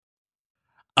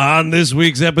On this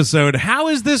week's episode, how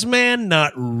is this man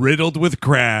not riddled with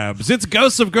crabs? It's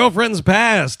Ghosts of Girlfriends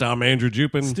Past. I'm Andrew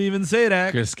Jupin. Steven Sadak.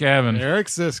 Chris Gavin. Eric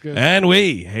Siska. And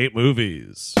we hate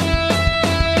movies.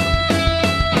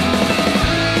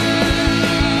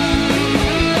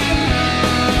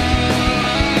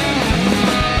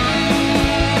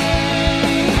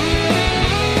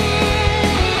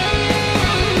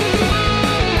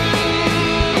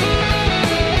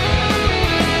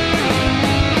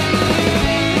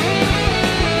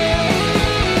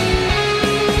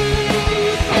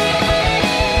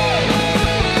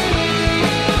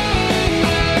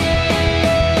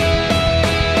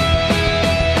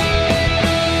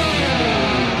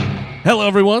 Hello,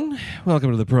 everyone. Welcome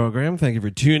to the program. Thank you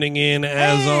for tuning in,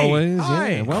 as always.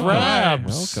 Hi. Welcome.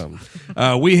 Crabs.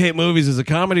 Welcome. We Hate Movies is a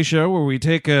comedy show where we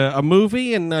take a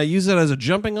movie and use it as a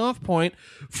jumping-off point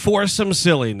for some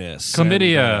silliness.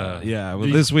 Chlamydia. And, well,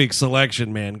 this week's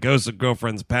selection, man, Ghosts of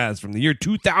Girlfriends Past from the year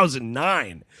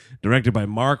 2009, directed by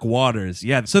Mark Waters.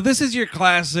 Yeah, so this is your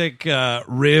classic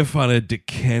riff on a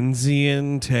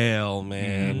Dickensian tale,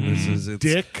 man. It's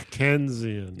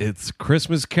Dickensian. It's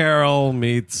Christmas Carol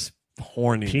meets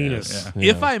horniness. Penis. Yeah.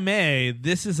 If I may,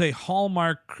 this is a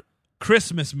Hallmark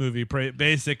Christmas movie,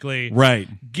 basically. Right.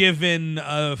 Given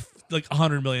like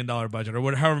 $100 million budget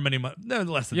or however many, no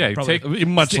less than that. Yeah, Probably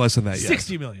Much less than that, yeah.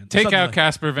 $60 million. Take something out like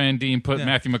Casper Van Dien, put Yeah.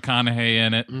 Matthew McConaughey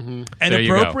in it. And There you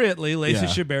go. appropriately, Lacey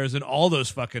Yeah. Chabert's in all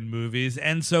those fucking movies,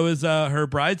 and so is her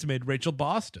bridesmaid, Rachel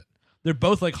Boston. They're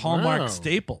both like Hallmark Wow.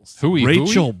 staples. Hooey,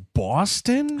 Rachel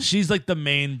Boston? She's like the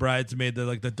main bridesmaid,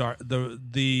 like the dark,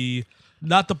 the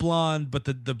not the blonde, but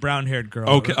the brown haired girl.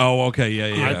 Okay. Oh, okay.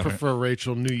 Yeah. I prefer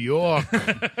Rachel New York.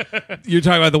 You're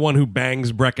talking about the one who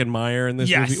bangs Breckenmeyer in this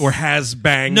Yes. movie? Or has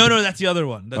banged? No, that's the other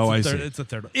one. That's I the third, see. It's the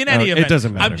third one. In any it event,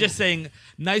 doesn't matter. I'm just saying,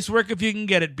 nice work if you can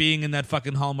get it being in that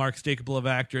fucking Hallmark staple of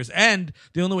actors. And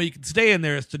the only way you can stay in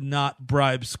there is to not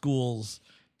bribe schools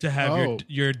to have Oh.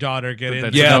 your daughter get in.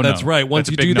 That's a Yeah, no-no. that's right. Once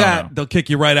That's you a do big that, no-no. they'll kick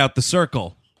you right out the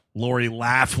circle. Lori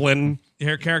Laughlin.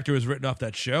 Her character was written off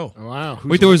that show. Wow.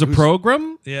 Wait, there was a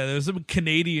program? Yeah, there was a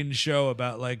Canadian show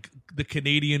about like the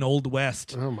Canadian Old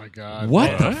West. Oh my God.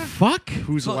 What the fuck?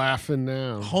 Who's laughing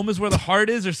now? Home is where the heart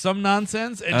is, or some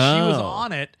nonsense, and she was Oh.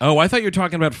 on it. Oh, I thought you were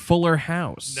talking about Fuller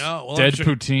House. No, well, Dead I'm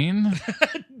sure- poutine.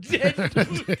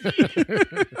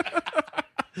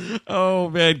 Oh,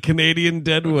 man. Canadian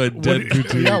Deadwood. Dead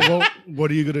poutine. Yeah, well, what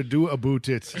are you going to do about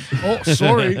it? Oh,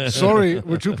 sorry.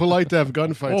 We're too polite to have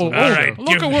gunfights. on all this right. show.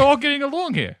 Look, we're all getting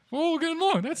along here. We're all getting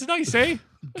along. That's nice, eh?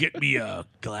 Get me a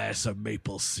glass of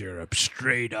maple syrup,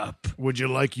 straight up. Would you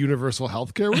like universal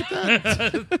health care with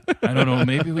that? I don't know.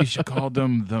 Maybe we should call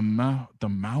them the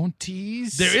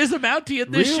Mounties. There is a Mountie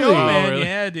in this Really? show, Oh, man. really?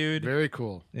 Yeah, dude. Very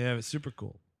cool. Yeah, it's super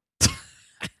cool.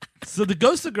 So the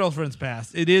Ghost of Girlfriends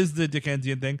Past, it is the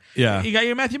Dickensian thing. Yeah. You got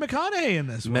your Matthew McConaughey in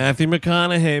this one. Matthew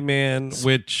McConaughey, man,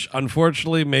 which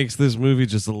unfortunately makes this movie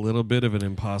just a little bit of an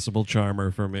impossible charmer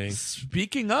for me.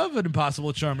 Speaking of an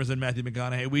Impossible Charmers and Matthew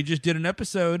McConaughey, we just did an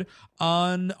episode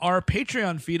on our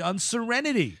Patreon feed on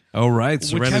Serenity, Oh, right. which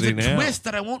Serenity has a now. twist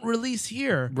that I won't release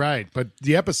here. Right. But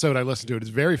the episode I listened to, it is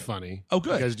very funny. Oh,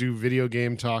 good. You guys do video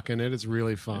game talk in it. It's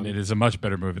really fun. It is a much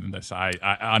better movie than this. I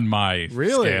on my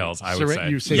Really? scales, I would say.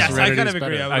 You say Yes, I Serenity kind is of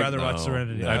agree. better. I would rather No. watch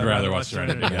Serenity. Yeah, I'd rather watch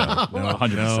Serenity. Yeah. No,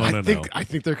 100%. I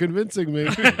think they're convincing me.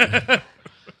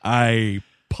 I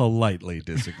politely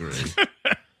disagree.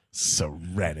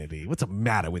 Serenity. What's the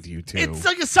matter with you two? It's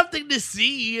like a something to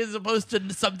see as opposed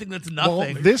to something that's well,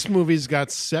 nothing. this movie's got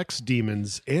sex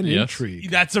demons and Yes. intrigue.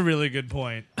 That's a really good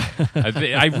point.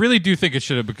 I really do think it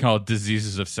should have been called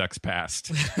Diseases of Sex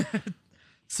Past.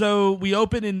 So we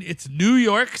open in it's New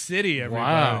York City. Everybody.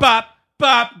 Wow. Bop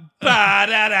bop ba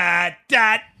da da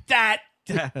da da.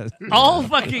 All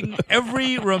fucking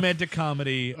every romantic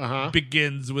comedy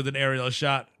begins with an aerial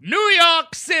shot. New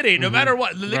York City, no matter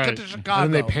what. They cut to Chicago.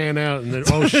 And then they pan out and then,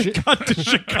 oh shit. Cut to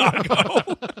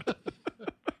Chicago.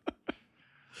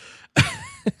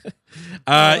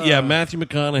 Matthew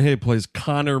McConaughey plays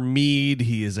Connor Mead.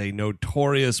 He is a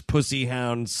notorious pussy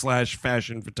hound /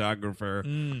 fashion photographer.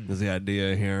 Is the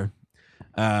idea here.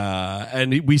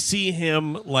 And we see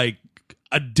him like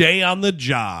a day on the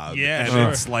job. Yeah, and sure.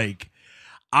 it's like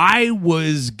I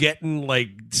was getting like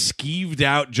skeeved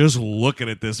out just looking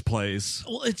at this place.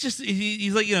 Well, it's just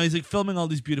he's like he's like filming all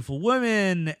these beautiful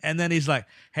women, and then he's like,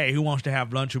 "Hey, who wants to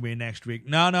have lunch with me next week?"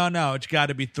 No, it's got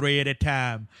to be 3 at a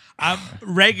time.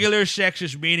 Regular sex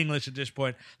is meaningless at this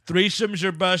point. Threesomes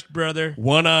are bust, brother.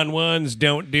 One-on-ones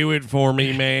don't do it for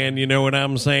me, man. You know what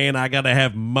I'm saying? I got to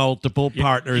have multiple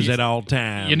partners at all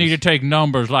times. You need to take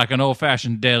numbers like an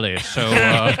old-fashioned deli. So,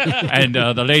 and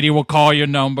the lady will call your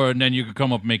number, and then you can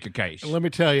come up gonna make a case. Let me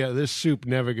tell you, this soup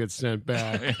never gets sent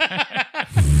back.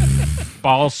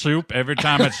 Ball soup every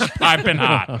time it's piping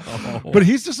hot. But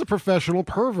he's just a professional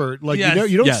pervert. Like Yes.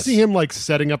 you don't Yes. see him like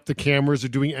setting up the cameras or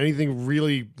doing anything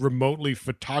really remotely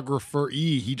photographer-y.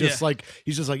 He's just like,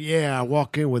 yeah, I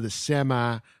walk in with a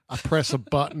semi, I press a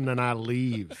button and I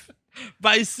leave.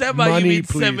 By semi, Money, you mean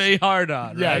please. semi-hard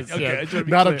on, right? Yes, Okay, yeah. I just wanna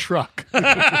be Not clear. a truck.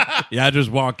 Yeah, I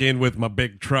just walk in with my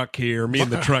big truck here. Me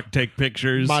and the truck take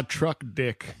pictures. My truck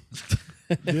dick.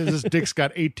 This dick's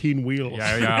got 18 wheels.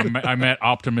 Yeah. I met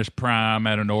Optimus Prime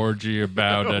at an orgy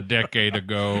about a decade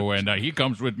ago, and he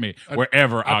comes with me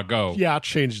wherever I go. Yeah, I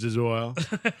changed his oil.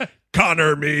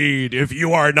 Connor Mead, if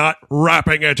you are not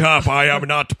wrapping it up, I am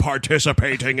not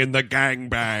participating in the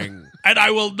gangbang. And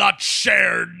I will not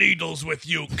share needles with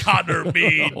you, Connor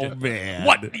Mead. Oh, man.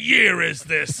 What year is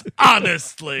this,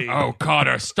 honestly? Oh,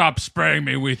 Carter, stop spraying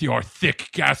me with your thick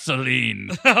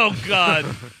gasoline. Oh, God.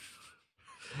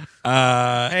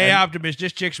 Uh, Hey, Optimus,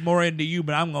 this chick's more into you,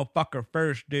 but I'm going to fuck her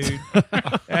first, dude.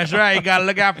 That's right. You got to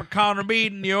look out for Connor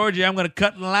Mead in the orgy. I'm going to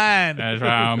cut in line. That's right.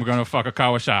 I'm gonna fuck a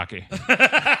Kawasaki.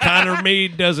 Connor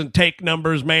Mead doesn't take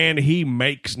numbers, man. He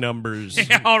makes numbers.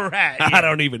 All right. I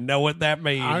don't even know what that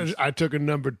means. I took a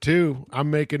number 2. I'm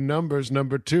making numbers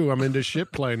number 2. I'm into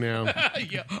shit play now.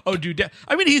 Yeah. Oh, dude.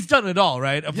 I mean, he's done it all,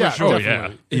 right? For Yeah, sure. Oh,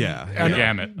 yeah. yeah. And-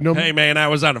 Gamut. No, Hey, man, I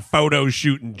was on a photo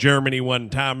shoot in Germany one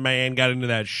time, man. Got into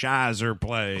that Shizer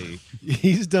play.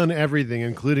 he's done everything,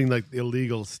 including like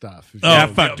illegal stuff. I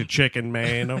fucked a chicken,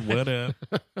 man. Oh, what up?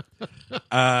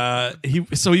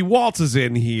 He waltzes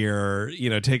in here,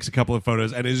 takes a couple of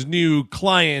photos, and his new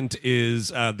client is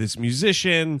this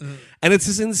musician, and it's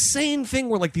this insane thing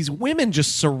where like these women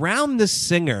just surround this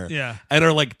singer, Yeah. and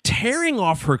are like tearing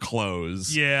off her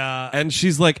clothes, Yeah. And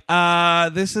she's like,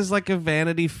 this is like a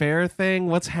Vanity Fair thing.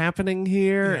 What's happening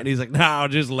here? And he's like, no,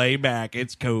 just lay back.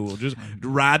 It's cool. Just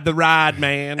ride the ride,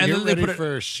 man. And Get then they ready put it-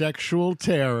 for sexual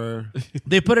terror.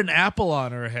 They put an apple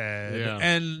on her head, Yeah.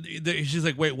 and she's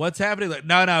like, "Wait, what's happening?" Like,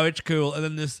 no, it's cool. And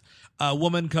then this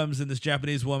woman comes in, this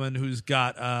Japanese woman who's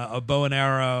got a bow and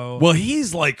arrow. Well,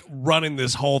 he's like running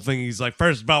this whole thing. He's like,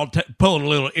 first of all, pulling a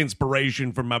little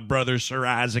inspiration from my brother, Sir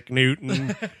Isaac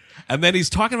Newton. And then he's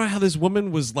talking about how this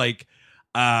woman was like,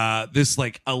 this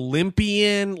like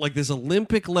Olympian, like this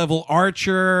Olympic level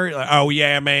archer. Like, oh,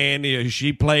 yeah, man. Yeah,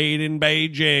 she played in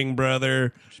Beijing,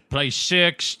 brother. Play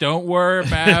 6. Don't worry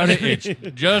about it.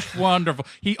 It's just wonderful.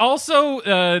 He also,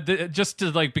 just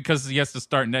to like, because he has to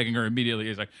start negging her immediately.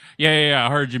 He's like, yeah. I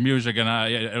heard your music, and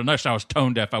unless I was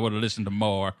tone deaf, I would have listened to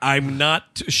more. I'm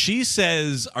not. She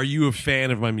says, are you a fan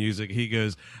of my music? He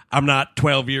goes, I'm not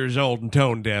 12 years old and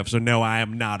tone deaf, so no, I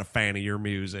am not a fan of your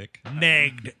music.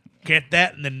 Negged. Get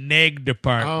that in the neg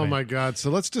department. Oh my God! So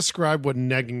let's describe what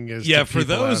negging is. Yeah, to for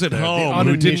people those out at there. The home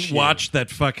who didn't uninitiated. watch that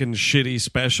fucking shitty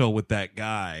special with that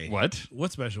guy. What?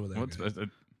 What's special with that? guy?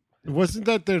 Wasn't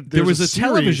that There was a series,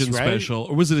 television right? special,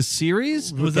 or was it a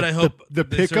series? Was it? I hope The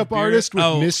they serve pickup beer? artist with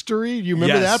Oh, mystery. You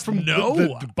remember Yes. that from No.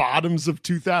 the bottoms of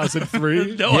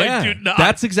 2003? No, I do not.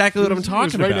 That's exactly what I'm It was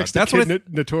talking right about. next to That's Kid what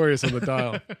Notorious on the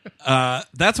dial.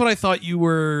 that's what I thought you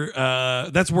were.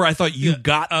 That's where I thought you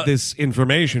got this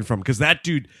information from, because that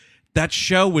dude, that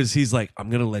show was. He's like,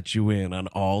 I'm gonna let you in on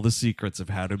all the secrets of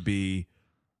how to be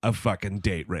a fucking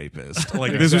date rapist.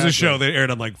 Like this was a show that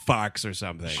aired on like Fox or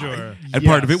something. Sure. And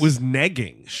part of it Yes. was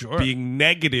negging. Sure. Being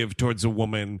negative towards a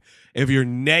woman. If you're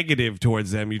negative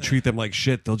towards them, you treat them like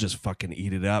shit, they'll just fucking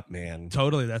eat it up, man.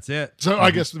 Totally, that's it. So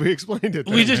I guess we explained it.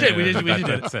 We then. just did. We just did.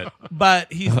 That's it.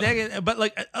 But he's negative. But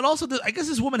like, and also, I guess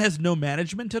this woman has no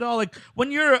management at all. Like,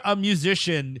 when you're a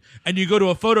musician and you go to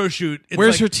a photo shoot, it's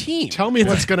Where's like, her team? Tell me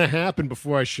what's going to happen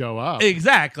before I show up.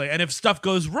 Exactly. And if stuff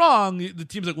goes wrong, the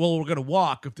team's like, well, we're going to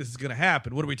walk if this is going to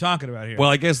happen. What are we talking about here? Well,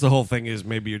 I guess the whole thing is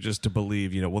maybe you're just to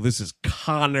believe, well, this is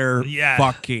Connor Yeah.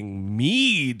 fucking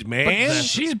Mead, man.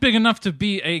 She's big enough to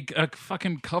be a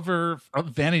fucking cover of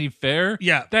Vanity Fair.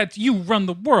 Yeah. That you run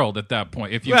the world at that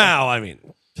point. If you, Well, I mean,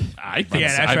 I think Yeah,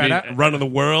 so. that's I right. mean, running the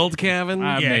world, Kevin.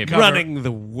 Yeah, maybe. Running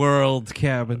the world,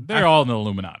 Kevin. they're all in the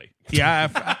Illuminati. yeah,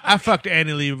 I fucked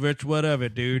Annie Leibovitz. What of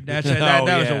it, dude? That was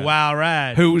yeah. a wild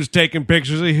ride. Who's taking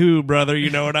pictures of who, brother?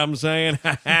 You know what I'm saying?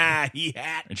 Yeah.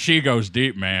 And she goes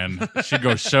deep, man. She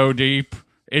goes so deep.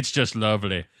 It's just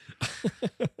lovely.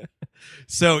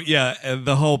 So yeah,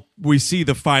 we see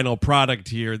the final product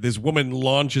here. This woman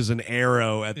launches an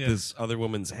arrow at this other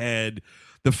woman's head.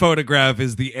 The photograph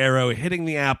is the arrow hitting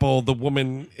the apple. The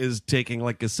woman is taking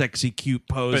like a sexy, cute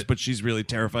pose, but she's really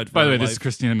terrified. For By the her way, this life. is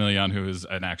Christina Milian, who is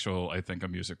an actual, I think, a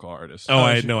musical artist. Oh,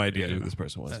 I had no idea who this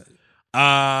person was.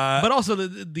 But also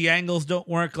the angles don't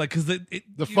work, like because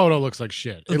The photo looks like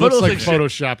shit. The It photo looks like looks like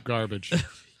Photoshop garbage.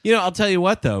 You know, I'll tell you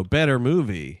what though, better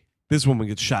movie. This woman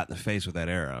gets shot in the face with that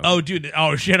arrow. Oh, dude.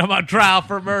 Oh, shit. I'm on trial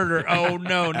for murder. Oh,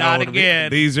 no, not again.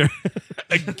 These are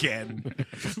again.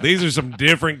 These are some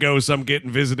different ghosts I'm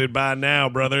getting visited by now,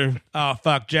 brother. Oh,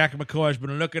 fuck. Jack McCoy's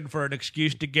been looking for an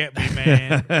excuse to get me,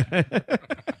 man.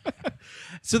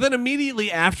 So then immediately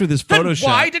after this Then Photoshop,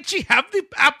 why did she have the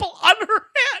apple on her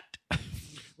head?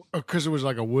 Because it was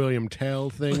like a William Tell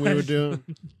thing we were doing.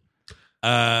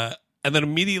 and then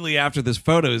immediately after this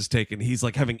photo is taken, he's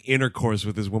like having intercourse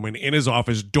with this woman in his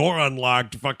office, door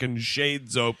unlocked, fucking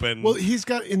shades open. Well, he's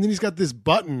got this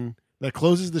button that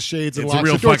closes the shades and It's a locks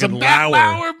real the door. It's a fucking Matt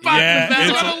Lauer. Lauer button. Yeah,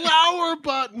 That's it's not a Lauer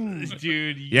button.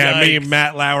 Dude, yeah, me and yikes.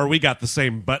 Matt Lauer, we got the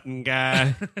same button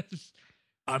guy.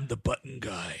 I'm the button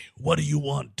guy. What do you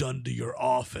want done to your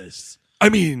office? I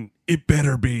mean, it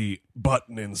better be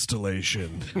button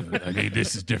installation. I mean,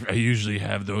 this is different. I usually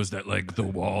have those that like the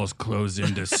walls close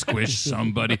in to squish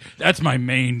somebody. That's my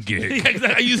main gig.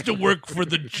 I used to work for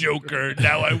the Joker.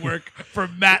 Now I work for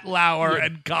Matt Lauer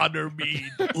and Connor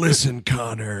Mead. Listen,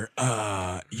 Connor,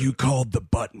 you called the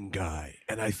button guy,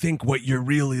 and I think what you're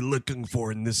really looking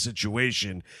for in this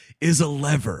situation is a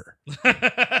lever.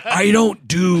 I don't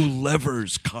do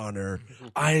levers, Connor.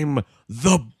 I'm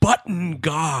the button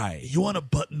guy. You want a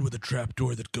button with a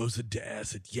trapdoor that goes into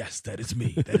acid? Yes, that is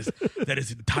me. That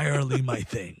is entirely my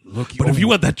thing. Look, But if you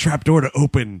want that trapdoor to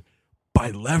open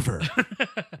by lever,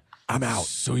 I'm out.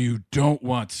 so you don't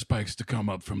want spikes to come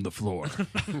up from the floor.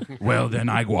 Well, then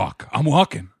I walk. I'm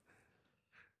walking.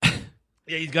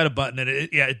 Yeah, he's got a button and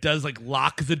it does like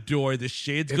lock the door. The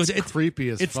shades It's goes. creepy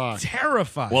as It's fuck.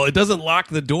 terrifying. Well, it doesn't lock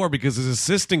the door because his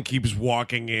assistant keeps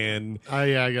walking in.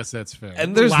 Yeah, I guess that's fair.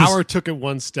 And there's Lauer took it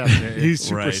one step there. He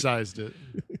Right. supersized it.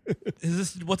 is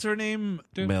this what's her name?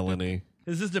 Melanie.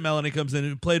 His sister Melanie comes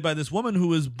in, played by this woman who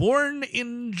was born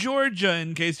in Georgia,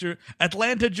 in case you're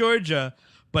Atlanta, Georgia,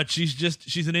 but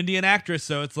she's an Indian actress,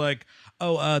 so it's like,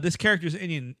 oh, this character's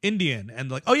Indian,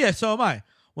 and like, oh yeah, so am I.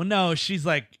 Well, no, she's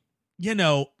like,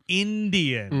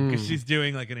 Indian because she's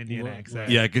doing like an Indian accent.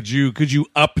 Yeah, could you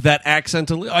up that accent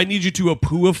a little? I need you to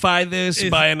apooify this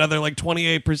by another like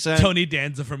 28%. Tony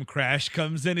Danza from Crash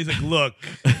comes in. He's like, look,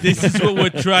 this is what we're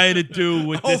trying to do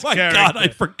with Oh this my character. god, I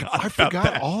forgot. I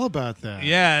forgot all about that.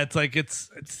 Yeah, it's like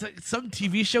some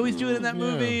TV show he's doing in that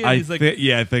movie. And I he's like,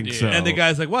 I think so. and the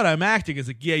guy's like, what? I'm acting. It's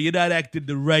like, yeah, you're not acting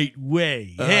the right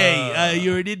way. Hey,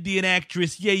 you're an Indian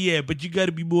actress. Yeah, but you got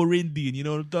to be more Indian. You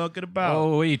know what I'm talking about?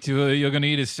 Oh, wait. You're going to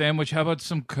eat a sandwich? How about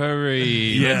some curry?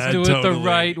 Yeah, Let's do it the totally.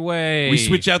 right way. we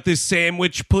switch out this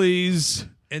sandwich, please.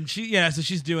 And so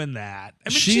she's doing that. I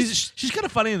mean, She's- she's kind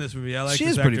of funny in this movie. I like She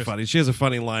this is pretty actress. funny. She has a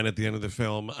funny line at the end of the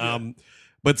film.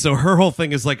 But so her whole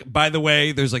thing is like, by the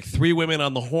way, there's like 3 women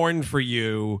on the horn for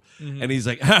you. And he's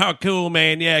like, oh, cool,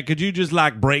 man. Yeah, could you just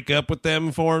like break up with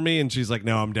them for me? And she's like,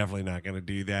 no, I'm definitely not going to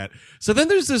do that. So then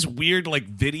there's this weird like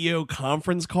video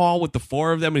conference call with the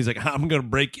 4 of them. And he's like, I'm going to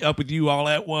break up with you all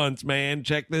at once, man.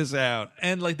 Check this out.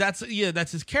 And like that's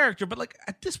his character. But like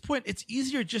at this point, it's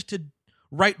easier just to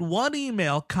write one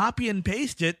email, copy and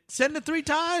paste it, send it 3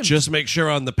 times. Just make sure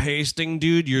on the pasting,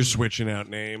 dude, you're switching out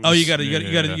names. Oh, you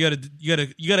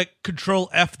gotta Control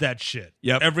F that shit.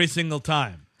 Yep. Every single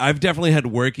time. I've definitely had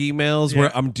work emails Yeah.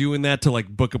 where I'm doing that to like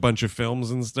book a bunch of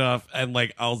films and stuff, and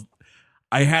like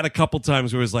I had a couple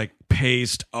times where it was like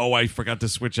paste. Oh, I forgot to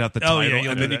switch out the Oh, title, yeah,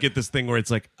 you'll and do then you that. get this thing where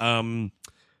it's like,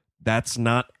 that's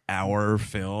not our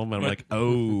film. And I'm like,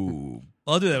 oh,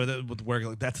 I'll do that with work.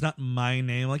 Like, that's not my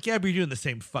name. Like, yeah, but you're doing the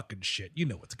same fucking shit. You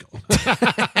know what's going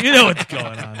on. You know what's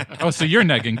going on. Oh, so you're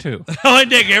negging too. Oh, I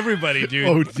dig everybody, dude.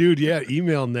 Oh, dude, yeah,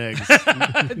 email negs.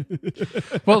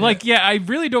 Well, like, yeah, I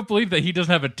really don't believe that he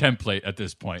doesn't have a template at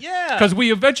this point. Yeah. Because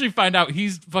we eventually find out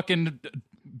he's fucking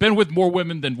been with more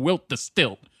women than Wilt the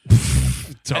Stilt.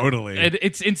 totally. And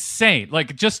it's insane.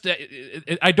 Like, just,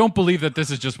 I don't believe that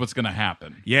this is just what's going to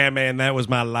happen. Yeah, man, that was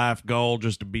my life goal,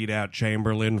 just to beat out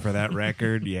Chamberlain for that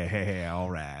record. Yeah, all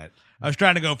right. I was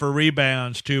trying to go for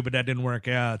rebounds too, but that didn't work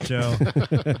out. So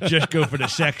just go for the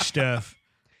sex stuff.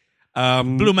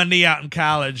 Blew my knee out in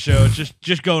college, so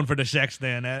just going for the sex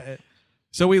then.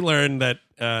 So we learned that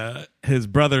his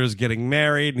brother is getting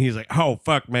married, and he's like, oh,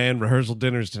 fuck, man, rehearsal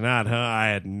dinner's tonight, huh? I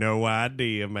had no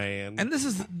idea, man. And this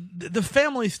is the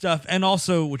family stuff, and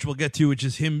also, which we'll get to, which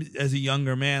is him as a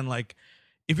younger man. Like,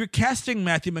 if you're casting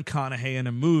Matthew McConaughey in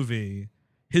a movie,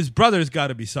 his brother's got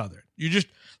to be Southern. You just,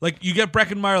 like, you get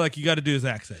Breckenmeyer, like, you got to do his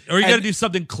accent. Or you got to do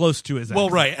something close to his accent. Well,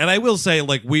 right. And I will say,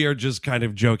 like, we are just kind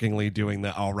of jokingly doing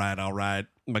the all right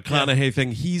McConaughey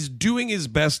thing. He's doing his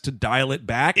best to dial it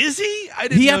back. Is he? I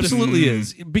didn't He notice. absolutely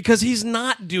is, because he's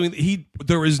not doing.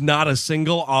 There is not a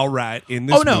single all right in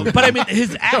this. Oh no, movie. but I mean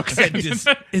his accent is.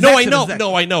 His No, I accent know, is that-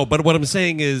 no, I know. But what I'm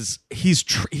saying is, he's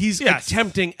Yes.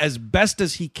 attempting as best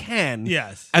as he can,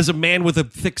 Yes. as a man with a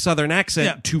thick Southern accent,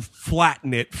 Yeah. to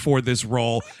flatten it for this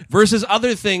role, versus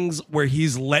other things where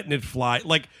he's letting it fly.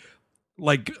 Like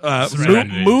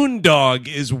Serenity. Moondog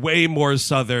is way more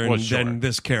Southern Well, sure. than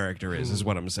this character is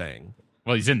what I'm saying.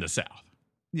 Well, he's in the South.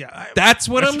 Yeah, That's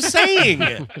what I'm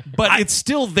saying. But it's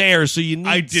still there, so you need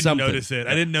I didn't something. notice it. I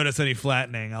didn't notice any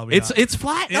flattening. I'll be It's honest. it's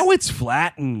flat. No, it's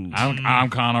flattened. I'm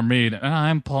Connor Mead.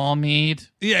 I'm Paul Mead.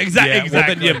 Yeah, exactly. Yeah, exactly.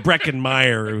 Well, then you have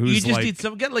Breckenmeyer, who's you just like, need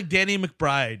some get like Danny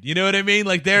McBride. You know what I mean?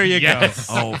 Like there you Yes.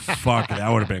 go. oh fuck, that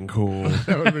would have been cool.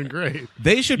 That would have been great.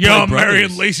 They should. Yo, play I'm marrying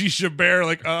brothers. Lacey Chabert.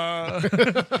 Like,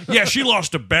 Yeah, she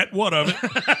lost a bet. What of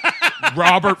it?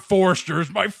 Robert Forster is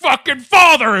my fucking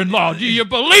father-in-law. Do you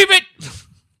believe it?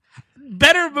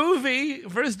 better movie.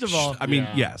 First of all, I mean,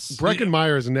 Yeah. yes.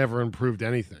 Breckenmeyer has never improved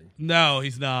anything. no,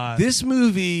 he's not. This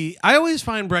movie, I always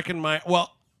find Breckenmeyer.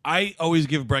 Well, I always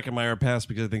give Breckenmeyer a pass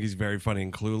because I think he's very funny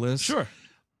and clueless. Sure.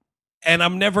 And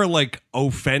I'm never like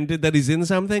offended that he's in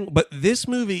something, but this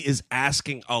movie is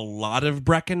asking a lot of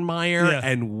Breckenmeyer, Yeah.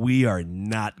 and we are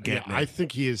not Yeah, getting I it.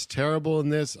 think he is terrible in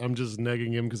this. I'm just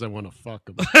negging him because I want to fuck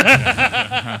him.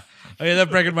 Oh, yeah, that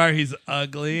Breckenmeyer, he's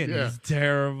ugly and Yeah. he's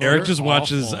terrible. Eric just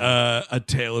watches awful. A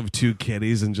Tale of Two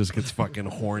Kitties and just gets fucking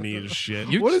horny as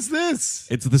shit. What is this?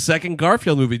 It's the second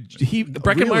Garfield movie.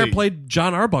 Breckenmeyer Really? played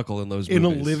John Arbuckle in those In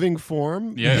movies. a living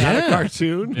form? Yeah. Not Yeah. a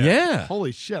cartoon? Yeah.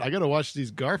 Holy shit. I got to watch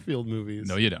these Garfield movies.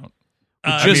 No, you don't.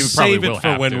 Just I mean, we probably save will it for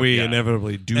have when to, we yeah.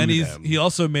 inevitably do and them. he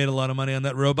also made a lot of money on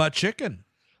that Robot Chicken.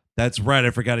 That's right. I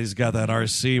forgot he's got that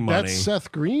RC money. That's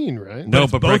Seth Green, right? no,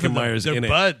 it's but both of them. Breckenmeyer's They're in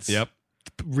buds. it. Yep.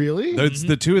 Really? It's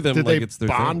the two of them. Did like they it's their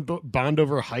thing. bond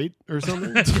over height or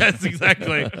something? Yes,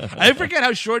 exactly. I forget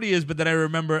how short he is, but then I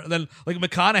remember then like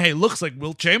McConaughey looks like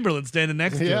Will Chamberlain standing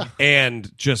next to Yeah. him.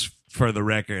 And just for the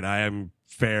record, I am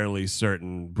fairly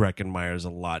certain Breckenmeyer's a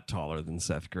lot taller than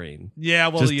Seth Green. Yeah,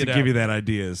 well, just you to know. give you that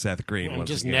idea, Seth Green. I'm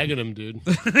once just again. negging him, dude.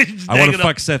 I want to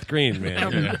fuck Seth Green,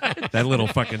 man. That little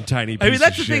fucking tiny piece I mean,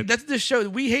 that's of the thing. shit. That's the show.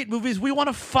 We hate movies. We want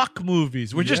to fuck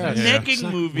movies. We're just Yes. negging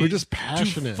Exactly. movies. We're just to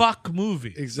passionate. fuck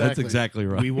movies. Exactly. That's exactly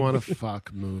right. We want to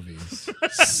fuck movies.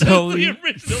 So The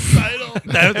original title.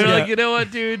 They're like, you know what,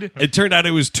 dude? it turned out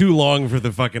it was too long for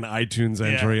the fucking iTunes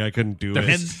entry. I couldn't do it.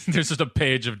 There's, there's just a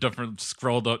page of different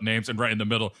scrolled up names, and right in the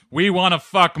middle, we want to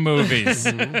fuck movies.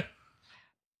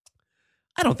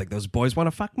 I don't think those boys want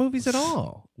to fuck movies at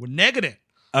all. We're negging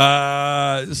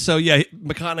it. So yeah,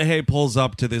 McConaughey pulls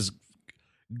up to this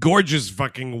gorgeous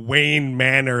fucking Wayne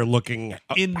Manor looking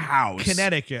In house.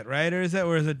 Connecticut, right? Or is that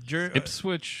where is it?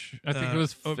 Ipswich, I think it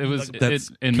was. oh, It was That's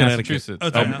in Connecticut. Massachusetts.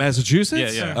 Oh, Oh, Yeah.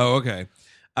 Massachusetts? Yeah, yeah. Oh, okay.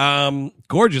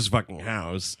 Gorgeous fucking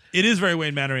house. It is very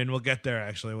Wayne Manor, and we'll get there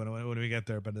actually when we get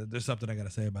there. But there's something I got to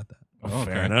say about that. Oh,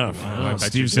 Fair okay. enough. Well, I bet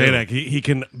Steve you do. Sadek, he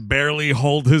can barely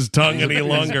hold his tongue any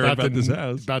longer He's about this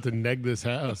house. About to neg this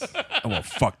house. Oh, well,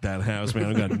 fuck that house, man.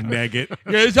 I'm going to neg it.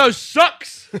 Yeah, this house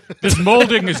sucks. This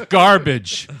molding is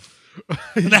garbage.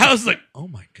 And the house is like, oh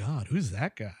my god, who's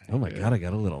that guy? Oh, my God. I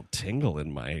got a little tingle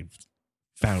in my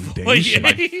foundation. Well, yeah.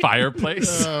 My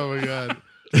fireplace. Oh my god.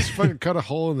 Just fucking cut a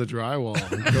hole in the drywall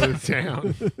and go to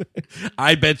town.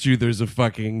 I bet you there's a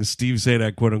fucking Steve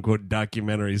Sadek quote unquote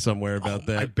documentary somewhere about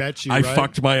that. I bet you, I right?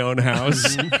 fucked my own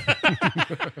house.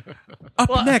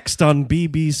 Up next on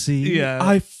BBC, Yeah.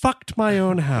 I fucked my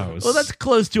own house. Well, that's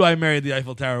close to I Married the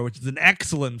Eiffel Tower, which is an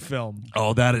excellent film.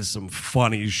 oh, that is some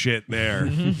funny shit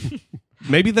there.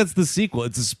 Maybe that's the sequel.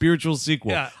 It's a spiritual sequel.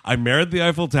 Yeah. I married the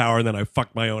Eiffel Tower and then I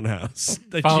fucked my own house.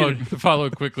 That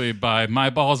Followed quickly by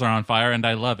 "My balls are on fire and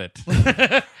I love it."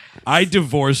 I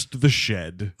divorced the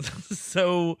shed.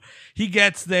 So he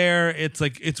gets there. It's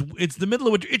like it's the middle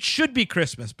of winter. It should be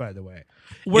Christmas, by the way.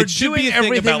 We're it should doing be a thing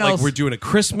everything about else. like we're doing a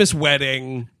Christmas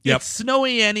wedding. Yep. It's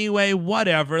snowy anyway.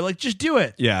 Whatever. Like just do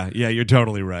it. Yeah, you're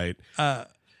totally right.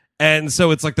 And so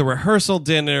it's like the rehearsal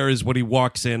dinner is what he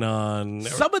walks in on.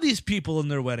 Some of these people in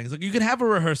their weddings, like you can have a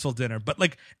rehearsal dinner, but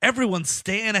like everyone's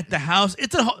staying at the house.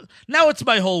 Now it's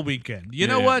my whole weekend. You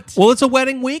know Yeah. what? Well, it's a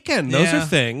wedding weekend. Those Yeah, are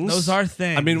things. those are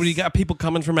things. I mean, when you got people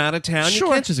coming from out of town, Sure.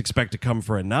 you can't just expect to come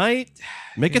for a night.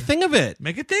 Make a thing of it.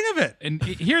 Make a thing of it. And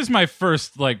here's my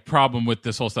first like problem with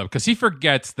this whole stuff because he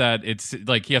forgets that it's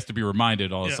like he has to be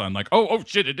reminded all of a Yeah. sudden, like, oh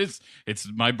shit, it's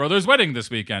my brother's wedding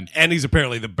this weekend, And he's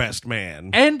apparently the best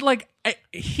man. and like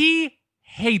he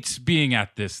hates being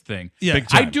at this thing. Yeah. Big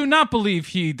I time. do not believe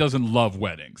he doesn't love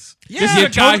weddings. Yeah, This is a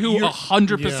guy totally. who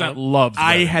 100% loves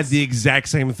I weddings. had the exact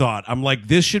same thought. I'm like,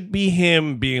 this should be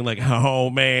him being like, oh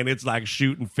man, it's like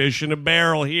shooting fish in a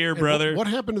barrel here, brother. What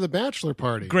happened to the bachelor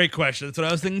party? Great question. That's what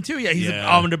I was thinking too. Yeah, he's like,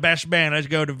 Yeah. I'm the best man. Let's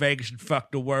go to Vegas and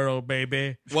fuck the world,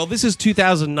 baby. Well, this is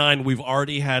 2009. We've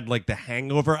already had like the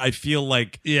hangover. I feel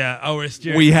like Yeah. Oh, we're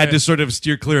steering we had clear. to sort of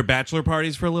steer clear of bachelor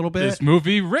parties for a little bit. This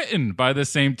movie written by the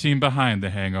same team behind The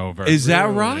Hangover. Is that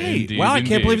right? Indeed, wow, I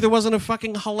can't indeed. believe there wasn't a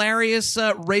fucking hilarious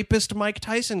rapist Mike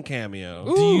Tyson cameo.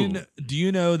 Do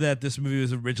you know that this movie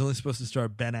was originally supposed to star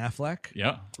Ben Affleck?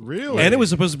 Yeah. Really? And it was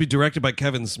supposed to be directed by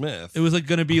Kevin Smith. It was like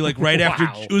going to be like right after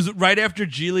it was right after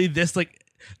Geely. This like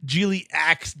Geely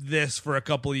axed this for a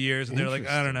couple of years, and they're like,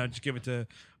 I don't know, just give it to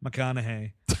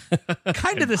McConaughey.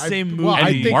 Kind of the same movie. well, I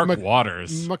And think Mark Mc-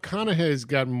 Waters. McConaughey's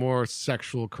got more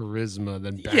sexual charisma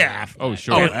than Ben Yeah. Affleck. Oh,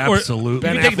 sure. Oh, Or- absolutely. you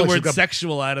Ben can take the Affleck's word got-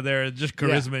 sexual out of there, just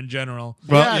charisma in general.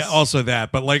 Well, Yes. yeah, also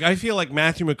that, but like I feel like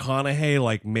Matthew McConaughey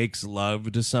like makes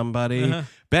love to somebody. Uh-huh.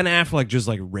 Ben Affleck just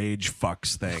like rage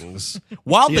fucks things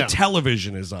while Yeah. the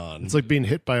television is on. It's like being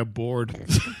hit by a board.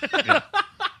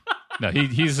 No,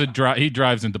 he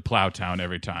drives into Plowtown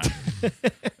every time.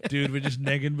 Dude, we're just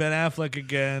negging Ben Affleck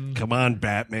again. Come on,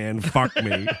 Batman, fuck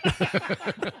me.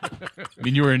 I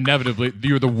mean, you're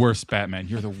the worst Batman.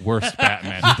 You're the worst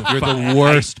Batman. You're the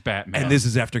worst Batman. And this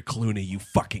is after Clooney, you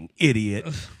fucking idiot.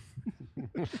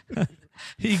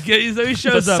 He the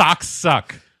shows up. socks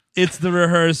suck. It's the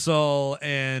rehearsal,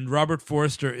 and Robert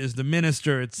Forster is the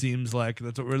minister. It seems like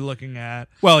that's what we're looking at.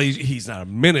 Well, he's not a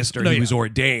minister. No, he yeah. was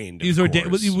ordained. He's of ordained.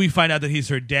 course. We find out that he's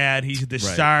her dad. He's the Right.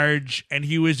 Sarge, and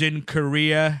he was in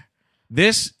Korea.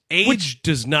 This age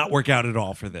does not work out at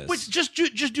all for this. Which just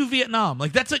do Vietnam.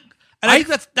 Like that's like. And I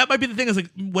think that might be the thing is like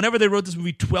whenever they wrote this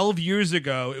movie 12 years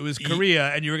ago, it was Korea,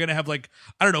 and you were gonna have like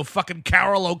I don't know fucking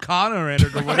Carol O'Connor in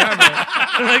it or whatever,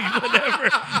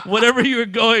 like whatever you were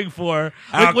going for.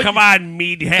 Like, oh, come on,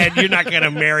 meathead! You're not gonna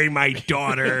marry my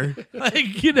daughter. Like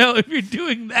if you're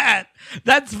doing that,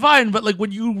 that's fine. But like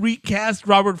when you recast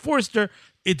Robert Forster,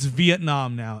 it's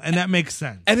Vietnam now, and that makes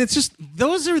sense. And it's just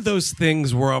those are those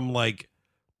things where I'm like,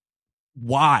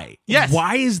 why? Yes.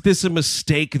 Why is this a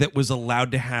mistake that was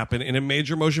allowed to happen in a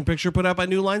major motion picture put out by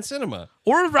New Line Cinema?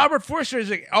 Or if Robert Forster is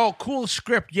like, oh, cool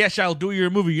script. Yes, I'll do your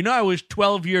movie. You know, I was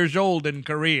 12 years old in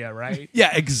Korea, right?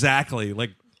 Yeah, exactly.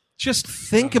 Like, just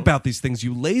think about these things,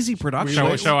 you lazy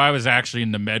production. So I was actually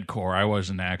in the Med Corps. I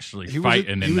wasn't actually He was fighting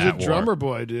a, in he was that a war. drummer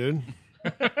boy, dude.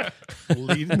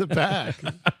 Leading the pack.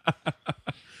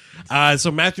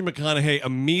 So Matthew McConaughey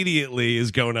immediately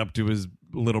is going up to his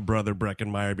little brother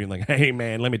Breckenmeyer, being like, "Hey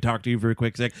man, let me talk to you for a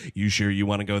quick sec. You sure you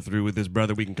want to go through with this,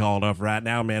 brother? We can call it off right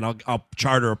now, man. I'll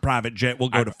charter a private jet. We'll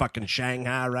go to fucking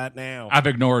Shanghai right now." I've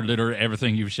ignored literally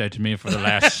everything you've said to me for the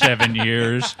last 7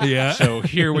 years. Yeah. So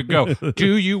here we go.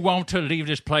 Do you want to leave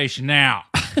this place now?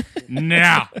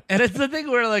 Now. And it's the thing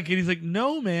where like he's like,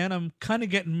 no, man, I'm kind of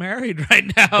getting married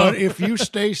right now. But if you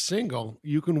stay single,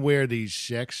 you can wear these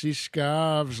sexy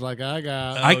scarves like I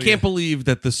got. I can't believe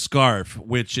that the scarf,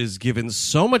 which is given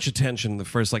so much attention in the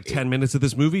first like 10 minutes of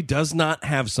this movie, does not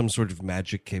have some sort of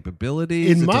magic capabilities.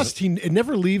 It It must. It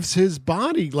never leaves his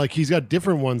body. Like he's got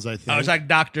different ones, I think. I was like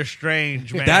Doctor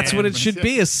Strange, man. That's what it should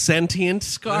be, a sentient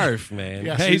scarf, man.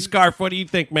 Yeah, Hey, so- Scarf, what do you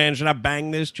think, man? Should I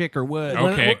bang this chick or what?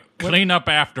 Okay. Clean up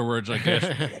afterwards, I guess.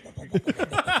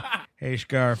 Hey,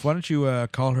 Scarf, why don't you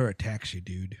call her a taxi,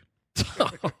 dude?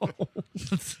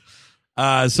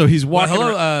 So he's Well, walking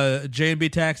hello, around- J&B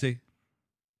Taxi.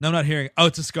 No, I'm not hearing it. Oh,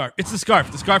 it's a scarf. It's the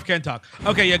scarf. The scarf can't talk.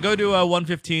 Okay, yeah, go to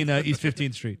 115 East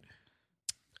 15th Street.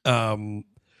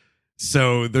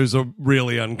 So there's a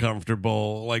really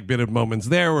uncomfortable like bit of moments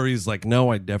there where he's like,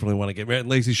 "No, I definitely want to get married."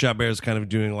 Lacey Chabert's kind of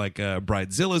doing like a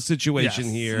Bridezilla situation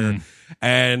Yes. here,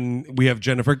 and we have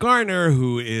Jennifer Garner,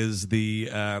 who is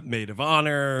the maid of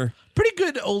honor. Pretty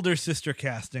good older sister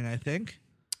casting, I think.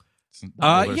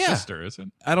 Older yeah. sister, is it?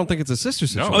 I don't think it's a sister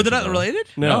situation. Oh, they're not though. related?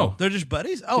 No. They're just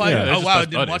buddies? Oh, Yeah, I, they're oh just wow, I best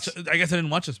didn't watch. buddies. I guess I didn't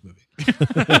watch this movie.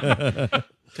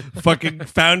 Fucking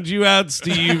found you out,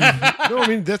 Steve. No, I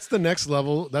mean that's the next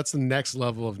level. That's the next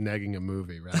level of negging a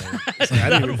movie, right? It's like, I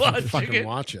didn't even Watching fucking it.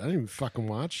 watch it. I didn't even fucking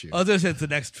watch you. I was gonna say it's the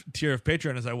next tier of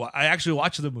Patreon is I actually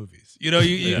watch the movies. You know,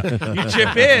 you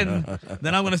chip in,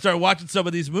 then I'm gonna start watching some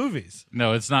of these movies.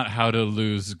 No, it's not How to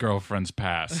Lose Girlfriend's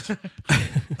Past.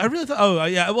 I really thought, oh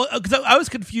yeah, well, because I was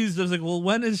confused. I was like, well,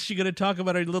 when is she gonna talk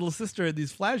about her little sister in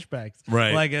these flashbacks?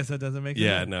 Right. Well, I guess that doesn't make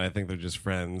Yeah, sense. no, I think they're just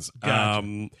friends.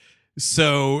 Gotcha.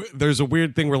 So there's a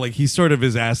weird thing where like he sort of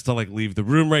is asked to like leave the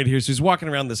room right here. So he's walking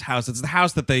around this house. It's the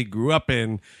house that they grew up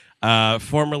in.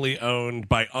 formerly owned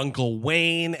by Uncle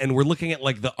Wayne, and we're looking at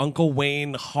like the Uncle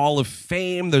Wayne Hall of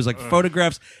Fame. There's like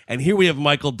photographs, and here we have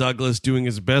Michael Douglas doing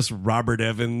his best Robert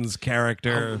Evans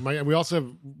character. We also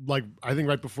have, like, I think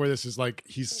right before this is like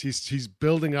he's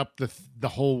building up the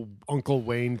whole Uncle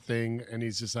Wayne thing, and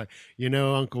he's just like,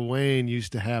 Uncle Wayne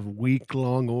used to have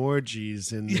week-long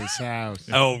orgies in this house.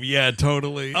 Oh yeah,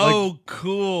 totally. Oh,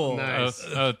 cool. Nice.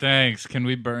 Oh, thanks. Can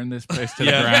we burn this place to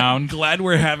the ground? Glad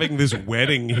we're having this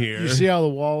wedding here. You see how the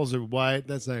walls are white?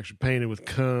 That's actually painted with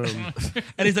cum.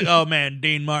 And he's like, oh, man,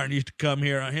 Dean Martin used to come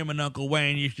here. Him and Uncle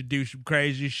Wayne used to do some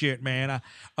crazy shit, man.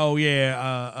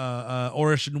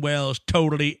 Orson Welles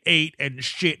totally ate and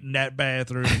shit in that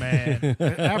bathroom, man.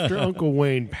 After Uncle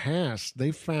Wayne passed,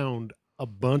 they found a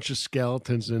bunch of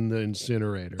skeletons in the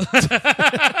incinerator. They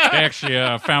actually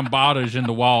found bodies in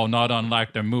the wall, not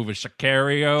unlike the movie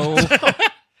Sicario.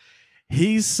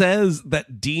 He says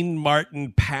that Dean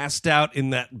Martin passed out in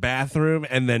that bathroom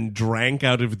and then drank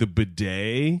out of the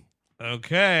bidet.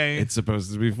 Okay. It's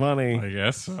supposed to be funny. I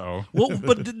guess so. Well,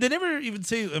 but did they never even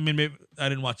say, I mean, maybe I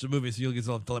didn't watch the movie, so you'll get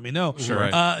to let me know. Sure.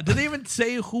 Did they even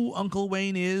say who Uncle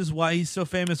Wayne is, why he's so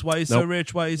famous, why he's so Nope.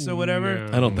 rich, why he's so whatever?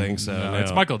 I don't think so. No, no.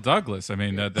 it's Michael Douglas. I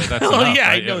mean, that's Oh, enough, yeah,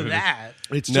 right? I know that.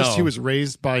 It's just No. he was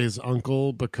raised by his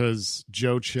uncle because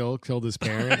Joe Chill killed his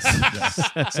parents.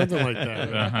 Something like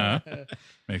that. Uh-huh.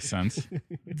 Makes sense.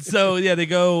 So, yeah, they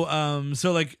go,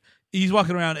 so like, he's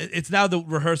walking around. It's now the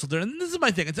rehearsal dinner. And this is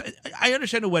my thing. I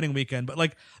understand a wedding weekend, but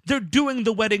like they're doing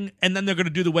the wedding and then they're going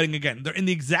to do the wedding again. They're in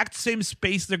the exact same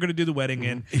space they're going to do the wedding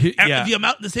in. Yeah.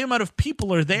 The same amount of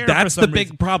people are there. That's for the some big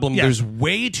reason. problem. Yeah. There's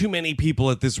way too many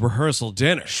people at this rehearsal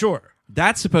dinner. Sure.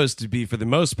 That's supposed to be, for the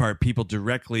most part, people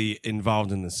directly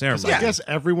involved in the ceremony. I guess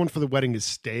everyone for the wedding is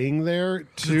staying there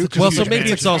too. 'cause Well, he's so a maybe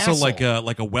huge it's also asshole.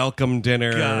 like a welcome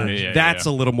dinner. Got it. Yeah, That's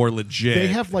yeah. a little more legit. They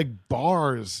have like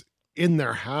bars in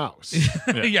their house.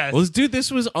 Yes. Well, dude,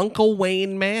 this was Uncle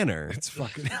Wayne Manor. It's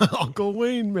fucking Uncle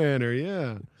Wayne Manor,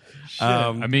 yeah. Shit.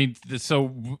 I mean,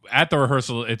 so at the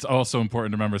rehearsal, it's also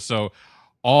important to remember. So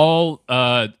all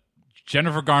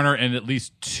Jennifer Garner and at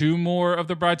least two more of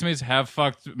the bridesmaids have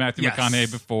fucked Matthew Yes.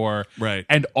 McConaughey before, Right.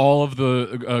 and all of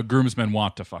the groomsmen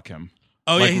want to fuck him.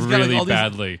 Oh, like, yeah, he's got really like all these.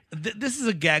 badly. This is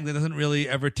a gag that doesn't really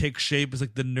ever take shape. It's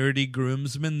like the nerdy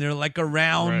groomsmen. They're like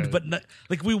around, Right. but not,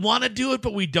 like we want to do it,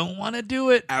 but we don't want to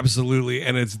do it. Absolutely.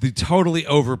 And it's the totally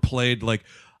overplayed, like,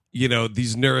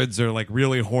 these nerds are like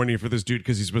really horny for this dude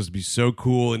because he's supposed to be so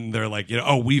cool. And they're like,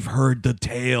 oh, we've heard the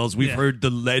tales. We've Yeah. heard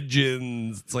the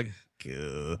legends. It's like,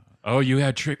 ugh. Oh, you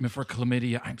had treatment for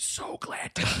chlamydia. I'm so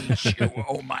glad to meet you.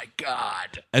 Oh my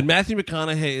god. And Matthew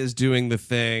McConaughey is doing the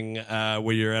thing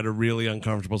where you're at a really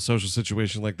uncomfortable social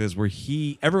situation like this, where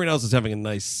everyone else is having a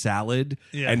nice salad,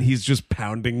 Yeah. and he's just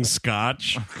pounding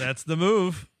scotch. That's the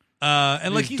move.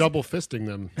 And like he's double fisting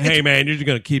them. Hey, man, you're just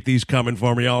gonna keep these coming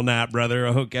for me all night, brother.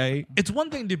 Okay. it's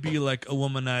one thing to be like a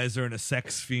womanizer and a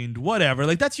sex fiend, whatever.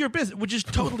 Like that's your business, which is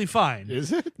totally fine.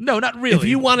 Is it? No, not really. If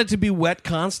you want it to be wet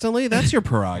constantly, that's your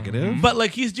prerogative. But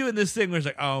like he's doing this thing where it's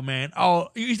like, oh man,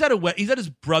 he's at he's at his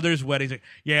brother's wedding. He's like,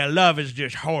 yeah, love is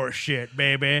just horse shit,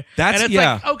 baby. That's- and it's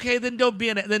yeah. like, okay, then don't be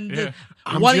in it. Then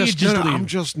I'm why don't you just leave? I'm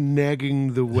just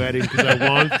negging the wedding because I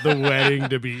want the wedding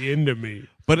to be into me.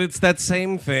 But it's that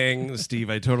same thing, Steve.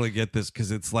 I totally get this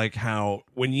because it's like how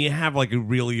when you have like a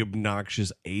really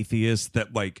obnoxious atheist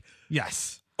that like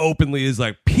Yes. openly is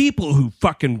like, people who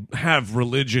fucking have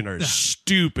religion are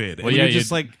stupid. Well, and yeah, you're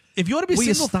just like, If you want to be will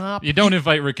you single, stop? You don't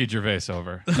invite Ricky Gervais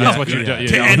over. That's what you do. You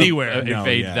To don't anywhere. No,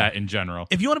 evade yeah. that in general.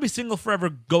 if you want to be single forever,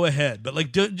 go ahead. But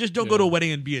like, just don't go to a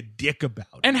wedding and be a dick about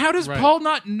it. And how does Paul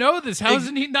not know this? How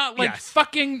doesn't he not like Yes.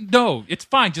 fucking no? It's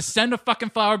fine. Just send a fucking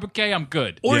flower bouquet. I'm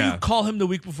good. Or Yeah. you call him the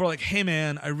week before, like, hey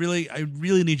man, I really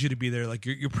need you to be there. Like,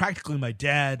 you're practically my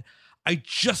dad. I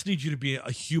just need you to be a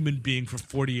human being for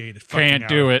 48 fucking Can't hours.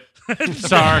 do it.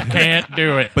 Sorry, can't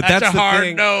do it. But That's that's a the hard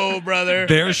thing. no, brother.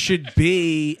 There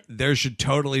should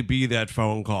totally be that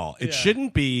phone call. It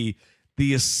shouldn't be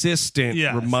the assistant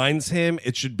Yes. reminds him.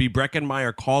 It should be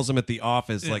Breckenmeyer calls him at the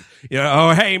office, like,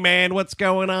 oh, hey man, what's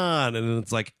going on? And then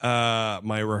it's like,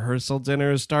 my rehearsal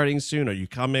dinner is starting soon. Are you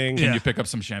coming? Can you pick up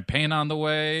some champagne on the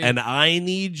way? And I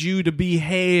need you to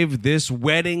behave this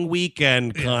wedding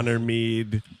weekend, Connor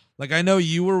Mead. Like, I know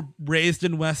you were raised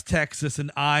in West Texas and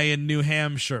I in New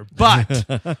Hampshire, but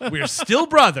we're still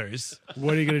brothers.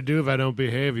 What are you gonna do if I don't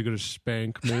behave? You're gonna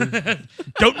spank me?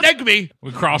 Don't neg me.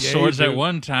 we crossed Yeah, swords you at do.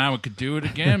 one time. We could do it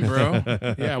again, bro.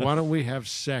 Yeah. Why don't we have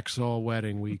sex all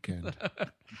wedding weekend?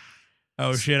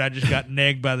 Oh shit! I just got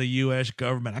negged by the U.S.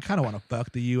 government. I kind of want to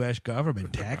fuck the U.S.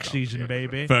 government. Tax season,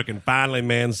 baby. Fucking finally,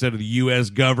 man, instead of the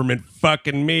U.S. government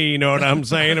fucking me, you know what I'm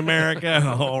saying, America?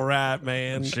 All right,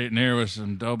 man. Sitting here with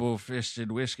some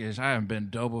double-fisted whiskeys. I haven't been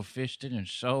double-fisted in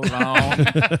so long.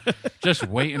 Just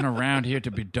waiting around here to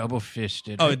be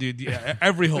double-fisted. Oh, dude, yeah,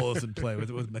 every hole is in play with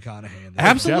McConaughey. In this.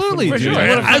 Absolutely, For dude. sure. You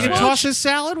want As to well- toss his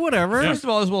salad, whatever. First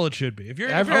of all, as well it should be. If you're,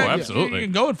 absolutely. you're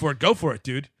going for it, go for it,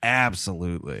 dude.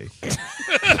 Absolutely.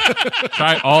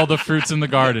 Try all the fruits in the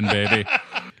garden, baby.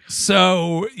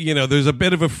 So, there's a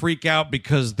bit of a freak out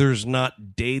because there's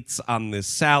not dates on this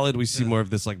salad. We see more of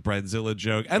this like Bridezilla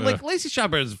joke. And like Lacey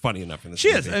Chabert is funny enough in this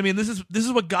She movie. is. I mean, this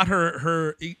is what got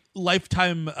her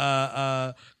lifetime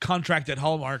contract at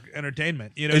Hallmark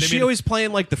Entertainment. You know, Is what I she mean? always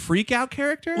playing like the freak out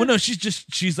character? Well, no,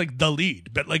 she's like the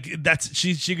lead, but like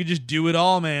she could just do it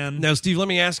all, man. Now, Steve, let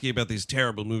me ask you about these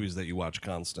terrible movies that you watch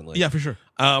constantly. Yeah, for sure.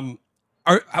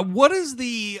 What is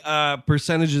the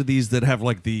percentage of these that have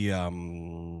like the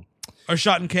Are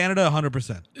shot in Canada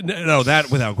 100%. no,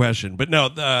 that without question, but no,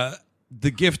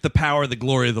 the gift, the power, the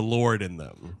glory of the Lord in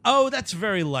them. Oh, that's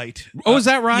very light. Oh, is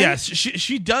that right? Yes,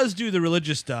 she does do the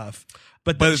religious stuff,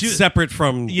 but But it's separate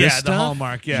from yeah, this the stuff?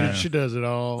 Hallmark. Yeah. She does it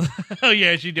all. Oh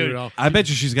yeah, she Do do it it. all. I bet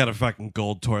you she's got a fucking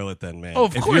gold toilet then, man. Oh,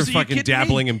 of if course, you're are you fucking kidding me?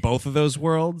 dabbling in both of those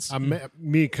worlds.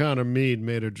 Connor Mead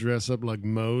made her dress up like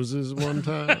Moses one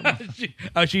time.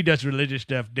 She does religious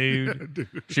stuff, dude.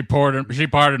 She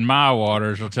parted my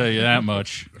waters, I'll tell you that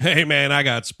much. Hey, man, I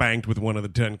got spanked with one of the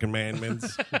 10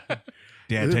 Commandments.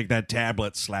 Dad, take that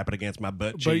tablet, slap it against my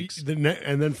butt cheeks. But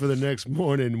and then for the next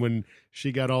morning, when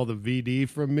she got all the VD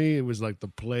from me, it was like the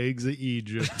plagues of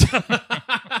Egypt.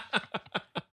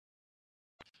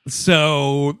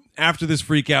 So after this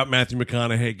freak out, Matthew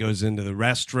McConaughey goes into the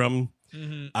restroom,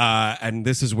 and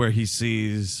this is where he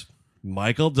sees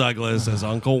Michael Douglas as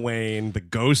Uncle Wayne, the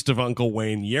ghost of Uncle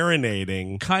Wayne,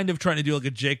 urinating. Kind of trying to do like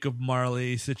a Jacob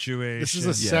Marley situation. This is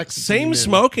a sex Same demon.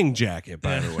 smoking jacket,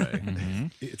 by the way.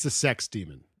 It's a sex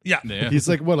demon. yeah. Yeah. He's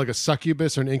like what, like a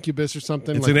succubus or an incubus or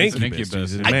something? It's like an he's- incubus.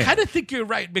 incubus. He's a I man. kind of think you're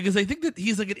right because I think that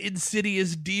he's like an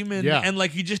insidious demon, Yeah. and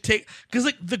like you just take because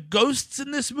like the ghosts in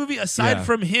this movie, aside Yeah.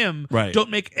 from him, Right. don't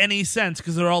make any sense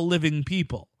because they're all living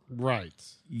people. Right.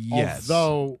 Yes.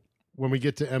 Although when we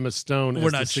get to Emma Stone We're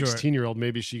as not the sure. 16-year-old,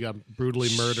 maybe she got brutally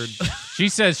murdered. She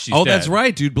says she's Oh, dead. that's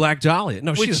right, dude. Black Dahlia.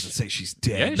 No, she Which- doesn't say she's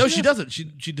dead. No, she doesn't. She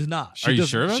does not. Are you does,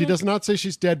 sure about She that? does not say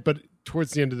she's dead, but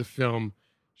towards the end of the film,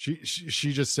 she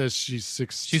just says she's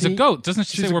 16. She's a ghost. Doesn't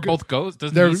she She's say a we're go- both ghosts?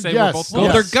 Doesn't They're- he say yes. we're both Well,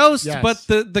 ghosts? they're ghosts, Yes.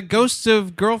 but the ghosts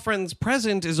of girlfriends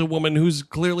present is a woman who's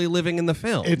clearly living in the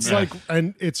film. It's Yeah. like,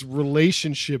 and it's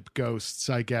relationship ghosts,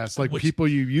 I guess, like people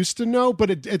you used to know,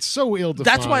 but it's so ill-defined.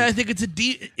 That's why I think it's is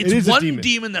it's a one demon.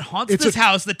 demon that haunts It's this a-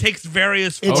 house that takes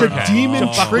various it's forms. a demon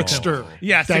Oh. trickster.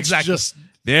 Yes, that's exactly. Just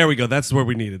There we go. That's where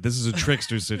we need it. This is a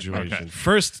trickster situation.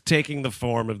 First taking the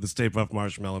form of the Stay Puft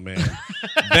Marshmallow Man,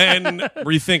 then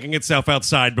rethinking itself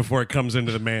outside before it comes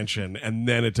into the mansion, and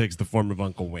then it takes the form of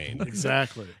Uncle Wayne.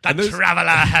 exactly. The traveler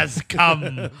has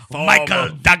come, Michael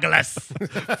Douglas.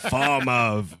 Form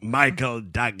of Michael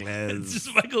Douglas. Just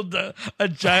a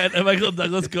giant Michael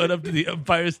Douglas going up to the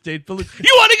Empire State Building.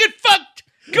 You want to get fucked?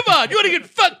 Come on, you want to get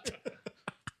fucked?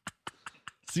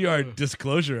 See our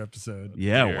disclosure episode.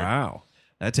 Yeah, wow.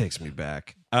 That takes me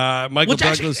back. Michael Which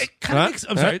actually, Douglas. it kind of makes.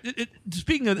 I'm sorry.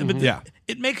 Speaking of, but Yeah.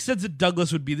 it makes sense that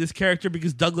Douglas would be this character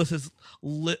because Douglas has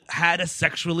had a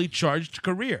sexually charged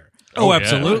career. Oh, yeah.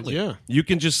 absolutely. Yeah. You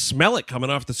can just smell it coming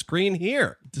off the screen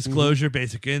here. Disclosure,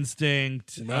 Basic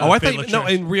Instinct. Oh, I Fatal thought no.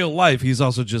 Attraction. In real life, he's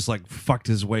also just like fucked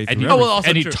his way through. And he, Oh, well, also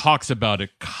and he true. talks about it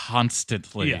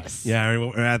constantly. Yes. Yeah, I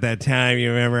remember at that time, you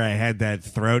remember I had that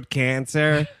throat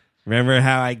cancer? Remember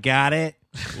how I got it?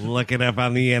 Look it up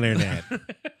on the internet.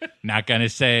 Not gonna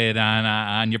say it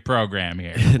on your program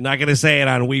here. Not going to say it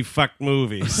on We Fucked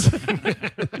Movies.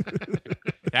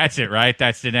 That's it, right?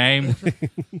 That's the name.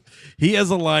 He has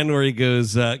a line where he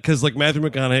goes, because like Matthew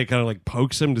McConaughey kind of like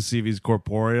pokes him to see if he's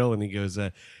corporeal, and he goes,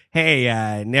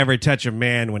 hey, never touch a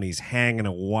man when he's hanging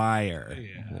a wire.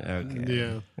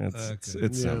 Okay. Yeah. It's Yeah.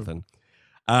 something.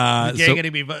 You're going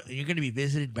to be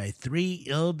visited by 3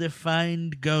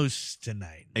 ill-defined ghosts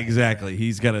tonight. Exactly.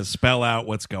 He's got to spell out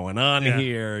what's going on Yeah.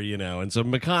 here, And so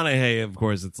McConaughey, of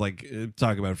course, it's like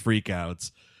talk about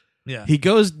freakouts. Yeah. He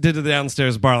goes to the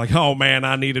downstairs bar like, oh man,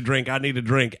 I need a drink,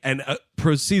 and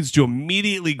proceeds to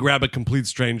immediately grab a complete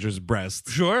stranger's breast.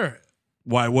 Sure.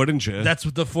 Why wouldn't you? That's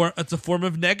what that's a form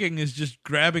of negging is just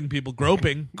grabbing people.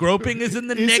 Groping. Groping is in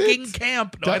the Is negging it?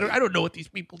 camp. No, I don't know what these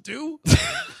people do.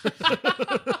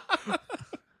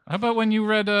 How about when you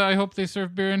read I Hope They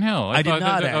Serve Beer in Hell? I did thought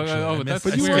not, that- actually. I that's missed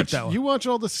But I you skipped watch, that one. you watch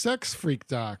all the sex freak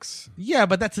docs. Yeah,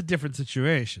 but that's a different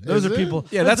situation. Those Is are it? people.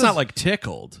 Yeah, that's not like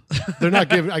Tickled. They're not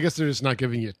giving. I guess they're just not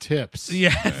giving you tips.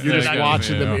 Yeah, You're just Yeah,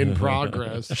 watching them yeah. in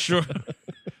progress. sure.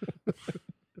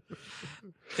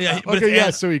 Yeah, but Okay, it's yeah.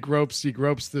 an- So he gropes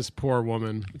this poor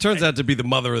woman. Turns out to be the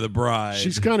mother of the bride.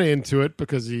 She's kind of into it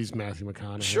because he's Matthew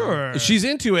McConaughey. Sure. She's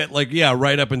into it, like, yeah,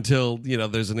 right up until,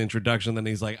 there's an introduction. Then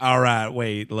he's like, all right,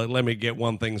 wait, let me get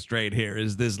one thing straight here.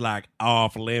 Is this like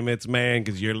off limits, man?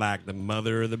 Because you're like the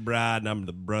mother of the bride and I'm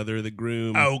the brother of the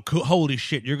groom. Oh, cool. Holy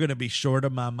shit! You're gonna be short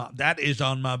of my mom. That is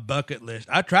on my bucket list.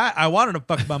 I wanted to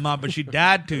fuck my mom, but she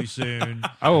died too soon.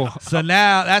 Oh, So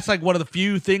now that's like one of the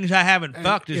few things I haven't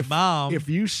fucked is mom. If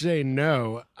you say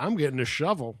no, I'm getting a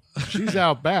shovel. She's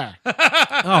out back.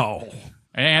 Oh.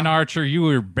 Ann Archer, you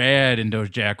were bad in those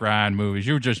Jack Ryan movies.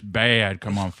 You were just bad.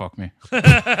 Come on, fuck me.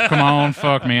 Come on,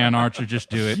 fuck me, Ann Archer. Just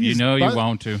do it. You know you But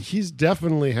want to. He's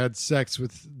definitely had sex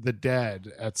with the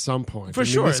dead at some point. For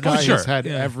sure. This guy For sure. has had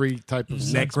Yeah. every type of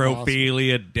sex possible.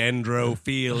 Necrophilia,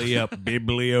 dendrophilia,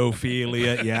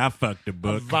 bibliophilia. Yeah, I fucked a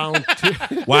book. Volunteer.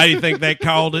 Why do you think they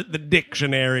called it the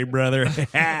dictionary, brother?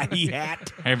 He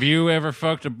hat. Have you ever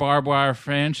fucked a barbed wire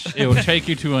fence? It will take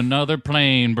you to another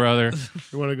plane, brother.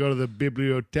 You want to go to the biblioteca?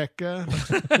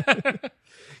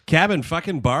 Cabin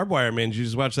fucking barbed wire, man. Did you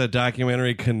just watch that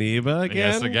documentary Kaniba again?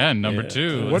 Yes, again, number Yeah.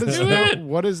 2. What is Do it.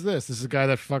 what is this? This is a guy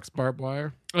that fucks barbed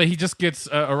wire. Well, he just gets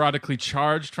erotically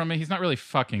charged from it. He's not really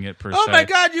fucking it per oh se. my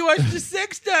god, you watched the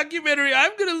sex documentary?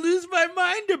 I'm gonna lose my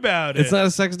mind about it. It's not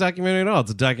a sex documentary at all.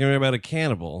 It's a documentary about a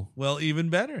cannibal. Well, even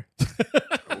better.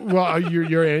 Well,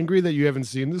 you're angry that you haven't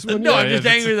seen this one No, yet? I'm just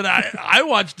it's- angry that I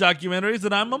watch documentaries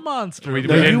and I'm a monster. We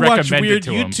No, didn't you watch recommend weird it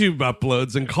to him. YouTube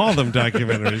uploads and call them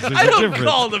documentaries. There's I a don't difference.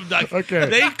 call them documentaries. Okay.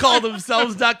 They call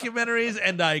themselves documentaries,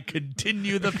 and I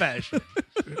continue the fashion.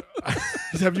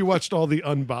 Have you watched all the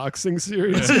unboxing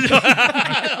series?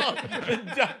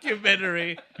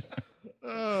 Documentary.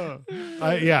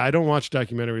 I don't watch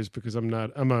documentaries because I'm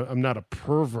not a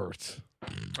pervert.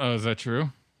 Oh, is that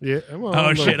true? Yeah. Well, Oh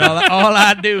I'm shit! a- All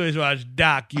I do is watch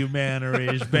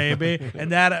documentaries, baby,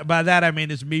 and that by that I mean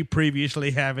it's me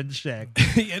previously having sex.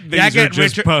 These I are get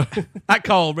just Richard. I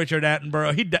call Richard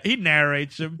Attenborough. He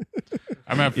narrates them.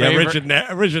 I mean, Yeah, Richard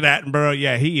Attenborough.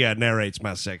 Yeah, he narrates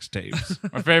my sex tapes.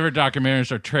 my favorite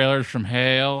documentaries are trailers from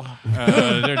Hale.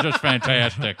 They're just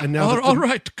fantastic. and now that All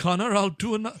right, Connor, I'll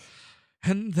do another.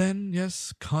 And then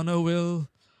yes, Connor will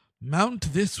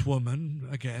mount this woman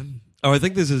again. Oh, I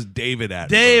think this is David Attenborough.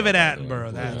 David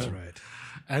Attenborough. That's right.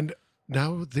 and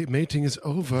now the mating is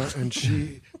over, and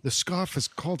the scarf has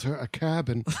called her a cab,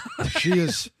 and she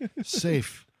is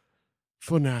safe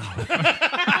for now.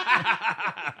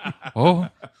 Oh,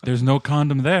 there's no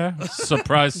condom there.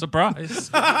 Surprise, surprise.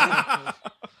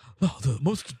 Oh, the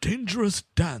most dangerous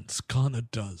dance Connor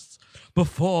does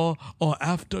before or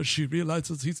after she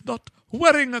realizes he's not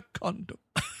wearing a condom.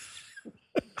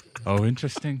 Oh,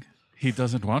 interesting. He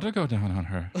doesn't want to go down on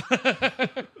her.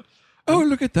 Oh,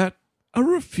 look at that. A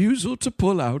refusal to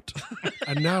pull out.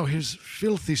 And now his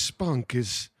filthy spunk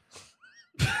is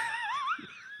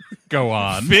Go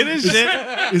on. Finish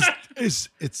it.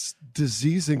 it's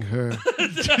diseasing her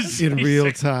in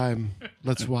real time.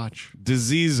 Let's watch.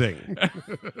 Diseasing.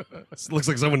 This looks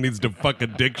like someone needs to fuck a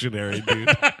dictionary,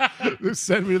 dude.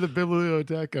 Send me to the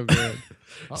biblioteca, man.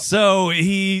 So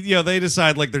they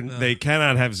decide like they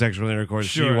cannot have sexual intercourse.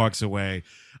 She Sure. walks away.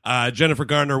 Jennifer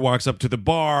Garner walks up to the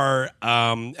bar,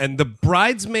 and the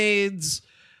bridesmaids.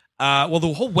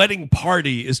 The whole wedding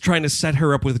party is trying to set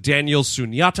her up with Daniel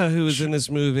Sunyata, who is in this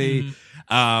movie.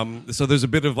 So there's a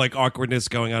bit of like awkwardness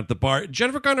going on at the bar.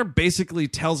 Jennifer Garner basically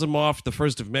tells him off the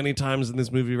first of many times in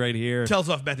this movie right here. Tells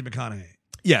off Matthew McConaughey.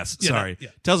 Yes, Yeah, sorry. yeah.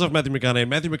 Tells off Matthew McConaughey.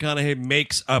 Matthew McConaughey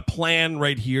makes a plan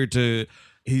right here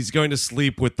he's going to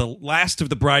sleep with the last of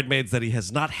the bridesmaids that he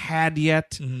has not had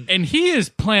yet. And he is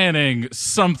planning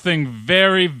something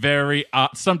very, very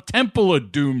some Temple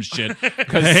of Doom shit.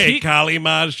 Because Hey, Kali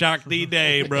Ma Shakti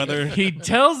Day, brother. he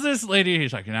tells this lady,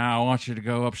 he's like, now I want you to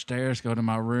go upstairs, go to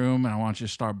my room, and I want you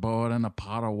to start boiling a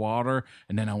pot of water.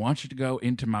 And then I want you to go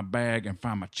into my bag and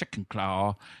find my chicken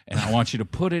claw. And I want you to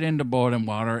put it into boiling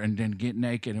water and then get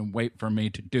naked and wait for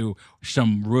me to do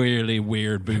some really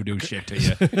weird voodoo shit to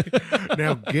you.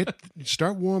 Now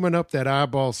start warming up that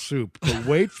eyeball soup, but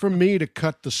wait for me to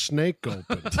cut the snake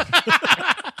open.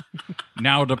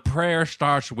 Now the prayer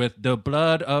starts with the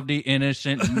blood of the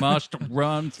innocent must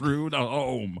run through the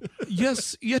home.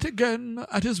 Yes, yet again,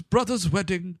 at his brother's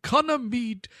wedding, Connor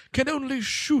Mead can only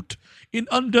shoot in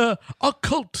under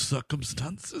occult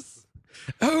circumstances.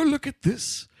 Oh, look at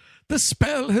this. The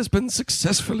spell has been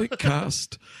successfully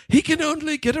cast. He can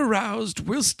only get aroused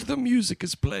whilst the music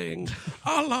is playing,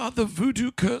 a la the voodoo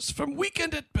curse from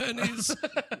Weekend at Bernie's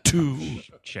 2.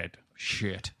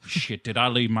 Shit. Did I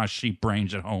leave my sheep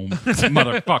brains at home?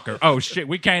 Motherfucker. Oh, shit.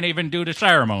 We can't even do the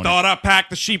ceremony. Thought I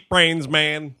packed the sheep brains,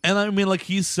 man. And I mean, like,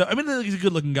 he's a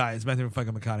good looking guy. He's Matthew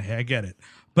fucking McConaughey. I get it.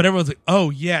 But everyone's like, oh,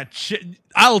 yeah,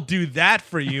 I'll do that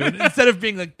for you. And instead of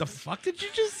being like, the fuck did you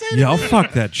just say? Yeah, I'll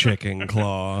fuck that chicken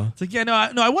claw. It's like, yeah, no,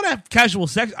 I want to have casual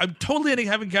sex. I'm totally into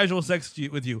having casual sex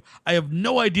with you. I have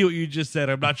no idea what you just said.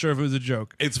 I'm not sure if it was a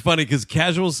joke. It's funny because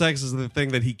casual sex is the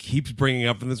thing that he keeps bringing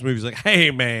up in this movie. He's like, hey,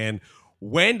 man,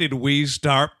 when did we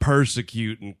start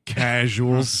persecuting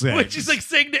casual sex? Which is like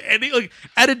saying to any, like,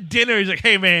 at a dinner, he's like,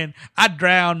 hey, man, I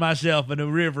drowned myself in a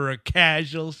river of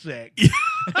casual sex.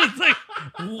 It's like,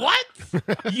 what?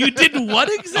 You did what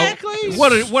exactly?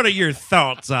 What are your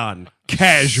thoughts on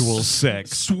casual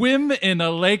sex? Swim in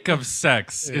a lake of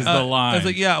sex is the line. I was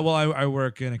like, yeah, well, I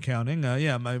work in accounting. We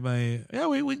have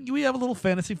a little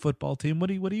fantasy football team. What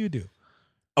do you do?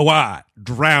 Oh, I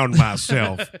drowned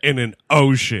myself in an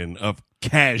ocean of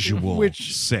casual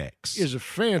Which sex. Is a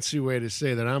fancy way to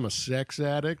say that I'm a sex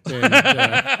addict and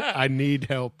I need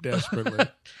help desperately.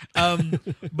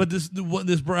 But this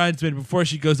bridesmaid, before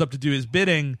she goes up to do his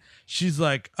bidding, she's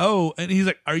like, oh, and he's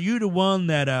like, are you the one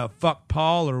that fucked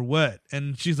Paul or what?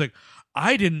 And she's like,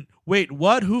 I didn't. Wait,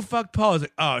 what? Who fucked Paul? I was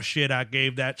like, oh shit, I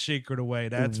gave that secret away.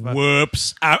 That's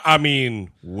whoops. I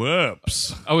mean,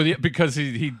 whoops. Oh, yeah, because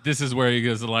he this is where he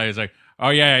goes the lie. He's like, oh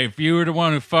yeah, if you were the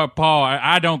one who fucked Paul,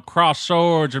 I don't cross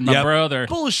swords with my brother.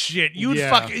 Bullshit. You would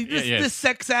this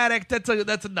sex addict.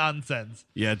 That's a nonsense.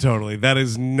 Yeah, totally. That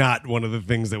is not one of the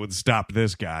things that would stop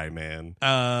this guy, man.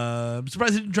 I'm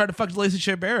surprised he didn't try to fuck Lacey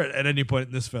Shea Barrett at any point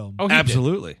in this film. Oh,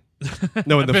 absolutely.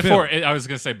 No, in the before film. I was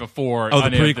gonna say before. Oh,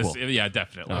 the prequel. Yeah,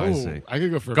 definitely. I see. I could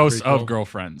go for Ghosts a prequel. of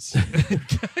Girlfriends.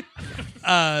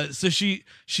 So she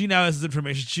now has this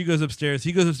information. She goes upstairs.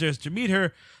 He goes upstairs to meet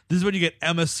her. This is when you get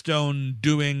Emma Stone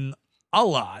doing a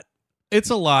lot.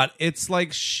 It's a lot. It's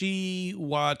like she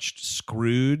watched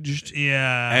Scrooged.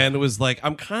 Yeah. And was like,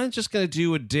 I'm kind of just going to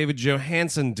do what David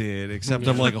Johansen did, except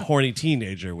I'm like a horny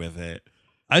teenager with it.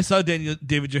 I saw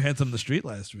David Johansen on the street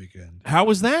last weekend. How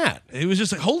was that? He was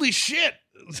just like, holy shit.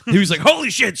 He was like, holy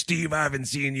shit, Steve, I haven't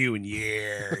seen you in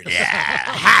years. Yeah.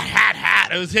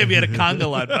 Hot. It was him. He had a conga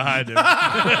line behind him.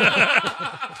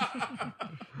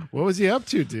 What was he up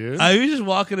to, dude? He was just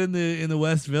walking in the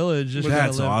West Village. Just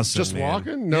That's awesome. Just man.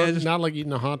 walking? No, Yeah, not like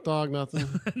eating a hot dog, nothing?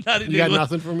 Not, You got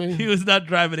nothing for me? He was not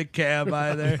driving a cab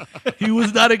either. He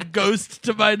was not a ghost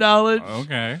to my knowledge.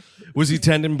 Okay. Was he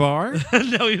tending bar?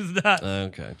 No, he was not.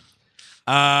 Okay.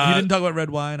 He didn't talk about red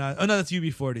wine. Oh, no, that's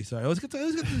UB40. Sorry. I was getting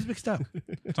these mixed up.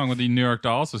 Talking with the New York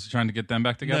Dolls. Was he trying to get them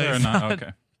back together No, or he's not? not.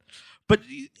 Okay. But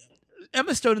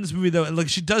Emma Stone in this movie, though, and like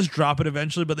she does drop it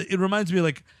eventually, but it reminds me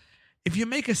like if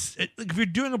you're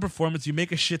doing a performance, you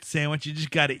make a shit sandwich, you just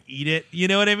got to eat it. You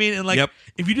know what I mean? And like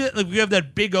if you do it, like if you have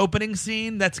that big opening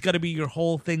scene, that's got to be your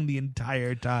whole thing the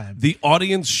entire time. The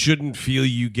audience shouldn't feel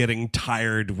you getting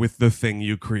tired with the thing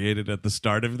you created at the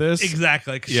start of this.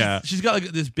 Exactly. Yeah. She's got like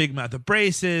this big mouth of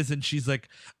braces, and she's like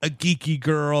a geeky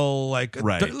girl, like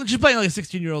Right. She's playing like a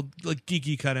 16-year-old like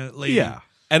geeky kind of lady. Yeah.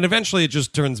 And eventually it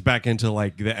just turns back into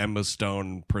like the Emma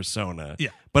Stone persona.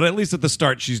 Yeah. But at least at the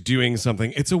start she's doing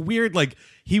something. It's a weird, like,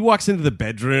 he walks into the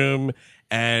bedroom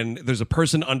and there's a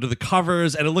person under the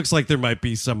covers and it looks like there might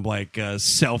be some like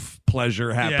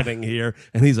self-pleasure happening here.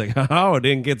 And he's like, oh, it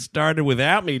didn't get started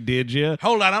without me, did you?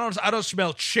 Hold on, I don't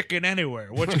smell chicken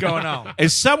anywhere. What's going on?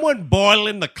 Is someone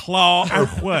boiling the claw or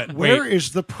what? Where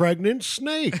is the pregnant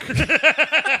snake?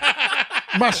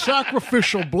 My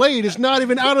sacrificial blade is not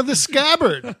even out of the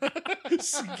scabbard.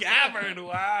 Scabbard,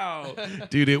 wow.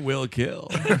 Dude, it will kill.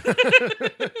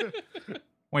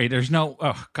 Wait, there's no.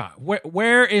 Oh God,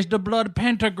 where is the blood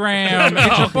pentagram?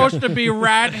 It's supposed to be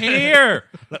right here.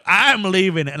 Look, I'm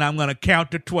leaving, and I'm gonna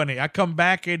count to 20. I come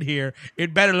back in here.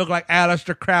 It better look like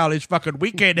Aleister Crowley's fucking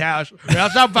weekend house, or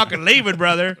else I'm fucking leaving,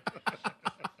 brother.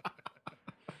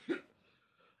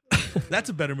 That's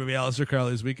a better movie, Aleister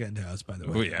Crowley's Weekend House, by the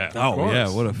way. Oh yeah. Oh, yeah.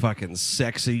 What a fucking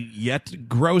sexy yet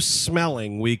gross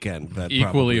smelling weekend. That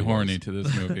Equally probably horny was. to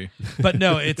this movie. But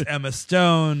no, it's Emma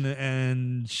Stone,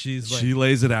 and she's like, She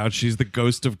lays it out. She's the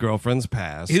ghost of girlfriends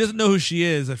past. he doesn't know who she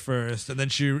is at first, and then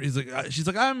she's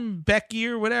like, I'm Becky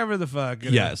or whatever the fuck.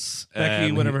 You know? Yes. Becky,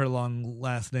 And whatever her long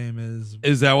last name is.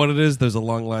 Is that what it is? There's a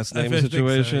long last I name think so,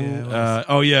 situation?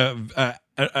 yeah,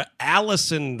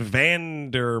 Allison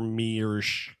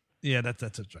Vandermeersch. Yeah, that's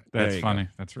right. There That's you funny.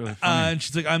 That's really funny. And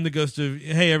she's like, "I'm the ghost of."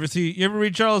 Hey, you ever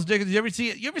read Charles Dickens? You ever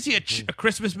see a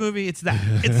Christmas movie? It's that.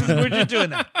 We're just doing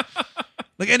that.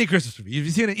 Like any Christmas movie. Have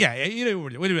you seen it? Yeah, you know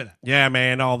we're doing that. Yeah,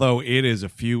 man. Although it is a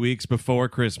few weeks before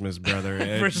Christmas, brother,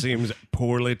 it First- seems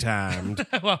poorly timed.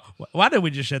 Well, why didn't we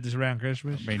just shed this around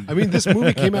Christmas? I mean, this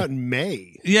movie came out in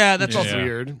May. Yeah, that's Yeah. also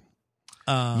Weird.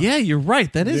 Yeah, you're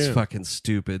right. That is Yeah. fucking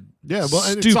stupid. Yeah, well,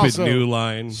 and it's stupid also new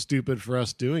line. Stupid for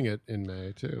us doing it in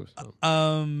May too.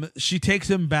 So. She takes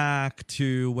him back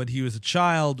to when he was a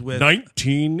child with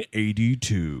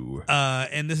 1982.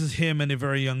 and this is him and a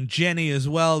very young Jenny as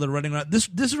well. They're running around.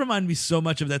 This reminded me so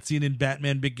much of that scene in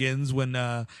Batman Begins when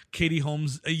a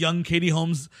young Katie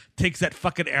Holmes takes that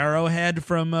fucking arrowhead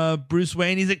from Bruce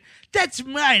Wayne. He's like, "That's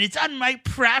mine. It's on my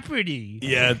property."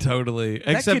 Yeah, totally.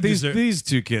 Except kid these deserve- these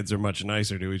two kids are much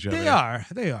nicer to each other.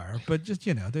 They are, but just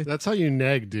That's how you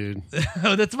neg, dude.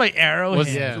 oh, that's my arrowhead.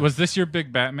 Yeah. Was this your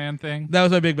big Batman thing? That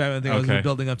was my big Batman thing. I Okay. was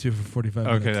building up to for 45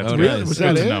 Okay, minutes. that's Oh, good. nice. Was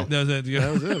Good that to it? know. That was it. Yeah.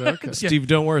 That was it. Okay. Steve,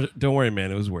 don't worry, man.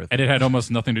 It was worth it. And it had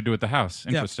almost nothing to do with the house.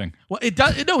 Yeah. Interesting. Well, it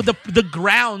does. No, the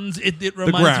grounds. It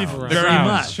reminds me grounds. very grounds,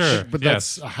 much. sure. But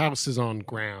Yes. that's a house is on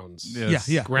grounds. Yes.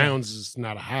 Yeah. Grounds is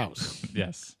not a house.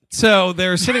 Yes. So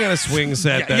they're sitting on a swing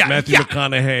set that yeah, Matthew yeah.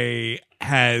 McConaughey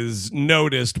has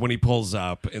noticed when he pulls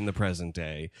up in the present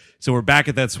day. So we're back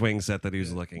at that swing set that he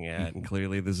was looking at, and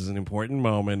clearly this is an important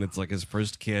moment. It's like his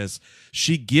first kiss.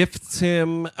 She gifts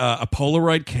him a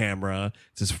Polaroid camera.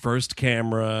 It's his first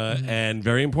camera, and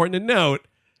very important to note,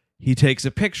 he takes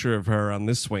a picture of her on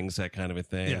this swing set kind of a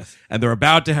thing. Yes. And they're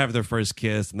about to have their first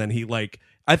kiss, and then he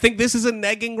I think this is a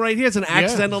negging right here. It's an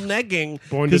accidental negging.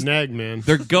 Born 'Cause to neg, man.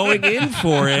 they're going in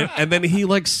for it, and then he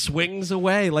swings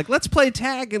away, let's play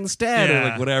tag instead, or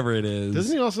Yeah. whatever it is.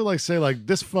 Doesn't he also say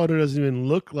this photo doesn't even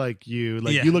look like you?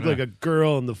 Yeah. You look like a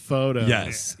girl in the photo.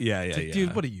 Yes. Yeah. It's Yeah. like, Yeah.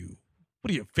 dude, what are you? What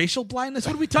are you? Facial blindness?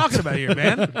 What are we talking about here,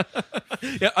 man?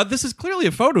 Yeah, this is clearly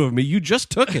a photo of me. You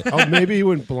just took it. Oh, maybe he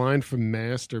went blind from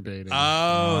masturbating.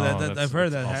 I've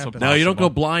heard that also happen. No, you don't go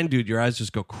possible. blind, dude. Your eyes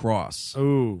just go cross.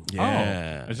 Ooh.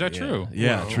 Yeah. is that yeah. true?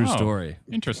 Yeah, Wow. true Oh. story.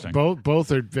 Interesting.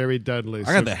 Both are very deadly.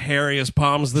 I got the hairiest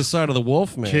palms this side of the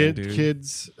wolf, man, dude.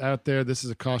 kids out there, this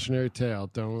is a cautionary tale.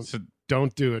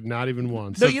 Don't do it, not even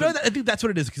once. No, you know, I think that's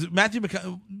what it is because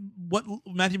what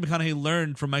Matthew McConaughey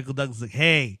learned from Michael Douglas, like,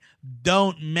 hey,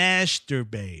 don't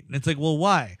masturbate. And it's like, well,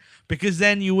 why? Because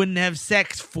then you wouldn't have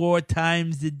sex 4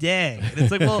 times a day. And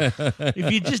it's like, well,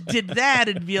 if you just did that,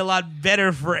 it'd be a lot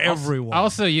better for everyone.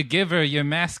 Also, you give her your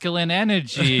masculine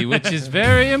energy, which is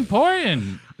very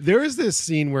important. There is this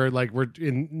scene where we're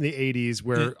in the 80s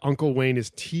where Uncle Wayne is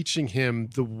teaching him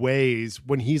the ways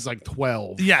when he's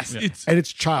 12. yes, Yeah. it's And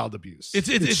it's child abuse. It's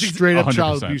straight up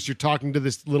child 100%. abuse. You're talking to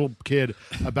this little kid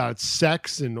about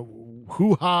sex and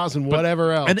hoo-haws and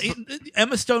whatever else. and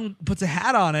Emma Stone puts a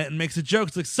hat on it and makes a joke.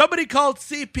 It's like, somebody called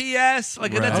CPS.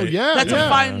 Like, and Right. that's, Oh, yeah, that's yeah. a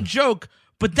fine joke,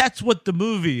 but that's what the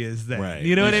movie is then. Right.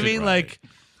 You know what I Right. mean? Like,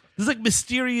 there's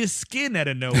mysterious skin out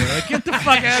of nowhere. Like, get the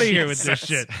fuck out of here with this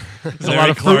shit. There's a lot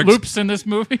of Fruit Loops in this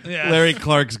movie. Yeah. Larry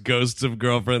Clark's Ghosts of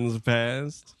Girlfriends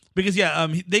Past. Because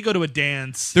they go to a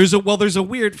dance. There's a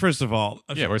weird. First of all,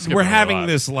 Yeah, we're skipping we're a having lot.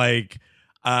 this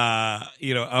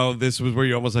this was where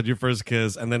you almost had your first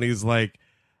kiss, and then he's like,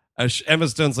 Emma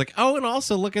Stone's like, oh, and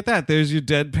also look at that, there's your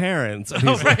dead parents, and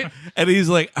he's right. and he's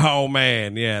like, oh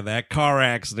man, yeah, that car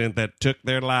accident that took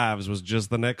their lives was just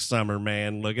the next summer,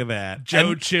 man. Look at that,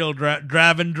 Joe Chill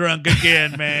driving drunk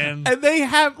again, man. and they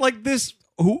have this.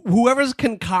 Whoever's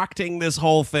concocting this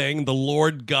whole thing, the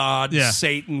Lord God, Yeah.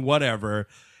 Satan, whatever,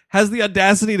 has the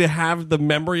audacity to have the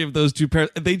memory of those two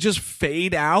parents. They just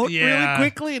fade out really Yeah.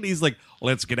 quickly, and he's like,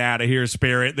 let's get out of here,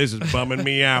 spirit. This is bumming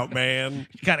me out, man.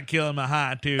 Kind of killing my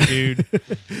high too, dude.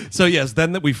 So, yes,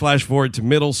 then that we flash forward to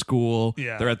middle school.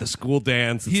 Yeah. They're at the school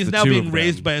dance. It's He's the now two being of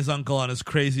raised them. by his uncle on his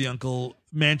crazy uncle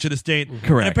mansion estate.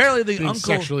 Correct. And apparently the being uncle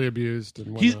sexually abused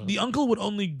and whatnot. the uncle would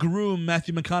only groom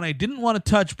Matthew McConaughey. Didn't want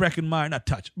to touch Breckenmeyer, not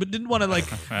touch, but didn't want to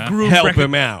groom help Brecken-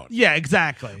 him out. Yeah,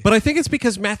 exactly. But I think it's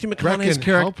because Matthew McConaughey's Brecken,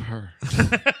 character. help her.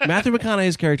 Matthew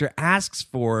McConaughey's character asks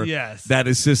for Yes. that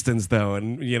assistance, though,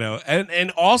 and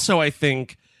and also I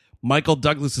think Michael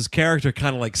Douglas's character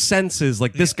kind of senses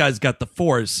this guy's got the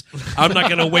force. I'm not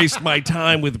going to waste my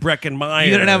time with Breckenmeyer.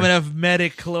 you don't have enough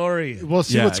metachlorian. Well,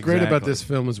 see Yeah, what's great about exactly. this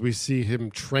film is we see him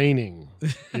training.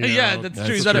 Yeah, that's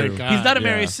true. He's not a, true. he's not a Yeah.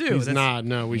 Mary Sue. He's That's- not.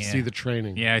 No, we Yeah. see the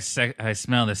training. Yeah, I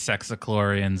smell the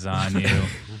sexachlorians on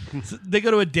you. They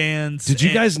go to a dance. Did you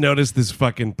and- guys notice this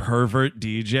fucking pervert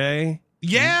DJ?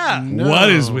 Yeah. No. What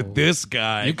is with this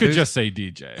guy? You could just say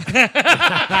DJ.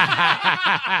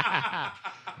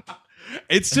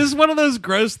 It's just one of those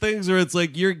gross things where it's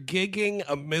like you're gigging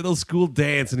a middle school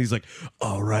dance and he's like,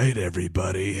 all right,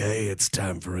 everybody. Hey, it's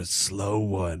time for a slow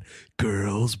one.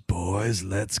 Girls, boys,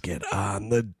 let's get on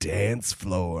the dance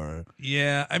floor.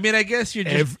 Yeah, I mean, I guess you're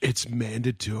just. It's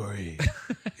mandatory.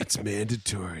 It's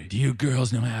mandatory. Do you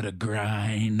girls know how to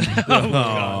grind?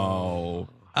 Oh.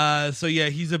 So yeah,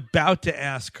 he's about to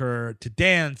ask her to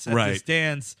dance at this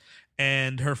dance,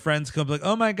 and her friends come like,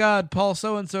 "Oh my God, Paul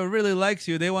so and so really likes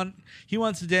you. He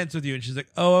wants to dance with you." And she's like,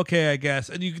 "Oh, okay, I guess."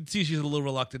 And you can see she's a little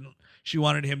reluctant. She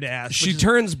wanted him to ask. She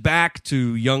turns back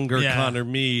to younger Connor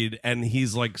Mead, and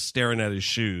he's like staring at his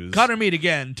shoes. Connor Mead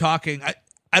again talking.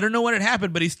 I don't know what had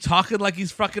happened, but he's talking like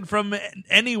he's fucking from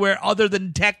anywhere other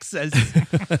than Texas.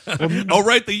 Oh,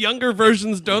 right. The younger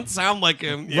versions don't sound like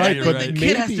him. Yeah, Right, you're but right. The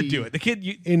kid has to do it. The kid.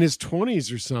 In his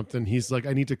 20s or something, he's like,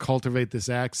 I need to cultivate this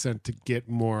accent to get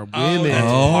more Oh, women. that's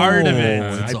part of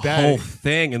it. It's I a bet. whole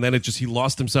thing, and then he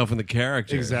lost himself in the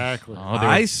character. Exactly. Oh,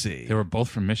 I see. They were both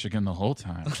from Michigan the whole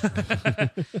time.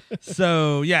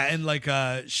 So yeah, and like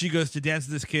she goes to dance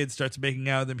with this kid, starts making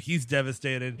out with him. He's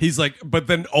devastated. He's like, but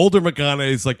then older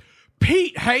McConaughey is like,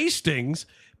 Pete Hastings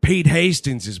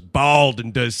is bald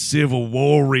and does Civil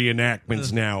War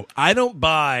reenactments now. I don't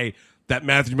buy that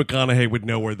Matthew McConaughey would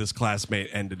know where this classmate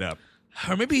ended up.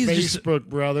 Or maybe he's just. Facebook,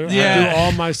 brother. Yeah. I do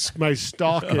all my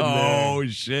stalking there. Oh,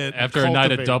 shit. After a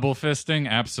night of Cultivate. double fisting,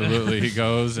 absolutely, he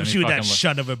goes and he Shoot fucking that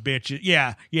son of a bitch.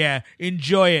 Yeah.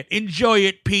 Enjoy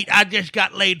it, Pete. I just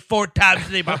got laid 4 times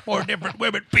today by 4 different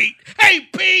women, Pete. Hey,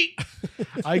 Pete.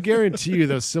 I guarantee you,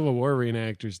 those Civil War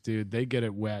reenactors, dude, they get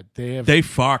it wet. They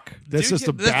fuck. That's Dude, just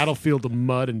a that's- battlefield of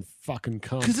mud and fucking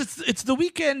cum. Because it's the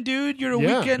weekend, dude. You're a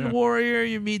Yeah. weekend warrior.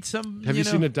 You meet some. Have you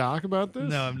know- seen a doc about this?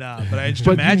 No, I'm not. But I just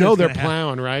But imagine you know it's they're gonna happen.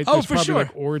 plowing, right? Oh, There's for probably sure.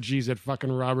 like orgies at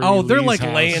fucking Robert Oh, E. they're Lee's like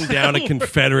house. laying down a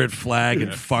Confederate flag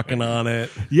and fucking on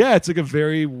it. Yeah, it's like a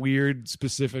very weird,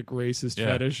 specific racist Yeah.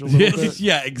 fetish a little bit.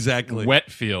 Yeah, exactly.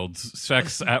 wet fields,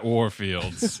 sex at war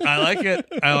fields. I like it.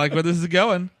 I like where this is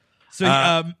going. So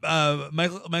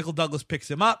Michael Douglas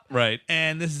picks him up, Right.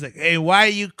 and this is like, hey,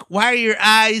 why are your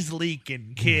eyes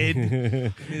leaking, kid?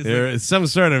 He's There like- is some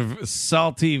sort of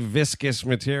salty, viscous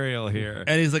material here.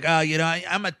 and he's like, oh,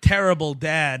 I'm a terrible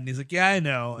dad. And he's like, yeah, I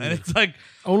know. And it's like,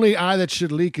 Only eye that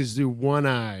should leak is the one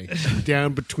eye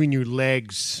down between your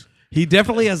legs. He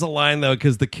definitely has a line, though,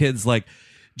 because the kid's like,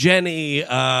 Jenny,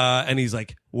 and he's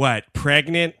like, what,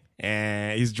 pregnant?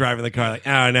 And he's driving the car like,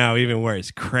 oh, no, even worse,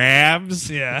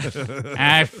 crabs? yeah.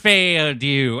 I failed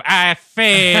you.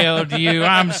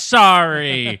 I'm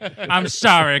sorry,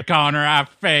 Connor. I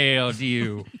failed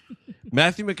you.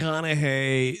 Matthew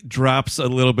McConaughey drops a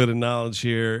little bit of knowledge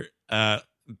here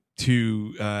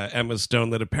to Emma Stone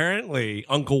that apparently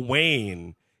Uncle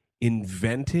Wayne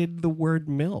invented the word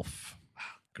MILF.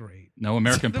 Great. No,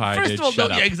 American Pie First did. of all, Shut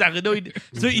no, up. yeah, exactly. No,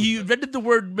 so he invented the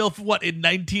word MILF, what, in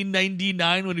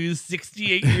 1999 when he was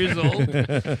 68 years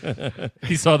old?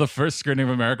 He saw the first screening of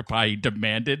American Pie. He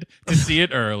demanded to see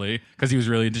it early because he was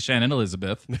really into Shannon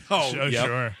Elizabeth. Oh,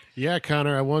 Sure. Yeah,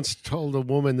 Connor, I once told a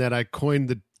woman that I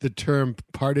coined the term,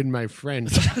 pardon my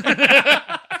French.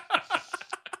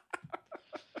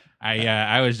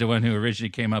 I was the one who originally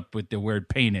came up with the word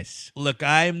penis. Look,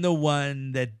 I'm the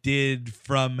one that did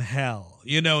From Hell.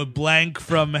 You know, Blank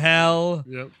from Hell,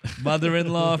 Yep.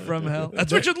 Mother-in-law from Hell.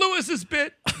 That's Richard Lewis's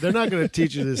bit. They're not going to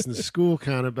teach you this in school,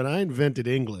 Connor, but I invented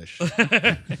English.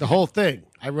 The whole thing.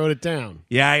 I wrote it down.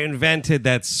 Yeah, I invented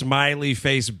that smiley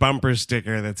face bumper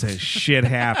sticker that says shit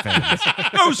happens.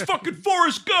 That was fucking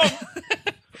Forrest Gump.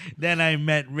 Then I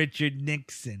met Richard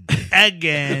Nixon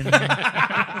again.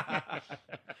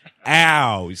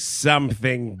 Ow,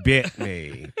 something bit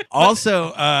me.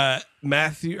 Also,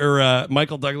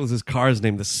 Michael Douglas's car is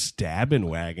named the Stabbin'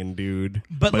 Wagon, dude.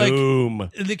 But, like,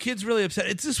 boom. The kid's really upset.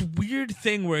 It's this weird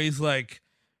thing where he's like,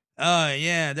 oh,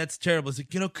 yeah, that's terrible. He's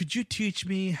like, could you teach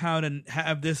me how to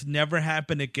have this never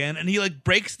happen again? And he like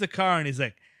breaks the car and he's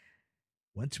like,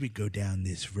 once we go down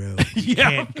this road, you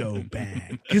can't go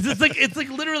back. Because it's like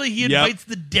literally he invites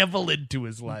the devil into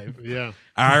his life. Yeah.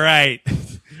 All right,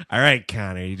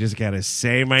 Connor, you just gotta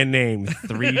say my name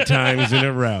 3 times in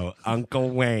a row. Uncle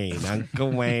Wayne,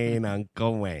 Uncle Wayne,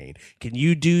 Uncle Wayne. Can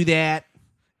you do that?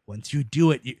 Once you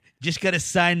do it, you just got to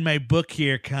sign my book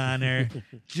here, Connor.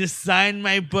 Just sign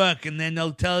my book, and then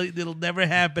they'll tell you it'll never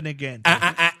happen again.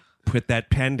 Put that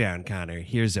pen down, Connor.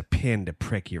 Here's a pin to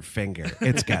prick your finger.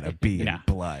 It's gotta be in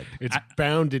blood. It's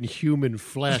bound in human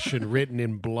flesh and written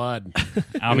in blood.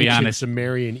 I'll be Ancient honest.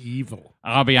 Sumerian evil.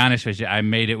 I'll be honest with you. I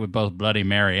made it with both Bloody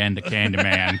Mary and the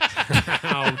Candyman.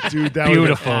 Oh, dude, that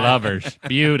Beautiful lovers.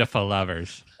 Beautiful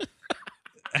lovers.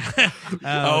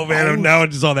 Oh man, now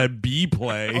it's just all that B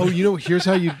play. Oh, here's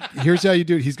how you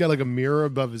do it. He's got like a mirror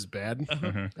above his bed,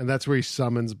 and that's where he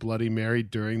summons Bloody Mary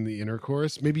during the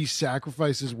intercourse. Maybe he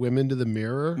sacrifices women to the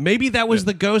mirror. Maybe that was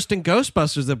the ghost in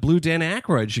Ghostbusters that blew Dan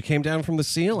Aykroyd. She came down from the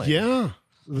ceiling. Yeah.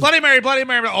 Bloody Mary, Bloody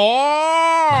Mary. Oh,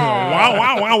 Wow,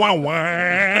 wow, wow, wow,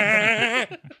 wow.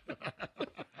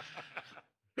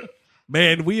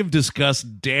 Man, we have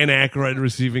discussed Dan Aykroyd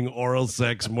receiving oral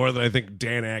sex more than I think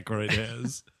Dan Aykroyd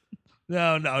has.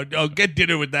 no, get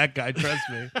dinner with that guy. Trust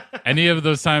me. Any of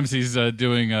those times he's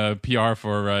doing PR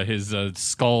for his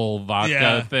skull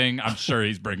vodka thing, I'm sure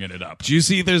he's bringing it up. Do you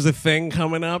see there's a thing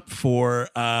coming up for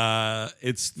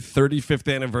its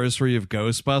 35th anniversary of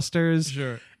Ghostbusters?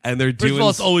 Sure. And they're First doing of all,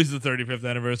 it's always the 35th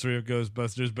anniversary of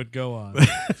Ghostbusters, but go on.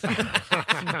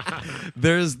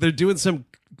 they're doing some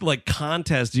like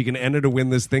contest you can enter to win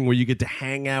this thing where you get to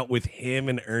hang out with him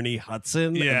and Ernie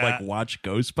Hudson and like watch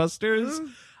Ghostbusters.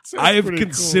 I have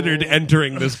considered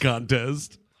entering this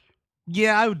contest.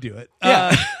 Yeah, I would do it.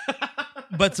 Yeah.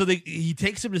 But so he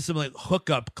takes him to some like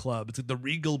hookup club. It's like the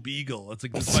Regal Beagle. It's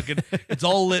like this fucking. It's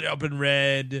all lit up in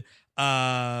red.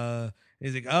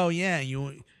 He's like, oh yeah,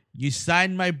 you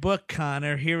signed my book,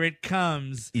 Connor. Here it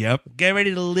comes. Yep. Get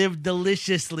ready to live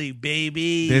deliciously,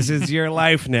 baby. This is your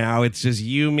life now. It's just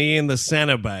you, me, and the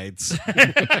Cenobites.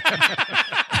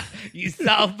 You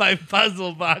solved my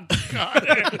puzzle box,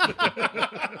 Connor.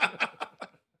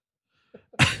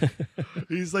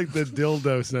 He's like the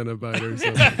dildo Cenobite or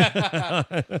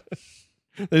something.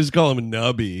 They just call him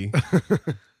Nubby.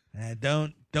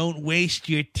 Don't waste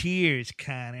your tears,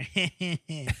 Connor.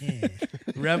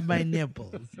 Rub my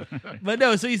nipples. But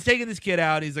no, so he's taking this kid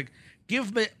out. He's like,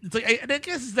 give me. It's like I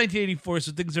guess it's 1984,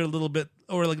 so things are a little bit,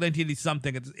 or like 1980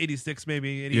 something. It's 86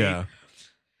 maybe. 88. Yeah.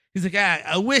 He's like,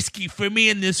 a whiskey for me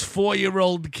and this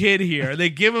 4-year-old kid here. They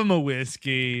give him a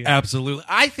whiskey. Absolutely.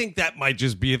 I think that might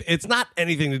just be. It's not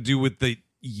anything to do with the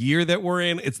year that we're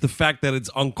in. It's the fact that it's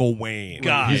Uncle Wayne.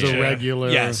 God. He's Gotcha. a regular.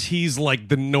 Yes, he's like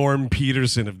the Norm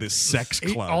Peterson of this sex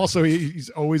club. He's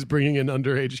always bringing in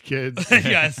underage kids.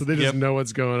 Yes. So they just know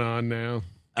what's going on now.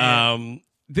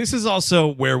 This is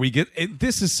also where we get.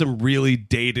 This is some really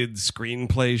dated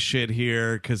screenplay shit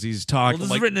here because he's talking. Well,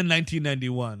 this is written in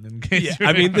 1991. In case Yeah, you're-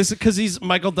 I mean, this because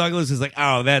Michael Douglas is like,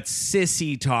 oh, that's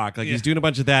sissy talk. Like he's doing a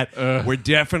bunch of that. We're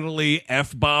definitely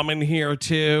f-bombing here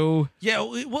too. Yeah,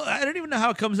 well, I don't even know how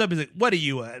it comes up. He's like, "What are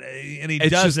you at?" And he It's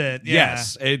does just- it. Yeah.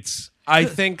 Yes, it's. I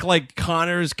think like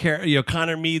Connor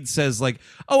Mead says like,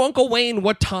 "Oh, Uncle Wayne,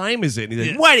 what time is it?" And he's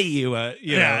like, Yeah. "What are you?"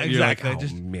 Yeah, you're like, exactly. "Oh,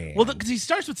 Just man." well, because he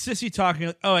starts with Sissy talking.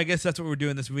 Like, oh, I guess that's what we're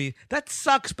doing this movie. That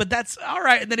sucks, but that's all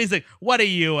right. And then he's like, "What are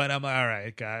you?" And I'm like, "All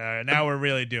right, God, all right, now we're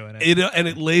really doing it."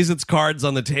 it lays its cards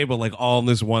on the table like all in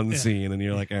this one scene, and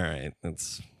you're like, "All right,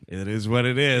 it is what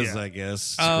it is, Yeah. I guess."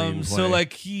 So Screenplay.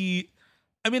 like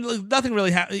I mean, like, nothing really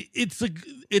happened. It's like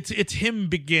it's him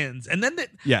begins, and then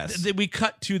Yes. we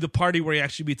cut to the party where he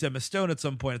actually meets Emma Stone at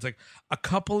some point. It's like a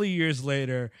couple of years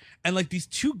later, and like these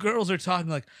two girls are talking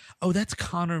like, "Oh, that's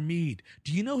Connor Mead.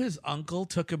 Do you know his uncle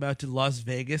took him out to Las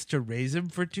Vegas to raise him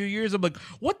for 2 years?" I'm like,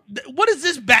 "What? What is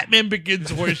this Batman Begins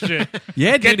horseshit?"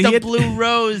 Yeah, Get dude, the Blue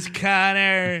Rose,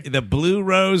 Connor. the Blue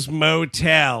Rose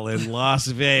Motel in Las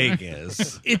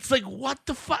Vegas. It's like, what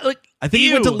the fuck? Like, I think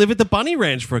he went to ew. live at the Bunny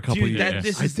Ranch for a couple Dude, years.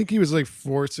 this I is think he was like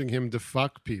forcing him to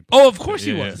fuck people. Oh, of course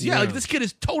he Yeah, was. yeah. Yeah, like this kid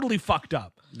is totally fucked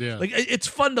up. Yeah. Like it's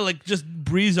fun to like just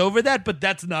breeze over that, but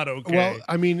that's not okay. Well,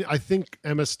 I mean, I think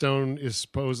Emma Stone is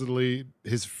supposedly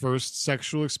his first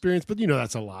sexual experience, but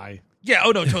that's a lie. yeah,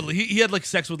 oh no, totally. He had like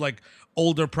sex with like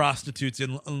older prostitutes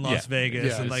in Las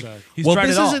Vegas, Yeah, and like exactly. he's Well, tried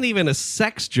this it all. isn't even a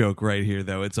sex joke right here,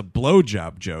 though. It's a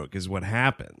blowjob joke, is what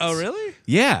happens. Oh, really?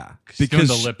 Yeah, He's doing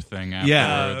the she- lip thing Yeah,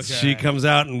 afterwards. okay. she comes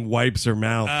out and wipes her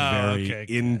mouth very okay.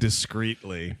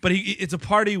 indiscreetly. But it's a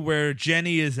party where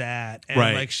Jenny is at, and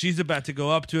Right. like she's about to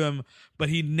go up to him, but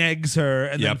he negs her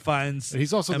and then Yep. finds. And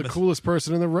he's also Emma- the coolest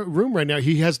person in the room right now.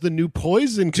 He has the new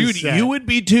Poison Dude, cassette. you would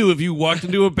be too if you walked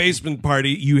into a basement party,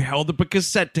 you held up a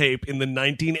cassette tape in the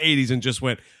 1980s and just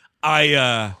went,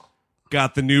 I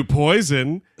got the new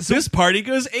Poison. This party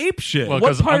goes ape shit. Well, What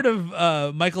 'cause part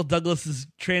of Michael Douglas's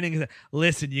training is?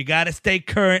 Listen, you got to stay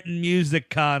current in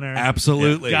music, Connor.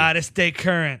 Absolutely. Got to stay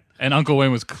current. And Uncle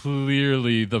Wayne was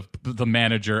clearly the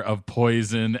manager of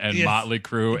Poison and Yes. Motley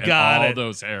Crue and Got all it.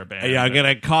 those hair bands. Yeah, I'm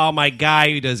gonna call my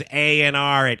guy who does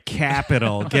A&R at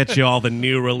Capitol. Get you all the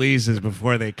new releases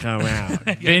before they come out.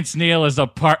 Vince Neil is a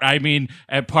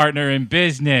partner in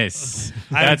business.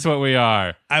 That's what we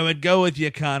are. I would go with you,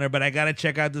 Connor, but I gotta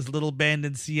check out this little band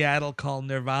in Seattle called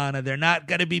Nirvana. They're not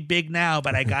gonna be big now,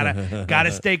 but I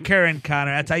gotta stay current,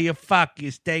 Connor. That's how you fuck. You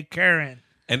stay current.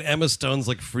 And Emma Stone's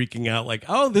like freaking out, like,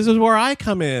 "Oh, this is where I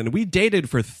come in. We dated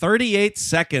for 38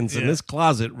 seconds in this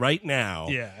closet right now."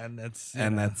 Yeah, and that's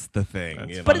that's the thing. That's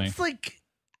you know? But funny. it's like,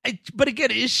 but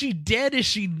again, is she dead? Is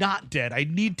she not dead? I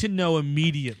need to know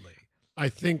immediately. I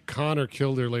think Connor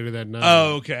killed her later that night.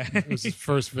 Oh, okay. It was his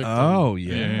first victim. Oh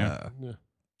Yeah. Yeah.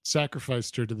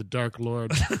 Sacrificed her to the Dark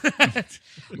Lord.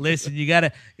 Listen, you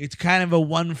gotta. It's kind of a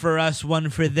one for us, one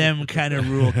for them kind of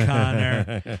rule,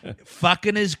 Connor.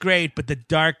 Fucking is great, but the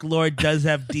Dark Lord does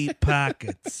have deep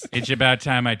pockets. It's about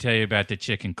time I tell you about the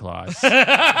chicken claws.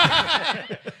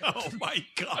 Oh my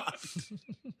god.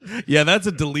 Yeah, that's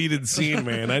a deleted scene,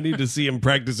 man. I need to see him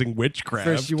practicing witchcraft.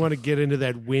 First, you want to get into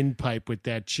that windpipe with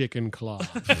that chicken claw.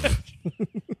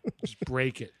 Just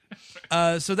break it.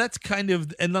 So that's kind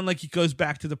of, and then like he goes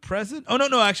back to the present. Oh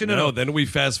no, actually no. Then we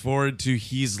fast forward to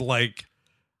he's like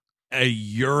a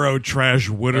Euro trash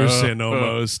Wooderson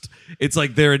almost. It's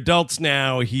like they're adults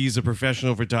now. He's a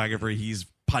professional photographer. He's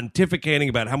pontificating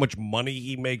about how much money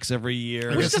he makes every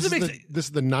year. I Which guess doesn't this, make is this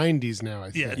is the 90s now,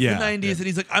 I think. Yeah, it's Yeah, the 90s, and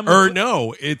he's like, I'm.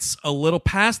 No, it's a little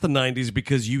past the 90s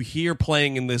because you hear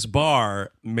playing in this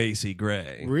bar Macy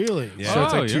Gray. Really? Yeah. So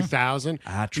it's Oh, like yeah. 2000?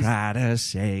 I try to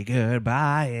say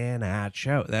goodbye and I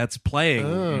choke. That's playing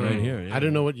Oh, right here. yeah. I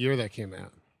don't know what year that came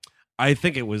out. I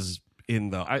think it was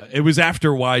it was after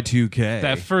Y2K.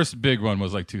 That first big one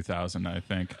was like 2000, I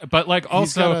think. But like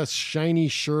He's got also, a shiny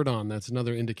shirt on. That's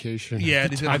another indication. Yeah,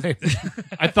 of and the he's time.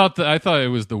 I thought it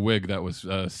was the wig that was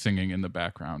singing in the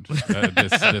background.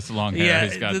 This long hair yeah,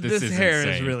 he's got. this is hair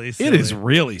insane. is really. It Silly. is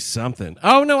really something.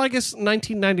 Oh no, I guess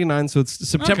 1999. So it's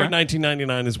September Okay.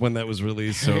 1999 is when that was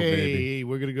released. So maybe. Hey,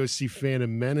 we're going to go see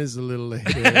Phantom Menace a little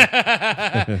later.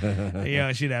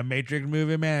 Yeah, see that Matrix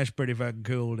movie, man? That's pretty fucking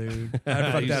cool, dude.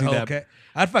 I'd fuck You that see whole that-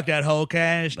 I'd fuck that whole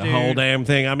cast, The dude. whole damn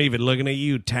thing. I'm even looking at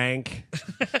you, Tank.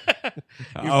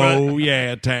 Oh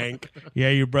yeah, Tank. Yeah,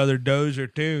 your brother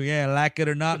Dozer too. Yeah, like it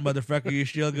or not, motherfucker, you're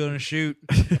still gonna shoot.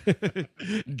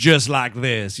 Just like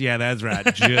this. Yeah, that's right.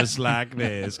 Just like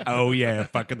this. Oh yeah,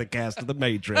 fucking the cast of the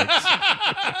Matrix.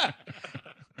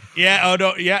 Yeah, oh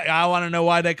no, yeah, I want to know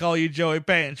why they call you Joey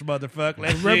Pants, motherfucker.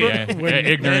 Let's see. Yeah,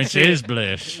 ignorance is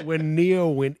bliss. When Neo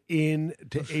went in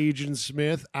to Agent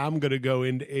Smith, I'm going to go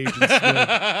into Agent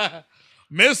Smith.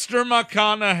 Mr.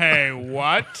 McConaughey,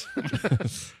 what?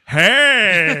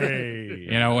 Hey.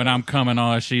 You know, when I'm coming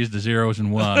on, she's the zeros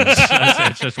and ones.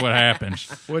 It's just what happens.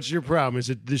 What's your problem? Is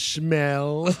it the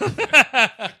smell?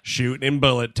 Shooting in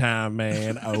bullet time,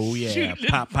 man. Oh yeah.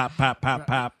 Pop, pop, pop, pop,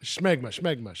 pop. Schmegma,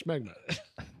 schmegma, schmegma.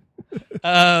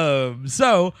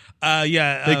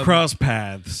 They cross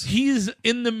paths. He's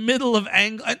in the middle of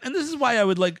angle, and this is why I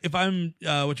would like if I'm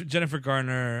with Jennifer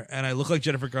Garner and I look like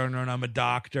Jennifer Garner and I'm a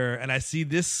doctor and I see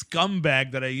this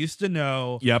scumbag that I used to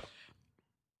know Yep.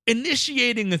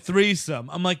 initiating a threesome.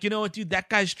 I'm like, you know what, dude, that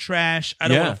guy's trash. I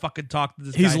don't Yeah. want to fucking talk to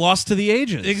this He's guy. lost to the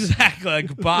ages. Exactly.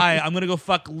 Like, bye. I'm gonna go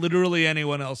fuck literally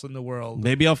anyone else in the world.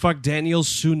 Maybe I'll fuck Daniel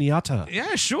Sunyata.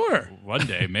 Yeah, sure. One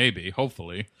day, maybe,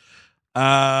 hopefully.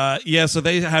 So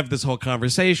they have this whole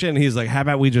conversation. He's like, how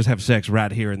about we just have sex right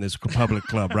here in this public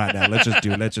club right now? Let's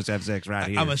just have sex right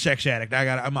here. I'm a sex addict.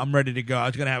 I'm ready to go. I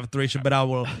was gonna have a threesome, but I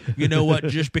will. You know what?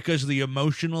 Just because the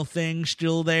emotional thing's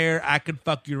still there, I could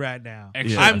fuck you right now.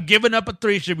 Actually- I'm giving up a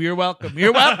threesome. You're welcome.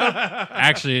 You're welcome.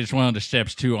 Actually, it's one of the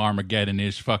steps to Armageddon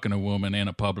is fucking a woman in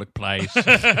a public place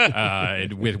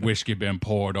with whiskey being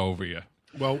poured over you.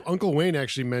 Well, Uncle Wayne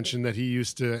actually mentioned that he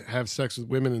used to have sex with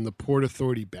women in the Port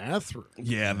Authority bathroom.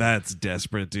 Yeah, that's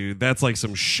desperate, dude. That's like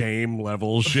some shame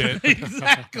level shit.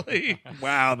 Exactly.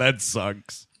 Wow, that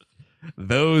sucks.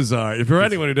 Those are, if for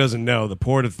anyone who doesn't know, the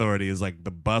Port Authority is like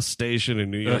the bus station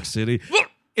in New York City.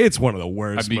 It's one of the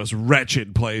worst, most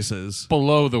wretched places.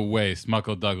 Below the waist,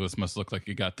 Michael Douglas must look like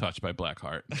he got touched by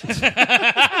Blackheart.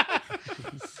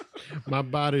 My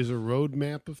body's a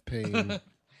roadmap of pain.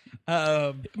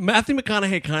 Matthew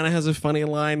McConaughey kind of has a funny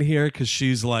line here because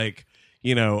she's like,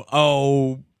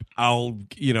 I'll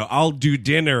do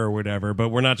dinner or whatever, but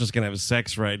we're not just gonna have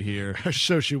sex right here.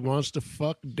 So she wants to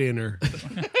fuck dinner.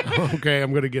 Okay,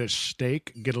 I'm gonna get a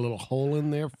steak, get a little hole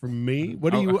in there for me.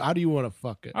 How do you want to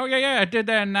fuck it? Oh, yeah, I did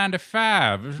that in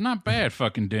 95. It was not bad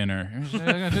fucking dinner. It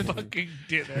was, Fucking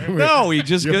dinner. No, he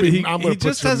just I'm he gonna put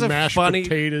just some has a mashed funny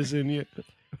potatoes in you.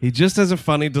 he just has a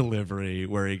funny delivery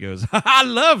where he goes, "I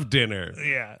love dinner."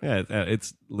 Yeah. Yeah,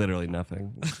 it's literally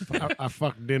nothing. I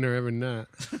fuck dinner every night.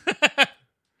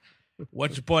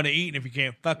 What's the point of eating if you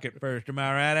can't fuck it first? Am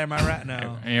I right? Am I right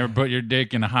now? you ever put your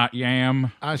dick in a hot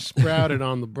yam? I sprouted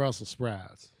on the Brussels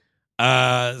sprouts.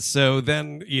 So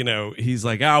then, he's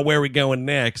like, where are we going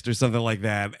next? Or something like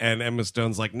that. And Emma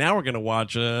Stone's like, now we're going to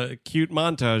watch a cute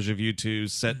montage of you two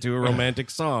set to a romantic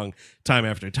song. Time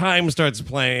After Time starts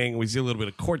playing. We see a little bit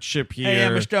of courtship here. Hey,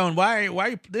 Emma Stone,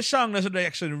 why this song doesn't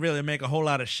actually really make a whole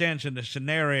lot of sense in the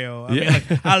scenario. I mean,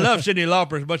 like, I love Cyndi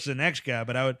Lauper as much as the next guy,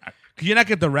 but could you not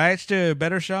get the rights to a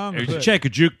better song? Check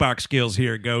your jukebox skills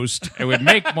here, Ghost. It would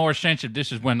make more sense if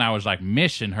this is when I was like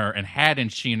missing her and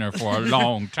hadn't seen her for a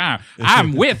long time.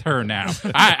 I'm with her now.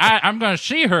 I'm going to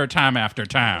see her time after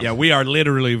time. Yeah, we are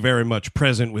literally very much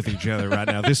present with each other right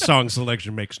now. This song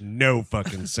selection makes no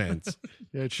fucking sense.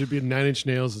 Yeah, it should be 9 Inch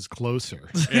Nails is Closer.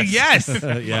 Yes.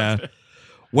 Yeah.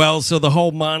 Well, so the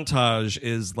whole montage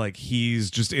is like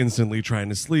he's just instantly trying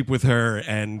to sleep with her,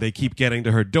 and they keep getting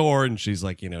to her door, and she's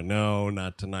like, no,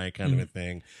 not tonight, kind of a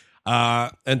thing,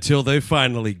 until they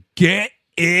finally get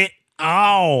it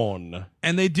on.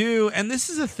 And they do, and this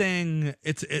is a thing.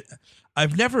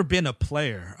 I've never been a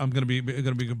player. I'm gonna be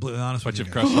completely honest But with you.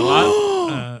 you've crushed a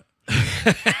lot.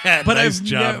 But Nice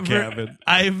job, Kevin.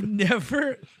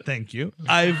 Thank you.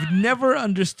 I've never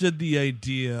understood the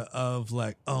idea of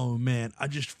like, oh man, I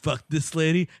just fucked this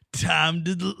lady. Time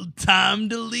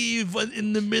to leave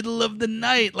in the middle of the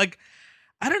night. Like,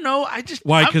 I don't know.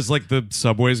 Why? Because like the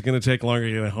subway's going to take longer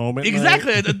to get home at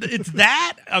exactly. night? It's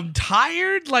that. I'm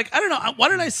tired. Like, I don't know. Why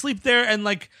don't I sleep there? And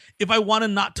like, if I want to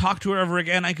not talk to her ever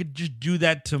again, I could just do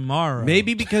that tomorrow.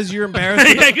 Maybe because you're embarrassed.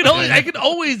 I could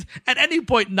always at any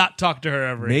point not talk to her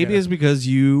ever Maybe again. it's because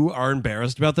you are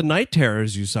embarrassed about the night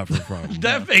terrors you suffer from.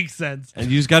 That makes sense. And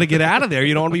you just got to get out of there.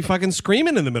 You don't want to be fucking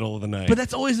screaming in the middle of the night. But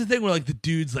that's always the thing where like the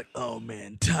dude's like, oh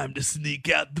man, time to sneak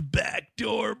out the back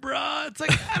door, brah. It's like,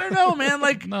 I don't know, man.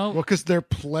 Like, No. Well, because they're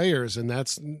players, and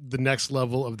that's the next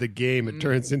level of the game. It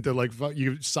turns into like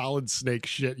you Solid Snake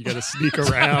shit. You got to sneak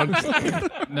around.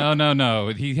 No.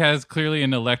 He has clearly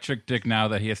an electric dick now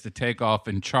that he has to take off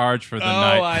and charge for the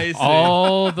night. I see.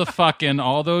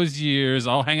 All those years,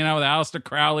 all hanging out with Aleister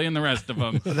Crowley and the rest of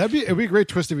them. It'd be a great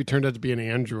twist if he turned out to be an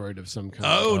android of some kind.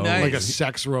 Oh, nice. Like a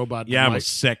sex robot. yeah, I'm a Like,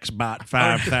 sex bot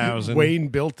 5,000. Wayne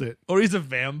built it. or he's a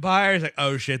vampire. He's like,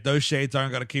 oh shit, those shades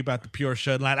aren't gonna keep out the pure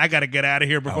sunlight. I gotta get out of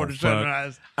here before the fuck.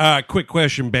 sunrise. Quick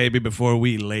question, baby, before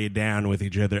we lay down with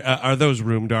each other. Are those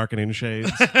room darkening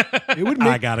shades? It would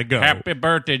I make gotta go. Happy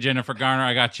birthday, Jennifer Garner.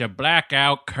 I got you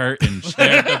blackout curtains.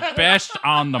 They're the best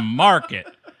on the market.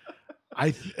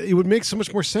 it would make so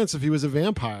much more sense if he was a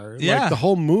vampire. Yeah. Like the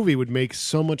whole movie would make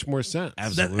so much more sense.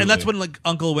 Absolutely. And that's when like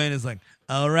Uncle Wayne is like,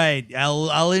 all right,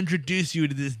 I'll introduce you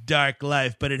to this dark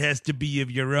life, but it has to be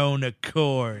of your own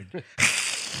accord.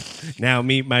 Now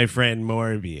meet my friend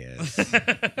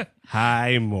Morbius.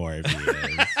 Hi,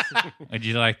 Morbius. Would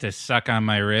you like to suck on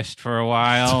my wrist for a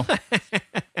while?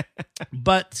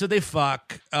 But so they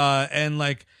fuck, and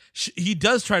like he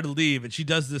does try to leave, and she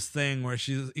does this thing where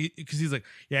because he's like,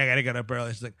 yeah, I gotta get up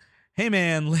early. She's like, hey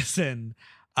man, listen,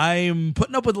 I'm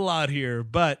putting up with a lot here,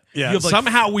 but Yeah, you have, like,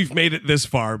 somehow we've made it this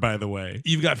far, by the way.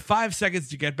 you've got 5 seconds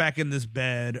to get back in this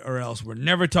bed, or else we're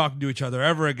never talking to each other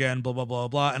ever again. Blah blah blah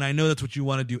blah. And I know that's what you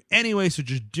want to do anyway, so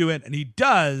just do it. And he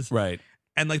does, Right.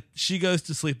 and like she goes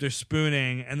to sleep. They're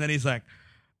spooning, and then he's like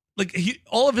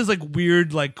all of his like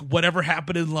weird like whatever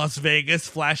happened in Las Vegas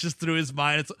flashes through his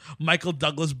mind. It's Michael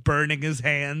Douglas burning his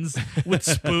hands with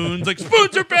spoons. Like,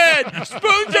 spoons are bad.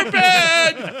 Spoons are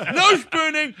bad. No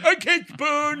spooning. I can't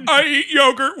spoon. I eat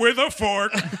yogurt with a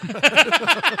fork.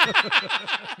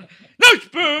 No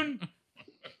spoon.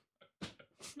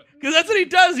 Because that's what he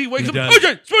does. He wakes up. does.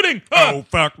 Okay, spooning. Ah. Oh,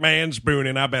 fuck, man,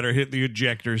 spooning. I better hit the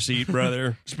ejector seat,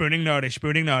 brother. Spooning naughty.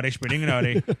 Spooning naughty. Spooning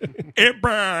naughty. It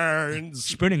burns.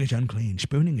 Spooning is unclean.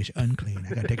 Spooning is unclean.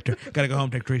 I gotta go home,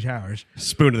 take 3 showers.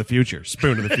 Spoon of the future.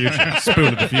 Spoon of the future.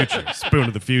 Spoon of the future. Spoon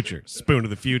of the future. Spoon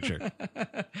of the future.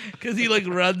 Because he like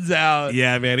runs out.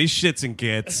 Yeah, man, he shits and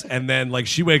gets. And then, like,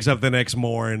 she wakes up the next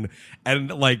morning and,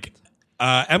 like,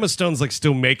 Emma Stone's like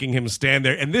still making him stand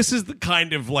there, and this is the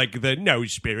kind of like the no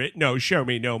spirit, no, show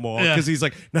me no more, Yeah. because he's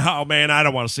like, no man, I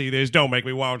don't want to see this, don't make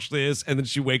me watch this. And then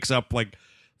she wakes up, like,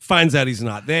 finds out he's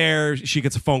not there. She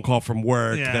gets a phone call from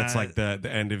work. Yeah. That's like the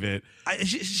end of it.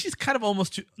 She's kind of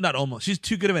almost too, not almost, she's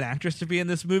too good of an actress to be in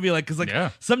this movie. Like, because like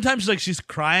Yeah. sometimes like she's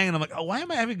crying, and I'm like, oh, why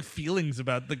am I having feelings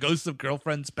about the ghosts of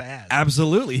girlfriends past?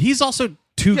 Absolutely, he's also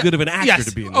too good of an actor Yes.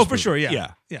 to be in. Oh, This for movie. sure,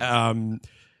 yeah.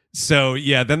 So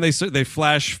yeah, then they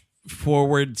flash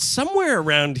forward somewhere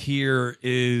around here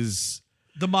is.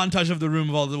 The montage of the room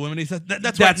of all the women. He said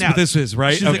that's That's now. what this is,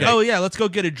 right? She's like, oh yeah, let's go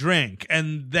get a drink,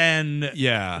 and then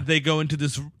Yeah. they go into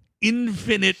this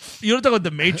infinite. You don't talk about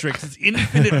the Matrix. It's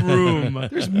infinite room.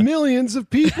 There's millions of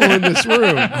people in this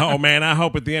room. Oh man, I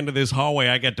hope at the end of this hallway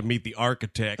I get to meet the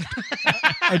architect.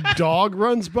 A dog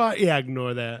runs by. Yeah,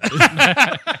 ignore that.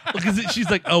 Because she's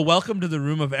like, "Oh, welcome to the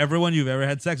room of everyone you've ever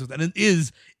had sex with," and it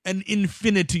is an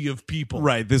infinity of people.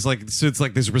 Right. There's like, so it's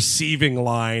like this receiving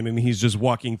line, and he's just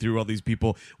walking through all these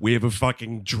people. We have a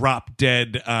fucking drop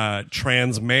dead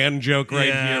trans man joke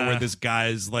right here, where this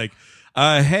guy's like,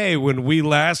 hey, when we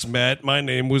last met, my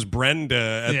name was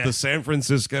Brenda at the San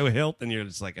Francisco Hilton. You're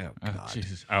just like, oh god,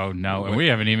 Jesus. Oh no, and we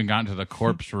haven't even gotten to the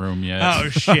corpse room yet. Oh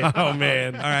shit. oh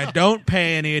man. All right, don't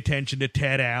pay any attention to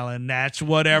Ted Allen. That's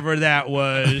whatever that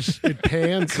was. It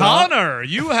pans up. Connor,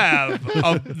 you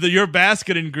have your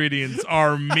basket ingredients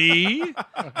are me.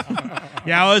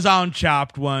 Yeah, I was on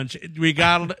Chopped once.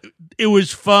 It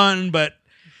was fun, but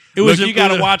it was. Look, you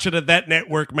got to watch it at that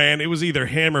network, man. It was either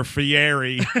him or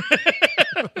Fieri.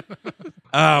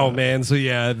 Oh man, so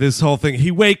yeah, this whole thing.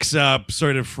 He wakes up,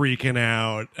 sort of freaking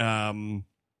out.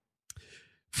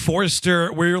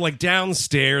 Forster, we're like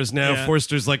downstairs now. Yeah.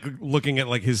 Forster's like looking at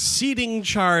like his seating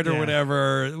chart or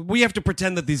whatever. We have to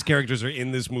pretend that these characters are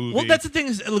in this movie. Well, that's the thing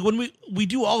is, like, when we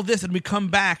do all this and we come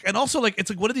back, and also like it's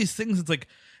like one of these things. It's like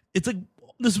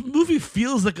this movie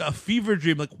feels like a fever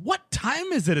dream. Like, what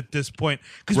time is it at this point?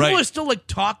 Because people are still like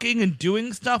talking and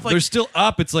doing stuff. Like, they're still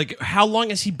up. It's like, how long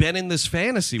has he been in this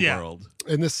fantasy world?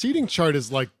 And the seating chart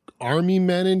is like army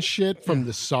men and shit from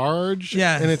the Sarge.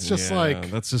 Yeah. And it's just like,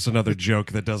 that's just another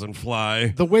joke that doesn't fly.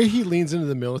 the way he leans into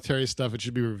the military stuff, it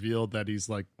should be revealed that he's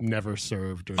like never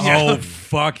served. Or Oh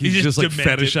fuck! He He's just like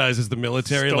demented. fetishizes the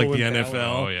military, like the Stolen NFL.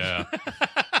 talent. Oh yeah.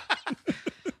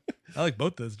 I like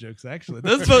both those jokes actually.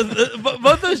 Those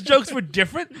both those jokes were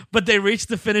different, but they reached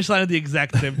the finish line at the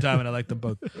exact same time, and I like them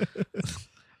both.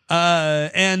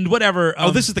 And whatever.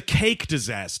 This is the cake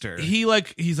disaster. He's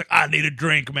like, I need a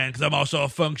drink, man, because I'm also a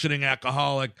functioning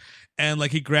alcoholic. And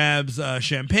like he grabs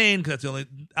champagne because that's the only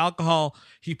alcohol.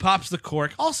 He pops the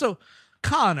cork. Also,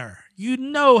 Connor, you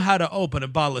know how to open a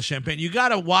bottle of champagne. You got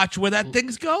to watch where that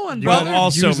thing's going. Well, brother.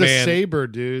 also, use man, a saber,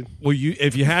 dude. Well,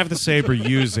 if you have the saber,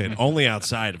 use it. Only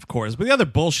outside, of course. But the other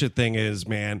bullshit thing is,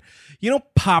 man, you don't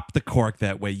pop the cork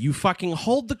that way. You fucking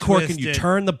hold the cork Twist and you it.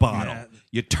 turn the bottle. Yeah.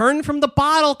 You turn from the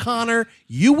bottle, Connor.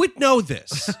 You would know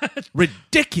this.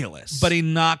 Ridiculous. But he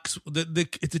knocks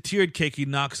it's a tiered cake. He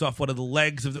knocks off one of the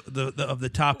legs of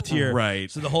the top tier,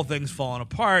 Right. So the whole thing's falling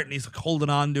apart, and he's like holding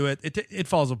on to it. It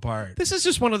falls apart. This is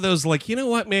just one of those, like, you know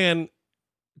what, man?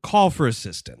 Call for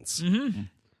assistance. Mm-hmm.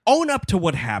 Own up to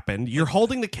what happened. You're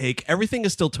holding the cake. Everything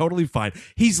is still totally fine.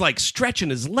 He's like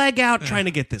stretching his leg out, trying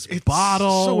to get this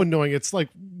bottle. So annoying. It's like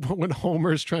when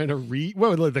Homer's trying to read,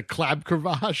 like the Klab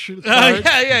Cravache.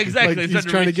 Yeah, exactly. Like he's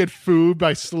trying to get food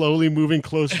by slowly moving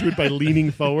closer to it by leaning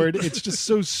forward. It's just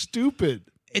so stupid.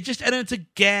 And it's a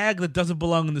gag that doesn't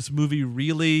belong in this movie,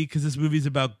 really, because this movie's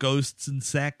about ghosts and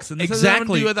sex, and this has nothing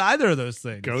to do with either of those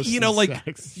things. Ghosts You know, and like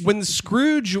sex. when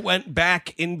Scrooge went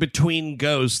back in between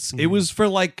ghosts, it was for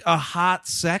like a hot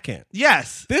second.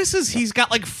 Yes. He's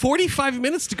got like 45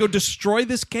 minutes to go destroy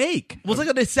this cake. Well, it's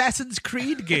like an Assassin's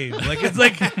Creed game. Like it's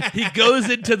like he goes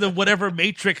into the whatever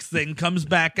Matrix thing, comes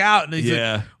back out, and he's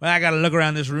like, "Well, I got to look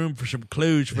around this room for some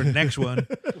clues for the next one."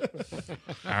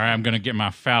 All right, I'm gonna get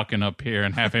my falcon up here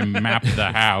and have him map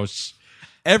the house.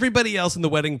 Everybody else in the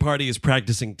wedding party is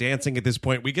practicing dancing at this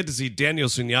point. We get to see Daniel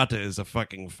Sunyata is a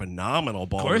fucking phenomenal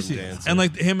ballroom Of course he dancer. is. And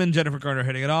like him and Jennifer Garner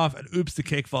hitting it off, and oops, the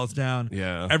cake falls down.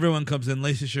 Yeah. Everyone comes in.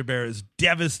 Lacey Chabert is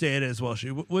devastated, as well she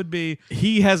would be.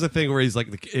 He has a thing where he's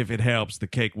like, if it helps, the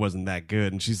cake wasn't that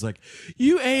good. And she's like,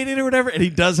 you ate it or whatever. And he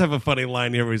does have a funny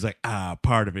line here where he's like,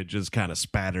 part of it just kind of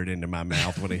spattered into my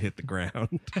mouth when it hit the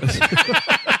ground.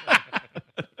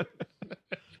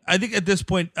 I think at this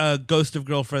point, Ghost of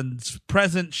Girlfriend's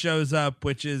Present shows up,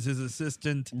 which is his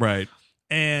assistant. Right.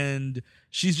 And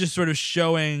she's just sort of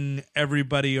showing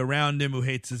everybody around him who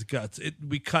hates his guts.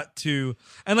 We cut to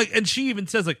and she even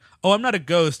says like, "Oh, I'm not a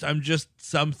ghost. I'm just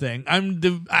something. I'm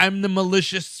the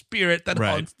malicious spirit that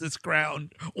haunts this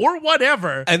ground or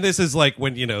whatever." And this is like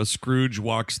when, Scrooge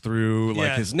walks through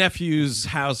like his nephew's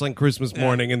house on Christmas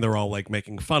morning, and they're all like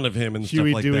making fun of him and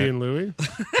Huey, stuff like Dewey, that. and Louie.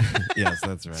 Yes,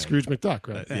 that's right. Scrooge McDuck,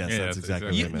 right? Yes, that's exactly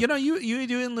what I meant. You know, you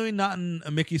doing Louis not in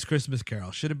a Mickey's Christmas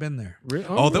Carol should have been there.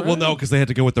 Well, no, because they had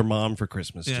to go with their mom for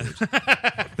Christmas Yeah. too.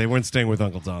 They weren't staying with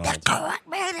Uncle Donald.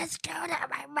 Let's go to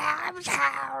my mom's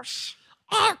house.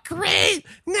 Oh, great.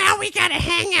 Now we gotta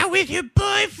hang out with your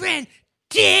boyfriend,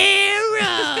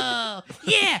 Daryl.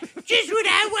 Yeah, just what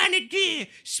I want to do.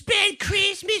 Spend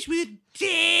Christmas with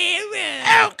Daryl.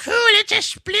 Oh, cool. It's a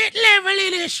split level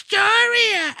in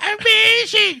Astoria.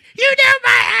 Amazing. You know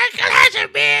my uncle has a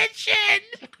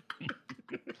mansion.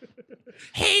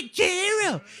 Hey,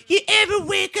 Daryl, you ever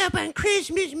wake up on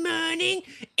Christmas morning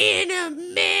in a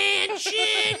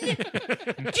mansion?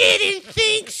 Didn't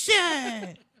think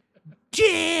so.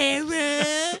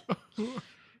 Tara.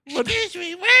 Excuse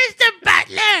me, where's the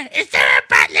butler? Is there a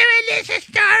butler in this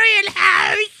Astorian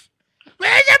house?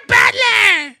 Where's the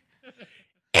butler?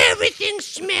 Everything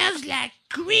smells like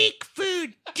Greek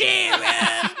food,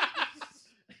 Tara.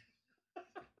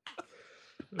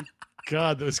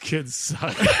 God, those kids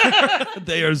suck.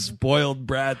 They are spoiled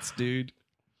brats, dude.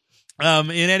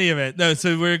 In any event, no.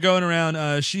 So we're going around.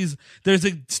 There's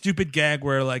a stupid gag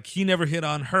where like he never hit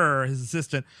on her, his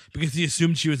assistant, because he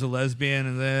assumed she was a lesbian,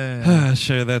 and then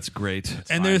Sure, that's great.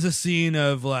 there's a scene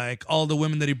of like all the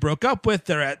women that he broke up with.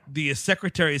 They're at the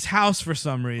secretary's house for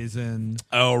some reason.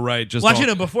 Oh, right. Just Well, actually,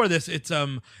 no, before this, it's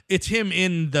him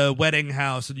in the wedding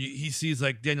house, and he sees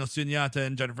like Daniel Sunyata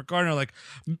and Jennifer Garner like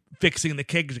fixing the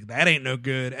cake. He's like, that ain't no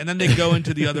good. And then they go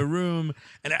into the other room,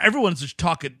 and everyone's just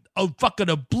talking a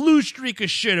blue streak of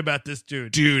shit about this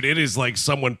dude. Dude, it is like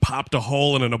someone popped a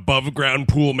hole in an above ground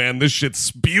pool, man. This shit's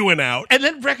spewing out. And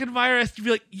then Breckenmeyer has to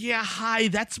be like, yeah, hi,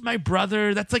 that's my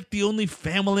brother. That's like the only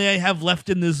family I have left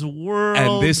in this world.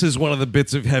 And this is one of the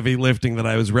bits of heavy lifting that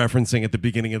I was referencing at the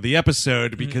beginning of the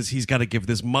episode, because he's got to give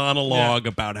this monologue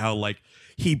about how, like,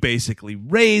 he basically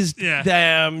raised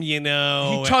them, you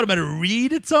know. He taught him how to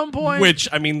read at some point. Which,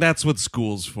 I mean, that's what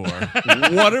school's for.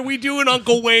 What are we doing,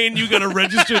 Uncle Wayne? You got to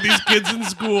register these kids in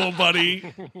school,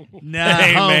 buddy. No.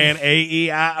 Hey, man,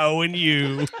 A-E-I-O and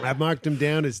U. I marked him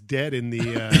down as dead in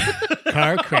the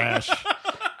car crash.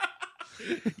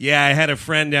 Yeah, I had a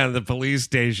friend down at the police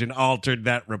station altered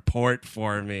that report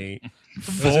for me.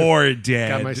 4 dead.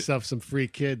 Got myself some free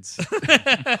kids.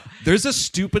 There's a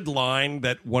stupid line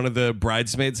that one of the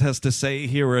bridesmaids has to say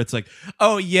here where it's like,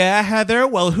 oh, yeah, Heather?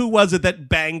 Well, who was it that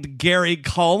banged Gary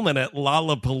Coleman at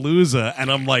Lollapalooza?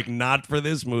 And I'm like, not for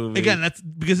this movie. Again, that's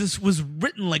because this was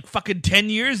written like fucking 10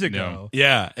 years ago.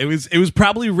 Yeah, it was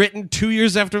probably written 2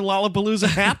 years after Lollapalooza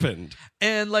happened.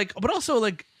 And like, but also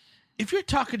like, if you're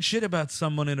talking shit about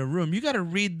someone in a room, you got to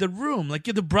read the room. Like,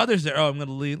 you're the brothers there. Oh, I'm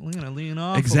gonna lean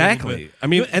off. Exactly. A little bit. I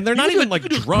mean, and they're not even like you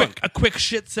could do drunk. A quick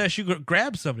shit sesh. You could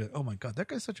grab somebody. Oh my god, that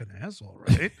guy's such an asshole,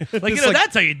 right? Like, It's like-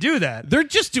 that's how you do that. They're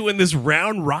just doing this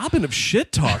round robin of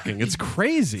shit talking. It's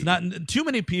crazy. Not too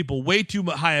many people. Way too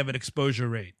high of an exposure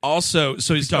rate. Also,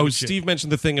 so talking shit. Steve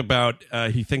mentioned the thing about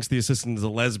he thinks the assistant is a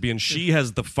lesbian. She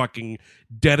has the fucking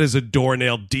dead as a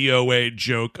doornail DOA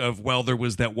joke of, well, there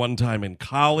was that one time in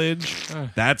college.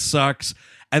 That sucks.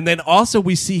 And then also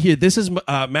we see here, this is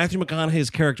Matthew McConaughey's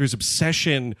character's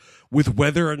obsession with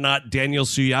whether or not Daniel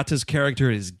Suyata's character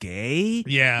is gay.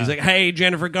 Yeah. He's like, hey,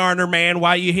 Jennifer Garner, man,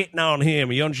 why you hitting on him?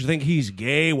 Don't you think he's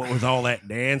gay? What with all that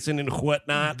dancing and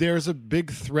whatnot? There's a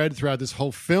big thread throughout this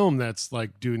whole film that's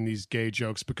like doing these gay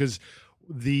jokes, because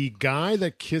the guy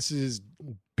that kisses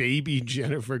baby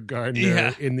Jennifer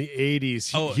Gardner in the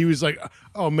 80s, he was like,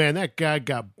 oh man, that guy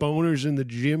got boners in the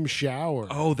gym shower.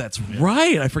 Oh, that's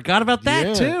right. I forgot about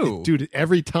that too. Dude,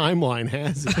 every timeline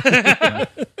has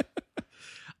it.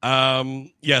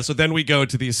 So then we go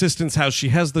to the assistant's house. She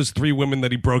has those 3 women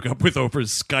that he broke up with over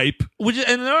Skype.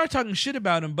 And they are talking shit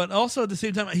about him, but also at the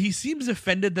same time, he seems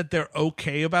offended that they're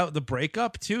okay about the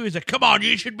breakup too. He's like, "Come on,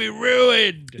 you should be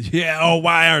ruined." Yeah. Oh,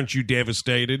 why aren't you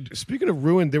devastated? Speaking of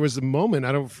ruined, there was a moment,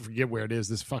 I don't forget where it is.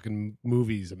 This fucking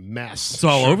movie's a mess. It's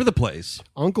all over the place.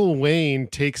 Uncle Wayne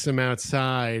takes him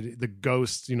outside. The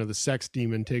ghost, the sex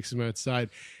demon, takes him outside,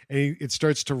 and it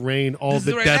starts to rain. All This is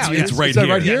the right that's now, it's yeah. right is that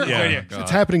here. right here? Yeah, right here.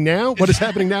 It's happening now. What is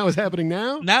happening now is happening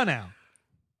now. Now.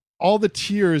 All the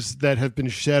tears that have been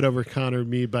shed over Connor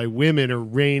Mead by women are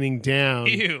raining down.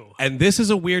 Ew. And this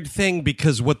is a weird thing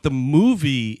because what the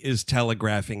movie is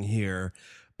telegraphing here,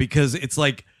 because it's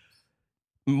like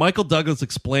Michael Douglas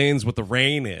explains what the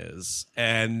rain is,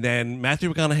 and then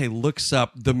Matthew McConaughey looks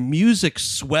up. The music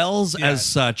swells as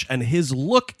such, and his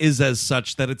look is as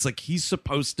such that it's like he's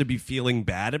supposed to be feeling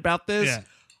bad about this. Yeah.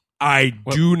 I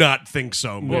do not think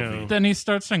so, movie. No. Then he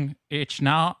starts saying, "It's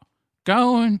not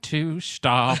going to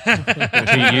stop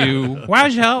to you.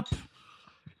 Why's help?"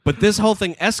 But this whole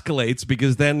thing escalates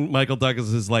because then Michael Douglas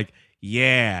is like,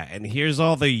 yeah, and here's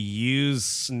all the used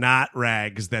snot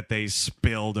rags that they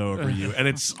spilled over you. And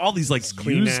it's all these like used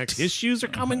Kleenex. tissues are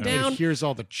coming And down. here's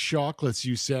all the chocolates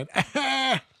you sent.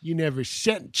 You never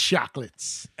sent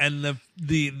chocolates. And the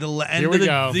end Here of we the,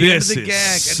 go. the end This of the is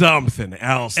gag. something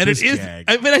else. And this it is. gag.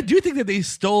 I mean, I do think that they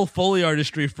stole Foley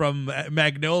artistry from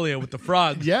Magnolia with the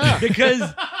frogs. Yeah. because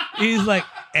he's like,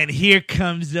 and here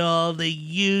comes all the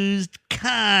used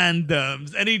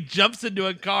condoms, and he jumps into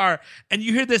a car, and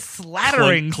you hear this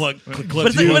slattering. Clunk, clunk, But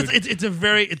clunk. it's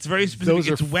very specific. Those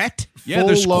are It's wet. Yeah, full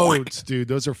they're loads, dude.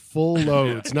 Those are full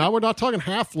loads. Now we're not talking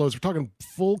half loads. We're talking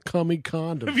full cummy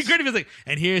condoms. It'd be great if it's like,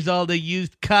 and here's all the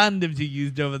used condoms you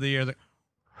used over the years. Like,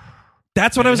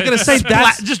 That's what I was gonna say.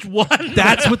 That's just one.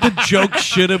 That's what the joke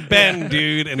should have been,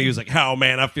 dude. And he was like, "Oh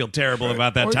man, I feel terrible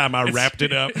about that time I wrapped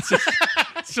it up."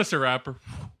 It's just a rapper.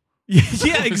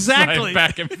 Yeah, exactly.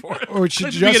 Back and forth. Or it should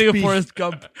Like the just beginning of be. Forrest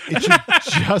Gump. It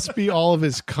should just be all of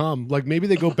his cum. Like maybe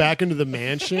they go back into the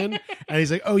mansion and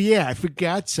he's like, "Oh yeah, I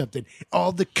forgot something.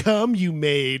 All the cum you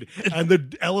made." And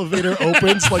the elevator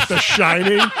opens like The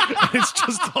Shining, and it's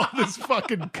just all this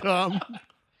fucking cum.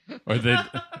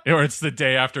 Or it's the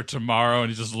day after tomorrow, and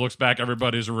he just looks back.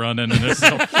 Everybody's running, and there's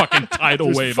a fucking tidal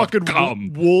There's wave fucking of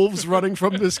cum. wolves running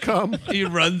from this cum. He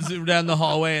runs down the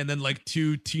hallway, and then like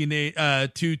two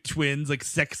twins, like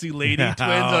sexy lady twins,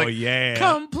 are like, yeah.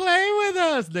 come play with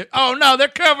us. Oh no, they're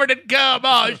covered in cum.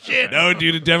 Oh shit. No,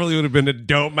 dude, it definitely would have been a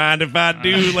 "Don't mind if I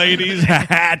do," ladies.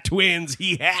 Twins.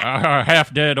 Yeah.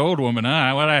 Half dead old woman.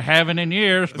 What I haven't in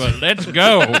years, but let's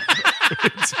go.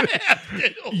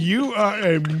 You are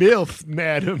a MILF,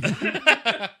 madam.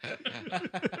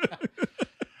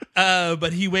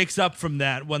 But he wakes up from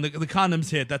that when the condoms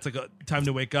hit. That's like a time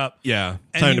to wake up. Yeah.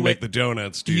 And Time he to wa- make the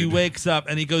donuts, dude. He wakes up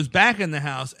and he goes back in the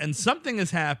house, and something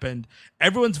has happened.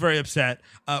 Everyone's very upset,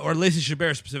 or Lacey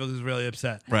Chabert specifically is really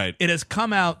upset. Right. It has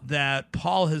come out that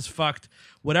Paul has fucked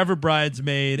whatever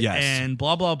bridesmaid Yes. and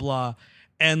blah, blah, blah.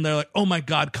 And they're like, oh my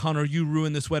God, Connor, you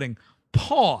ruined this wedding.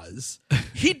 Pause.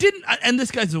 He didn't, and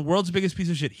this guy's the world's biggest piece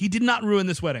of shit. He did not ruin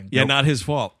this wedding. Yeah, not his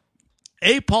fault.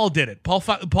 Paul did it. Paul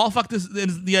fucked this.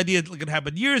 The idea like it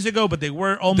happened years ago, but they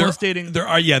were almost dating. They're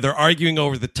arguing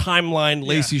over the timeline.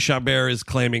 Lacey Chabert is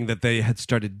claiming that they had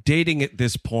started dating at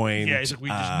this point. Yeah, he's like, we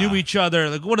just knew each other,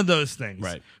 like one of those things.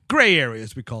 Right. Gray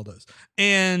areas, we call those.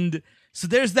 And so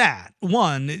there's that.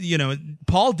 One,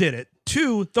 Paul did it.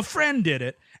 Two, the friend did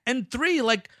it. And three,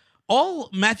 like, all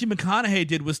Matthew McConaughey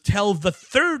did was tell the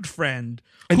third friend.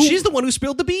 And she's the one who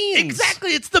spilled the beans.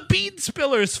 Exactly. It's the bean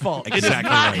spiller's fault. It is Exactly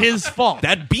not right. his fault.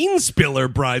 That bean spiller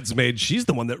bridesmaid, she's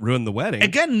the one that ruined the wedding.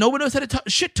 Again, no one knows how to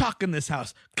shit talk in this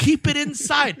house. Keep it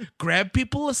inside. Grab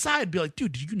people aside. Be like,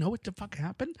 dude, did you know what the fuck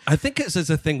happened? I think it's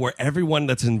a thing where everyone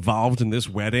that's involved in this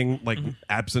wedding, like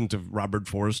absent of Robert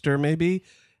Forster, maybe,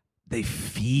 they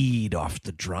feed off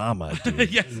the drama,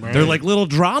 dude. Yes. They're like little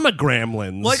drama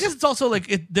gremlins. Well, I guess it's also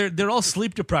like they're all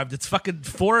sleep deprived. It's fucking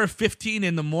 4:15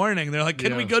 in the morning. They're like,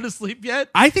 can we go to sleep yet?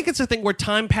 I think it's a thing where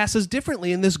time passes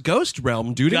differently in this ghost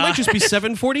realm, dude. It might just be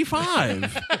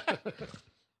 7:45.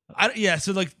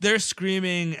 So like they're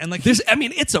screaming and like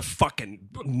It's a fucking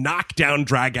knockdown,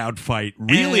 drag out fight.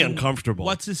 Really and uncomfortable.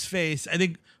 What's his face? I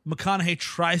think McConaughey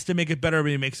tries to make it better, but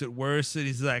he makes it worse. And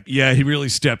he's like, Yeah, he really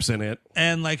steps in it.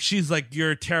 and like she's like,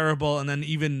 you're terrible. And then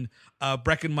even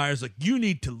Breckenmeyer's like, you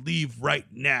need to leave right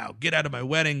now. Get out of my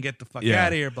wedding. Get the fuck Yeah. out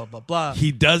of here. Blah blah blah.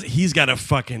 He's got a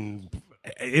fucking,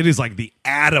 it is like the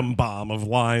atom bomb of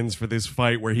lines for this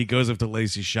fight where he goes up to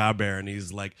Lacey Chabert and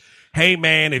he's like, hey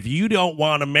man, if you don't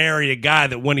want to marry a guy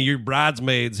that one of your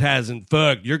bridesmaids hasn't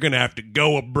fucked, you're gonna have to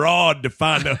go abroad to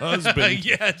find a husband.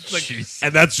 Yeah, it's like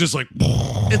And that's just like,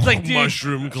 it's like, dude,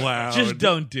 mushroom cloud. just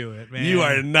don't do it, man. You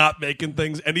are not making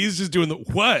things, and he's just doing the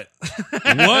what?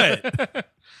 What?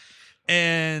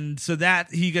 And so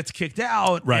that he gets kicked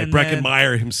out. Right. And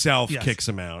Breckenmeyer himself Yes. kicks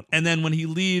him out. And then when he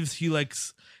leaves,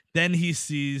 then he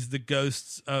sees the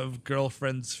ghosts of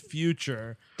girlfriend's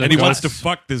future. And he wants to ghost.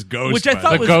 fuck this ghost. Which I by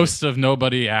thought the The was- ghost of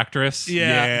nobody actress.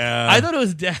 Yeah. I thought it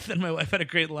was death, and my wife had a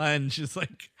great line. She's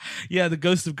like, yeah, the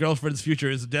ghost of girlfriend's future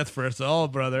is death for us all,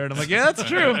 brother. And I'm like, yeah, that's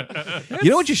true. You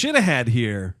know what you should have had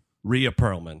here? Rhea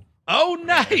Perlman. Oh,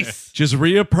 nice. Just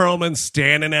Rhea Perlman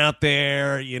standing out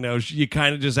there. You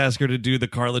kind of just ask her to do the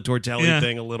Carla Tortelli Yeah.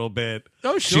 thing a little bit.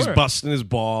 Oh, sure. She's busting his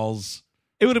balls.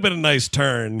 It would have been a nice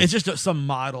turn. It's just some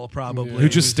model, probably. Who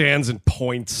just stands and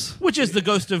points. Which is the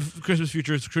ghost of Christmas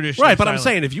Future's tradition. Right, but I'm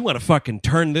saying if you want to fucking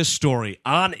turn this story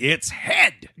on its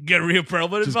head, get Rhea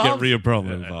Perlman just involved. get Rhea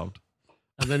Perlman involved.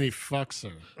 And then he fucks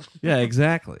her. Yeah,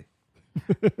 exactly.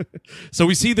 So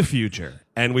we see the future,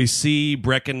 and we see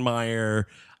Breckenmeyer.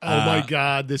 Oh my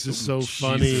God, this is so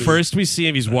funny. First, we see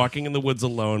him. He's walking in the woods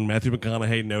alone. Matthew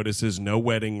McConaughey notices no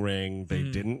wedding ring. They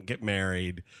didn't get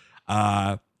married.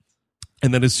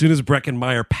 And then as soon as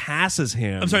Breckenmeyer passes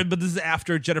him... I'm sorry, but this is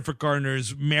after Jennifer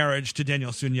Garner's marriage to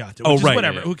Daniel Sunyata. Which Oh, is right,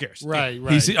 whatever. yeah. Who cares? Right.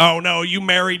 He see, oh, no, you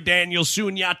married Daniel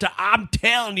Sunyata. I'm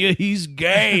telling you, he's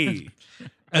gay.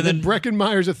 And then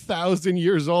Breckenmeyer's 1,000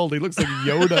 years old. He looks like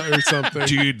Yoda or something.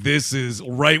 Dude, this is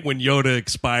right when Yoda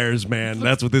expires, man.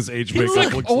 That's what this age He makeup looks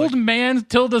like looks old like. man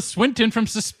Tilda Swinton from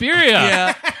Suspiria.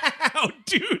 Yeah. Oh,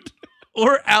 dude.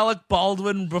 Or Alec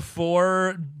Baldwin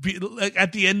before, like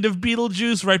at the end of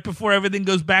Beetlejuice, right before everything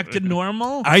goes back to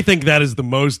normal. I think that is the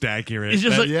most accurate. It's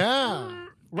just like, Yeah.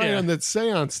 Right Yeah. on that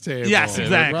seance table. Yes,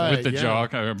 exactly. Right, With the yeah. jaw.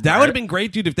 That would have been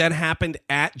great, dude, if that happened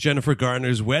at Jennifer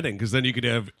Garner's wedding, because then you could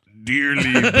have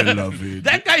dearly beloved.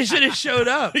 that guy should have showed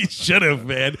up. He should have,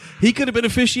 man. He could have been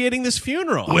officiating this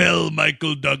funeral. Well,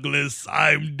 Michael Douglas,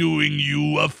 I'm doing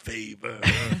you a favor.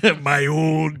 my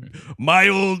old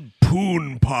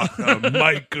poon partner,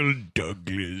 Michael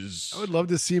Douglas. I would love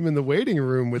to see him in the waiting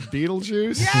room with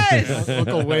Beetlejuice. Yes!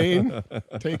 Uncle Wayne,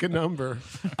 take a number.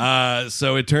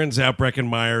 So it turns out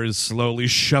Breckenmeyer is slowly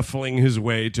shuffling his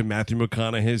way to Matthew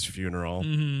McConaughey's funeral.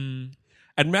 Mm-hmm.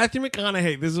 And Matthew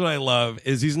McConaughey, this is what I love,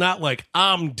 is he's not like,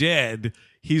 I'm dead.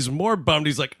 He's more bummed.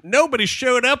 He's like, nobody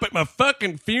showed up at my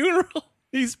fucking funeral.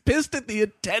 He's pissed at the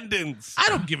attendance. I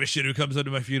don't give a shit who comes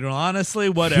into my funeral, honestly.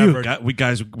 Whatever. We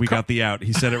got the out.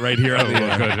 He said it right here on the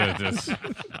air. Good.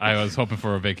 I was hoping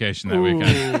for a vacation that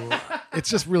weekend. Ooh. It's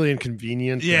just really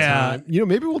inconvenient. Yeah.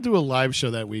 Maybe we'll do a live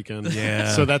show that weekend.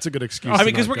 Yeah. So that's a good excuse. I mean,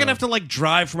 to because not we're going to go. have to like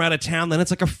drive from out of town. Then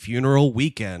it's like a funeral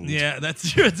weekend. Yeah,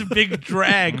 that's true. It's a big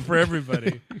drag for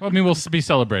everybody. Well, I mean, we'll be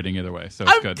celebrating either way, so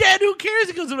it's I'm good. dead. Who cares?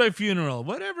 He goes to my funeral.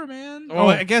 Whatever, man. Well,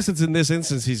 I guess it's in this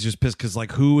instance he's just pissed because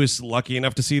like who is lucky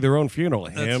enough to see their own funeral?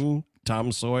 Him,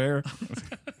 Tom Sawyer.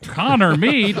 Connor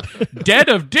Mead, dead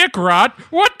of dick rot.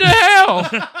 What the hell?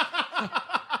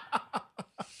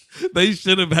 They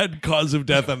should have had cause of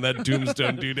death on that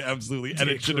tombstone, dude. Absolutely, and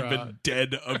it Dick should have been rot.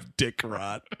 dead of dick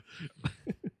rot.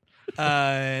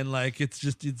 And like it's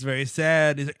very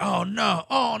sad. He's like, oh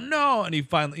no, and he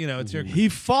finally, it's your He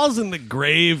falls in the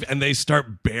grave, and they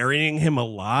start burying him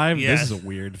alive. Yes. This is a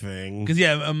weird thing.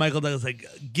 because Michael Douglas like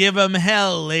give him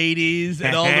hell, ladies,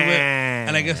 and all the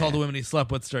and I guess all the women he slept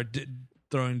with start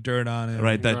throwing dirt on him.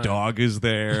 Right, that dog is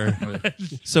there.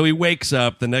 So he wakes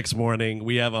up the next morning.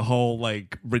 We have a whole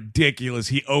like ridiculous.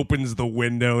 He opens the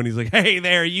window and he's like, "Hey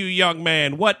there, you young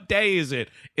man. What day is it?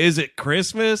 Is it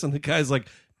Christmas?" And the guy's like,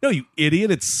 "No, you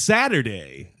idiot. It's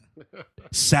Saturday.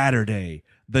 Saturday,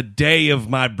 the day of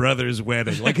my brother's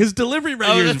wedding." Like his delivery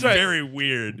right here is that's right. very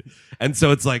weird. And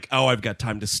so it's like, "Oh, I've got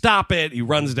time to stop it." He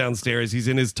runs downstairs. He's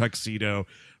in his tuxedo.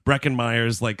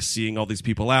 Breckenmeyer's like seeing all these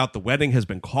people out. The wedding has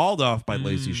been called off by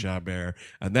Lacey Chabert,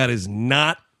 and that is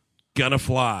not gonna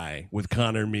fly with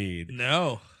Connor Mead.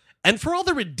 No. And for all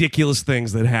the ridiculous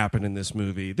things that happen in this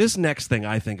movie, this next thing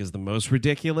I think is the most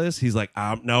ridiculous. He's like,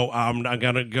 no, I'm not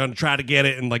gonna try to get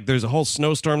it. And like, there's a whole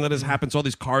snowstorm that has happened. So all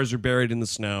these cars are buried in the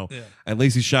snow. Yeah. And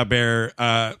Lacey Chabert,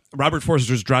 Robert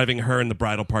Forster's driving her and the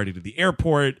bridal party to the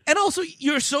airport. And also,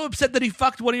 you're so upset that he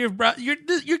fucked one of your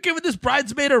you're giving this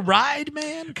bridesmaid a ride,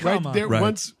 man. Come on. There, Right.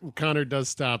 Once Connor does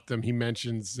stop them, he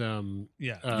mentions,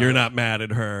 Yeah. You're not mad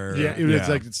at her. yeah, it's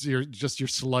like it's your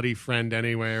slutty friend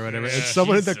anyway or whatever. And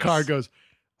someone in the car goes,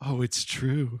 "Oh, it's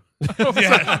true." You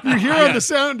hear on the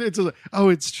sound, it's like, "Oh,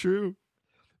 it's true."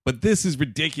 But this is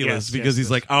ridiculous Yes, because yes,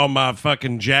 he's like, "Oh, my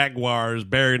fucking Jaguar's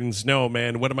buried in snow,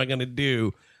 man. What am I gonna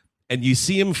do?" And you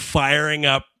see him firing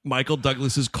up Michael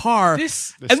Douglas's car. The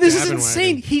And this is Stabin'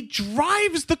 insane. wagon. He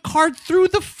drives the car through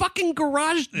the fucking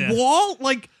garage Yeah. wall.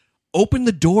 Like, open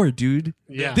the door, dude.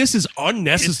 Yeah. This is It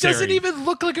unnecessary. doesn't even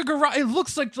look like a garage. It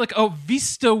looks like a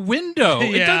Vista window.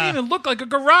 It Yeah. doesn't even look like a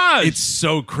garage. It's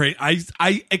so crazy.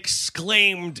 I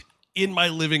exclaimed in my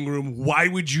living room, "Why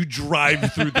would you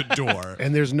drive through the door?"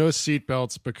 And there's no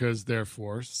seatbelts because they're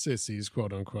for sissies,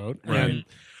 quote unquote. Right. And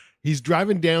he's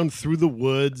driving down through the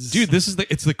woods. Dude,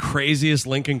 it's the craziest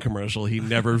Lincoln commercial he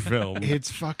never filmed.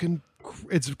 It's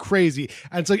crazy.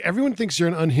 And it's like everyone thinks you're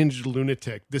an unhinged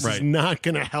lunatic. This is Right. not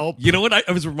going to help. You know what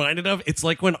I was reminded of? It's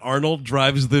like when Arnold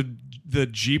drives the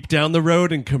Jeep down the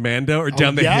road in Commando or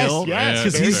down the yes, hill. yes,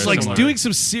 Because very he's like similar. doing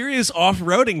some serious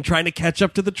off-roading trying to catch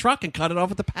up to the truck and cut it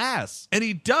off at the pass. And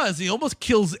he does. He almost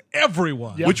kills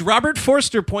everyone. Yeah. Which Robert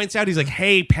Forster points out. He's like,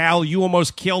 "Hey, pal, you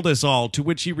almost killed us all." To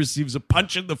which he receives a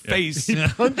punch in the face. He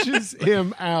punches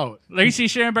him out. Lacey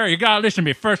Chabert, you gotta listen to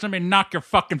me first. Let me knock your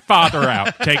fucking father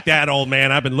out. Take that, old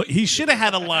man. He should have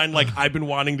had a line like, "I've been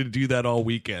wanting to do that all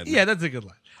weekend." Yeah, that's a good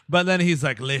line. But then he's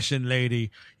like, "Listen,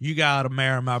 lady, you gotta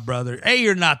marry my brother. Hey,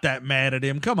 you're not that mad at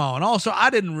him. Come on. Also, I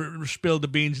didn't spill the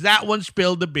beans. That one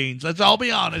spilled the beans. Let's all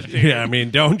be honest here." Yeah, I mean,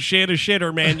 don't shit a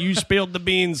shitter, man. You spilled the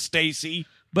beans, Stacy.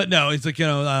 But no, he's like,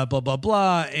 blah, blah,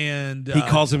 blah. And He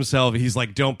calls himself, he's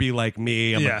like, don't be like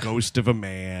me. I'm Yeah. a ghost of a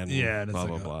man. yeah, and blah, it's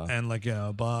blah, like, blah. and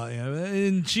like, blah,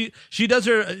 and she does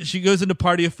she goes into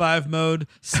Party of Five mode,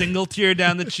 single tear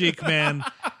down the cheek, man.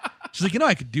 She's like,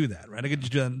 I could do that, right? I could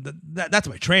just do that. That's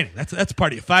my training. That's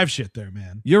Party of Five shit there,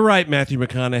 man. You're right, Matthew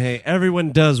McConaughey.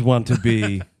 Everyone does want to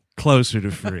be closer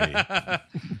to free.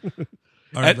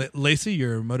 All right, Lacey,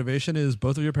 your motivation is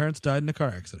both of your parents died in a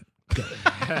car accident. Go.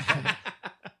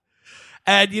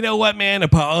 And you know what, man?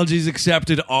 Apologies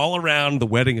accepted all around. The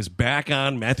wedding is back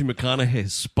on. Matthew McConaughey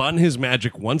has spun his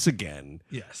magic once again.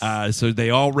 Yes. So they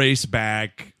all race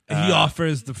back. He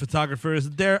offers the photographers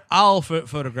there. I'll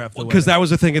photograph the Because wedding. that was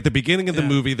the thing at the beginning of the Yeah.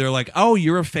 movie. They're like, oh,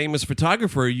 you're a famous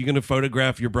photographer. Are you going to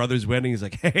photograph your brother's wedding? He's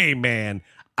like, hey, man,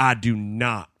 I do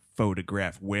not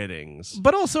photograph weddings.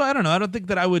 But also, I don't know. I don't think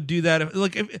that I would do that.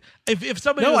 If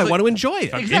somebody No, was I like, want to enjoy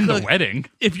it. Exactly. In the Like, wedding.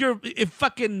 if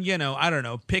fucking, I don't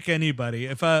know, pick anybody.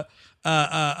 If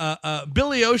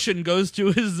Billy Ocean goes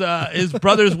to his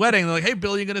brother's wedding, they're like, hey,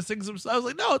 Billy, you gonna sing some stuff? I was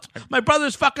like, no, it's my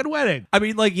brother's fucking wedding. I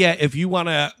mean, like, yeah, if you want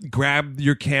to grab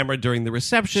your camera during the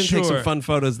reception, take some Sure. fun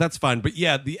photos, that's fine. But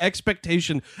yeah, the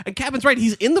expectation, and Kevin's right,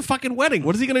 he's in the fucking wedding.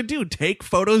 What is he going to do? Take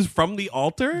photos from the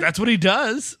altar? That's what he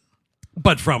does.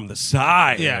 But from the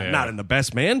side. Yeah. Not in the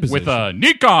best man position. With a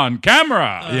Nikon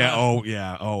camera.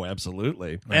 Yeah. Oh,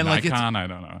 absolutely. Or And, like, it's- Nikon, I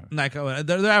don't know. Like,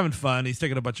 they're having fun. He's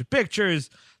taking a bunch of pictures.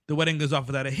 The wedding goes off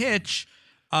without a hitch.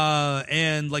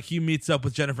 And like he meets up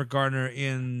with Jennifer Garner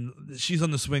she's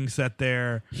on the swing set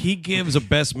there. He gives a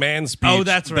best man speech. Oh,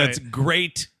 that's right. That's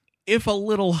great, if a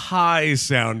little high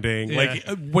sounding. Yeah. Like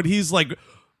when he's like,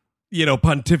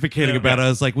 pontificating Yeah, about it, yeah. I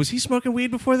was like, was he smoking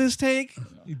weed before this take?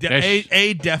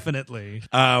 Definitely.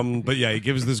 But yeah, he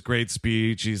gives this great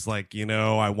speech. He's like,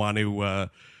 I want to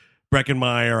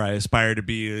Breckenmeyer, I aspire to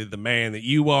be the man that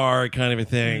you are, kind of a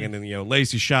thing. And then,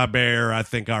 Lacey Chabert, I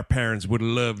think our parents would have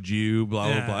loved you, blah,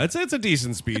 Yeah. blah, blah. It's a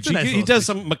decent speech. It's a nice He little does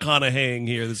some McConaugheying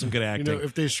here. There's some good acting.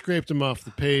 if they scraped him off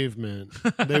the pavement,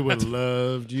 they would have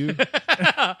loved you.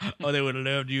 Oh, they would have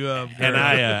loved you up. And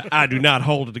I do not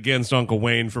hold it against Uncle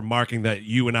Wayne for marking that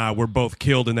you and I were both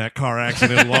killed in that car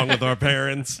accident along with our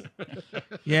parents.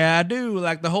 Yeah, I do.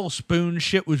 Like the whole spoon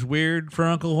shit was weird for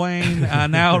Uncle Wayne. I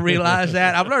now realize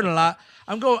that. I've learned a lot.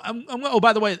 Oh,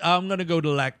 by the way, I'm going to go to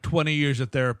like 20 years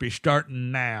of therapy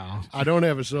starting now. I don't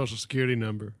have a social security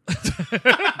number.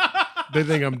 They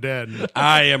think I'm dead.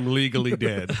 I am legally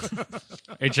dead.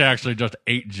 It's actually just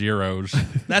 8 zeros.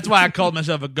 That's why I called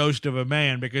myself a ghost of a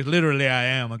man, because literally I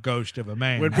am a ghost of a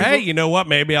man. When Hey, you know what?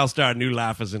 Maybe I'll start a new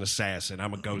life as an assassin.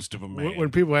 I'm a ghost of a man.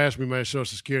 When people ask me my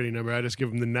social security number, I just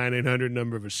give them the 9-800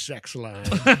 number of a sex line.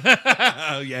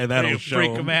 Oh, yeah, that'll You show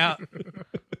freak 'em. him out.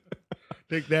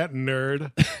 Take that,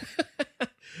 nerd.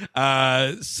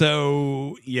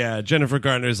 So yeah, Jennifer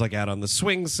Garner's like out on the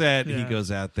swing set. He Yeah.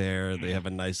 goes out there. They have a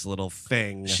nice little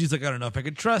thing. She's like, I don't know if I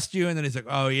can trust you. And then he's like,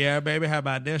 oh, yeah, baby, how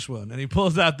about this one? And he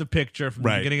pulls out the picture from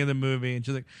Right. the beginning of the movie. And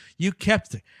she's like, you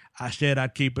kept it. I said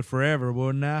I'd keep it forever,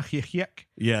 wouldn't I? Yuck.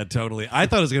 Yeah, totally. I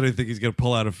thought I was gonna think he's gonna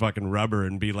pull out a fucking rubber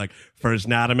and be like, "First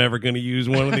night I'm ever gonna use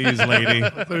one of these, lady." I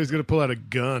thought he was going to pull out a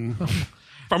gun.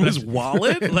 From his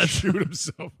wallet. Let's shoot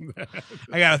himself in the head.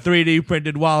 I got a 3D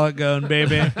printed wallet gun,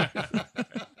 baby.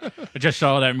 I just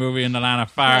saw that movie In the Line of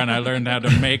Fire, and I learned how to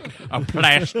make a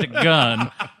plastic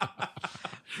gun.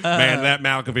 Man, that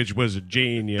Malkovich was a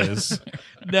genius.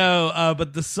 No,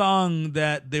 but the song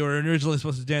that they were originally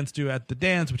supposed to dance to at the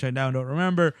dance, which I now don't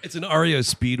remember, It's an REO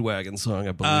Speedwagon song,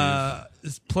 I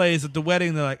believe. plays at the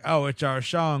wedding. They're like, oh, it's our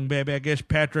song, baby. I guess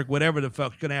Patrick, whatever the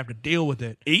fuck's going to have to deal with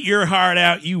it. Eat your heart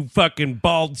out, you fucking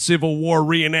bald Civil War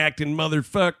reenacting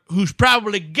motherfucker. Who's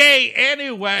probably gay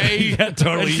anyway. Yeah,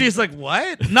 totally. And she's like,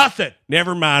 what? Nothing.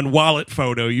 Never mind, wallet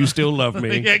photo. You still love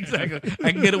me. Yeah, exactly.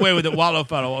 I can get away with it. Wallet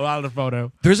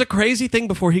photo. There's a crazy thing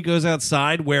before he goes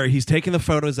outside where he's taking the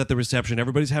photos at the reception.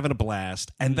 Everybody's having a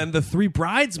blast. And then the 3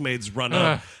 bridesmaids run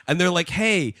up and they're like,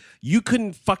 hey, you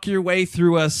couldn't fuck your way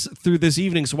through us through this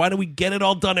evening. So why don't we get it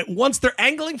all done at once? They're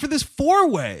angling for this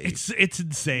 4-way. It's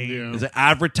insane. He's like,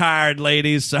 I've retired,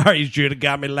 ladies. Sorry you should have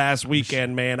got me last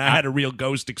weekend, man. I had a real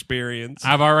ghost experience.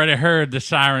 I've already heard the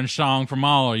siren song from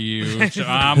all of you, so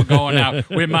I'm going out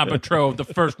with my betrothed, the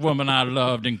first woman I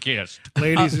loved and kissed.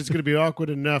 Ladies, it's going to be awkward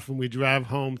enough when we drive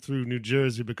home through New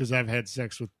Jersey because I've had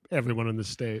sex with everyone in the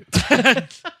state.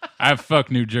 I fucked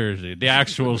New Jersey, the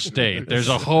actual state. There's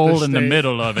a hole in the state.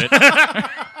 middle of it.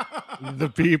 the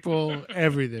people,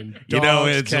 everything. Dogs, You know,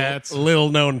 it's cats. a little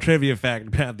known trivia fact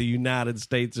about the United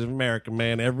States of America,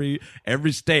 man. Every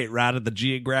state right at the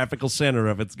geographical center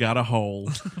of it's got a hole.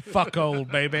 Fuck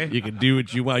old, baby. You can do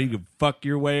what you want. You can fuck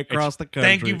your way across the country.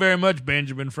 Thank you very much,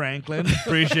 Benjamin Franklin.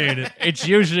 Appreciate it. It's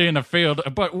usually in a field,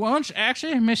 but once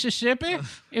actually in Mississippi,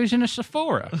 it was in a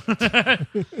Sephora.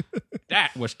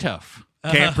 That was tough.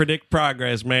 Can't predict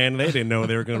progress, man. They didn't know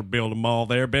they were going to build a mall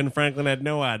there. Ben Franklin had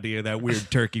no idea, that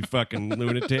weird turkey fucking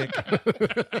lunatic.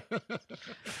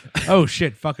 Oh,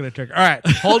 shit. Fucking a turkey. All right.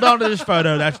 Hold on to this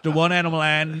photo. That's the one animal I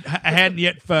hadn't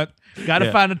yet fucked. Got to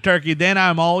Yeah. find a turkey. Then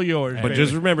I'm all yours. But baby.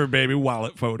 just remember, baby,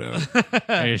 wallet photo.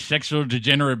 A sexual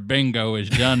degenerate bingo is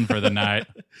done for the night.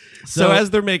 So as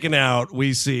they're making out,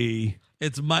 we see...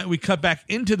 we cut back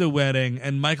into the wedding,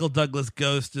 and Michael Douglas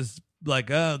Ghost is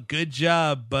like, "Oh, good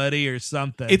job, buddy," or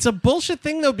something. It's a bullshit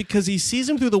thing, though, because he sees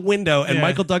him through the window, and Yeah.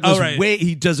 Michael Douglas Oh, right.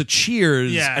 he does a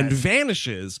cheers Yeah. and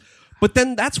vanishes. But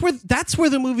then that's where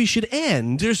the movie should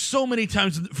end. There's so many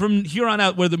times from here on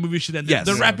out where the movie should end. Yes.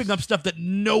 They're wrapping up stuff that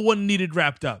no one needed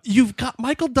wrapped up. You've got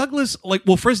Michael Douglas,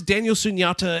 first Daniel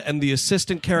Sunyata and the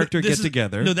assistant character This get is-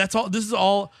 together. No, that's all. This is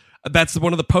all. That's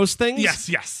one of the post things?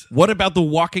 Yes. What about the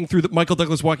Michael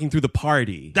Douglas walking through the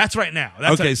party? That's right now.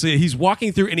 That's Okay, like- so he's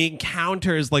walking through and he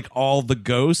encounters like all the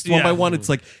ghosts one Yeah. by one. It's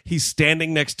like he's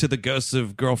standing next to the ghosts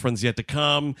of girlfriends yet to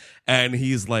come, and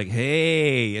he's like,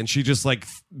 "Hey," and she just like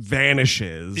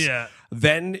vanishes. Yeah.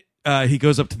 Then he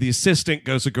goes up to the assistant,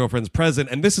 ghost of girlfriend's present,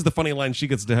 and this is the funny line she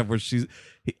gets to have where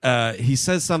he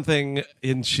says something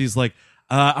and she's like,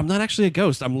 "I'm not actually a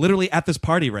ghost. I'm literally at this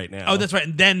party right now." Oh, that's right.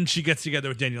 And then she gets together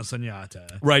with Daniel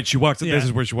Sunyata. Right, she walks. Yeah. This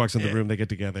is where she walks in the room. They get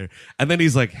together, and then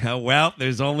he's like, "Oh, well,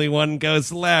 there's only one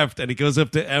ghost left." And he goes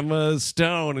up to Emma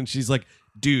Stone, and she's like,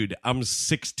 "Dude, I'm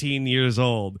 16 years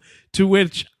old." To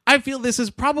which I feel this is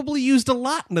probably used a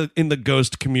lot in the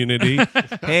ghost community.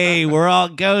 Hey, we're all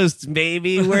ghosts,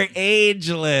 baby. We're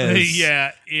ageless.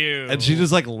 Yeah, ew. And she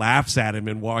just like laughs at him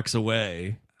and walks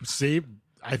away. See,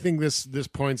 I think this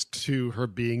points to her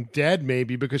being dead,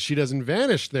 maybe because she doesn't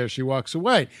vanish there. She walks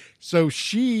away. So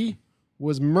she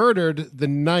was murdered the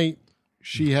night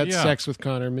she had Yeah. sex with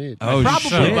Connor Mead. Oh, Probably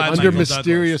shit. by under Michael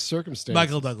mysterious circumstances.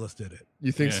 Michael Douglas did it.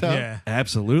 You think Yeah. so? Yeah.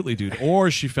 Absolutely, dude.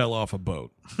 Or she fell off a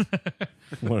boat.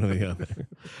 One or the other.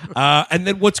 And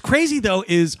then what's crazy, though,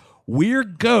 is we're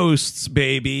ghosts,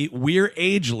 baby. We're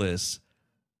ageless.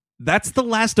 That's the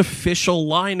last official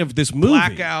line of this movie.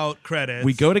 Blackout credits.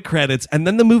 We go to credits, and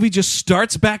then the movie just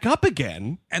starts back up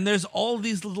again. and there's all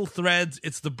these little threads.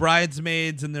 It's the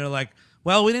bridesmaids, and they're like,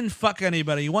 "Well, we didn't fuck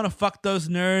anybody. You want to fuck those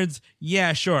nerds?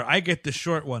 Yeah, sure. I get the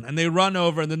short one." And they run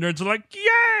over, and the nerds are like,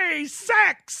 "Yay,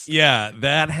 sex!" Yeah,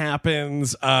 that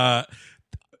happens.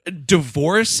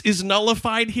 Divorce is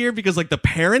nullified here because like the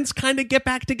parents kind of get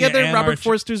back together. Yeah, Ann Robert Archer.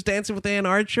 Forster's dancing with Ann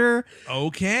Archer.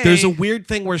 Okay. There's a weird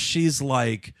thing where she's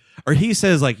like, or he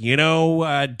says like,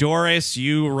 Doris,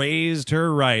 you raised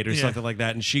her right, or Yeah. something like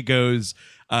that, and she goes,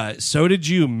 so did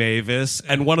you, Mavis.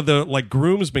 And one of the like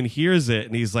groomsmen hears it,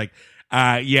 and he's like,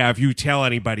 yeah, if you tell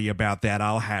anybody about that,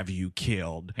 I'll have you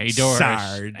killed. Hey Doris.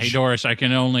 Sarge. Hey Doris, I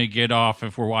can only get off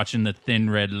if we're watching the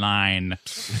Thin Red Line.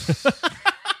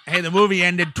 Hey, the movie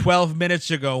ended 12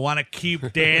 minutes ago. Want to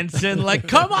keep dancing? Like,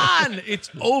 come on, it's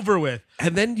over with.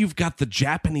 And then you've got the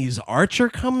Japanese archer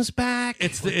comes back.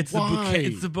 It's the Why?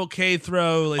 bouquet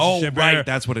throw. oh, relationship right, where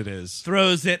that's what it is.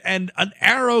 throws it, and an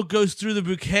arrow goes through the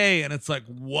bouquet, and it's like,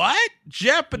 what?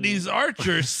 Japanese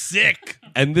archer, sick.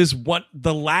 And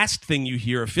the last thing you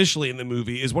hear officially in the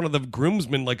movie is one of the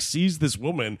groomsmen like sees this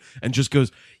woman and just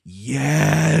goes,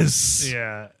 yes.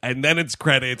 Yeah. And then it's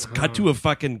credits, cut to a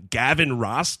fucking Gavin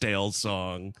Rossdale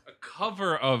song.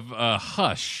 Cover of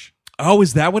Hush. Oh,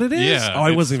 is that what it is? Yeah, Oh, I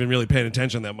it's- wasn't even really paying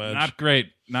attention that much. Not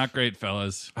great,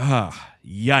 fellas.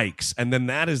 Yikes. And then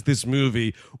that is this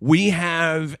movie. We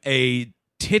have a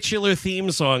titular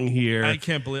theme song here. I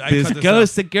can't believe I This cut this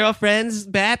ghost of girlfriends,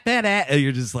 and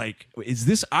you're just like, is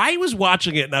this? I was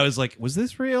watching it and I was like, was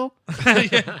this real?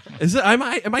 Is it? Am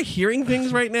I hearing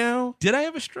things right now? Did I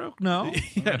have a stroke? No.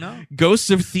 No. Ghosts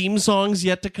of theme songs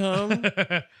yet to come.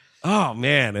 Oh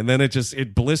man! And then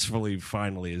it blissfully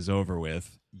finally is over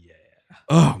with. Yeah.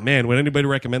 Oh man! Would anybody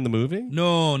recommend the movie?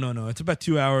 No. It's about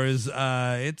 2 hours.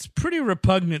 It's pretty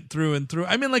repugnant through and through.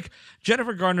 I mean, like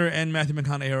Jennifer Garner and Matthew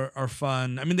McConaughey are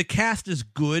fun. I mean, the cast is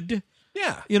good.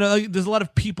 Yeah. You know, like, there's a lot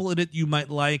of people in it you might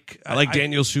like. I like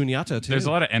Daniel Sunyata too. There's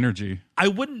a lot of energy. I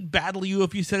wouldn't battle you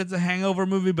if you said it's a Hangover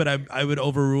movie, but I would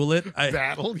overrule it.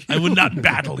 Battle you? I would not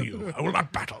battle you. I will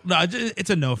not battle. No,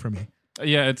 it's a no for me.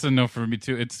 Yeah, it's a no for me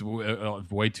too. It's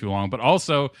way too long, but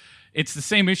also it's the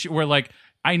same issue where like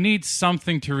I need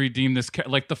something to redeem this.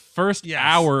 Like the first Yes.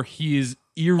 hour, he is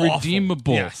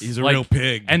irredeemable. Yes. He's a real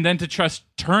pig. And then to just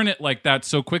turn it like that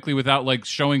so quickly without like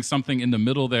showing something in the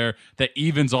middle there that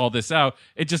evens all this out,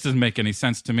 it just doesn't make any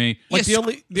sense to me. Like Yeah,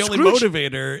 the only Scrooge-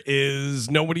 motivator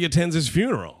is nobody attends his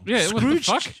funeral. Yeah, what the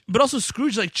fuck? But also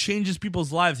Scrooge like changes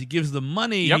people's lives. He gives them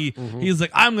money. Yep. He's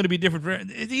like, I'm gonna be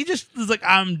different. He just is like,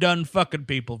 I'm done fucking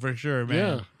people for sure, Yeah,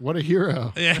 man. what a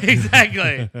hero. Yeah,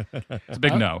 exactly. It's a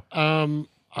big no.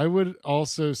 I would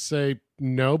also say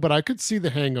no, but I could see the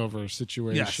Hangover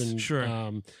situation. Yes,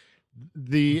 sure.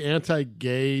 The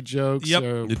anti-gay jokes Yep.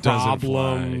 are a It doesn't problem.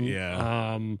 fly,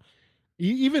 yeah.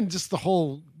 Even just the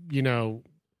whole,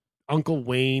 Uncle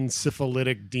Wayne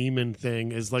syphilitic demon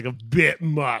thing is like a bit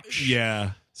much.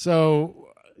 Yeah. So,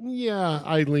 yeah,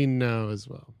 I lean no as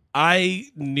well. I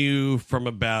knew from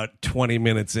about 20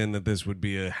 minutes in that this would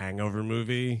be a hangover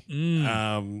movie.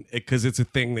 Because it's a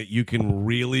thing that you can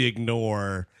really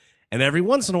ignore. And every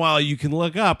once in a while you can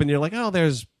look up and you're like, oh,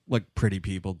 there's like pretty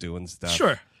people doing stuff.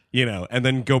 Sure. And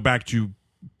then go back to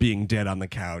being dead on the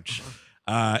couch.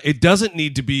 It doesn't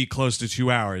need to be close to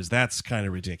 2 hours. That's kind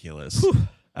of ridiculous.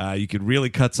 You could really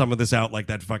cut some of this out, like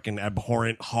that fucking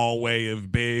abhorrent hallway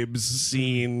of babes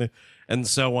scene and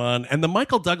so on. And the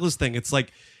Michael Douglas thing, it's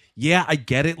like, yeah, I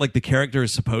get it. Like the character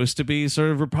is supposed to be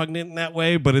sort of repugnant in that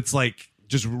way, but it's like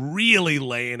just really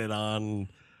laying it on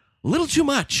a little too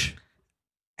much.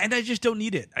 And I just don't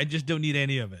need it. I just don't need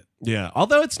any of it. Yeah.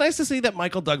 Although it's nice to see that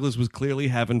Michael Douglas was clearly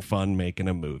having fun making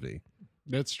a movie.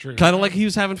 That's true. Kind of like he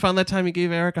was having fun that time he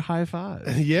gave Eric a high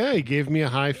five. Yeah, he gave me a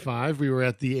high five. We were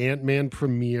at the Ant-Man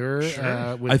premiere with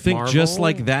I think Marvel. just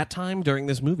like that time during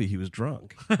this movie, he was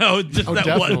drunk. Oh, just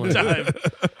that one definitely. time.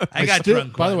 I got still,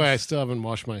 drunk. By the once. way, I still haven't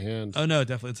washed my hands. Oh no,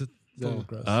 definitely. It's a little Yeah.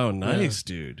 gross. Oh, nice,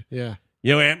 dude. Yeah.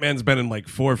 Ant-Man's been in like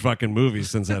 4 fucking movies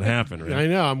since that happened, right? I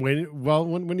know. I'm waiting. Well,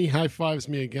 when he high fives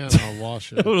me again, I'll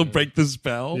wash it. It'll break the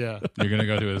spell. Yeah. You're gonna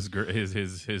go to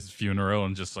his funeral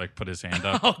and just like put his hand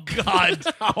up. Oh God.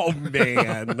 Oh,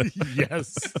 man.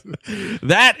 Yes.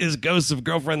 That is Ghosts of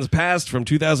Girlfriends Past from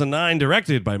 2009,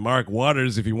 directed by Mark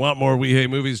Waters. If you want more We Hate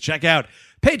Movies, check out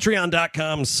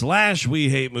patreon.com/We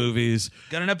Hate Movies.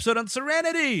 Got an episode on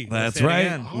Serenity. That's Say it right.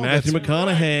 again. Matthew that's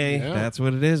McConaughey. right. Yeah. That's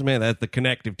what it is, man. That's the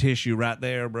connective tissue right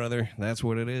there, brother. That's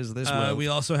what it is this month. We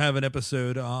also have an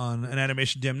episode on an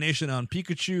animation damnation on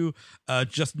Pikachu,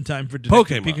 just in time for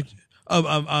Detective Pokemon. Pikachu.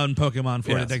 On Pokemon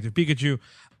for Yes. Detective Pikachu.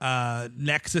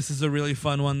 Nexus is a really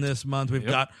fun one this month. We've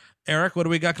got Eric. What do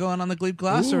we got going on the Gleep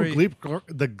Glossary?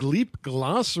 The Gleep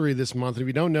Glossary this month. If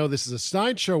you don't know, this is a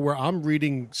sideshow where I'm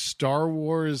reading Star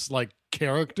Wars like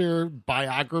character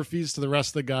biographies to the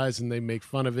rest of the guys, and they make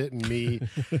fun of it and me.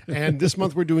 And this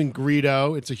month we're doing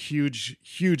Greedo. It's a huge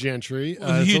entry. It was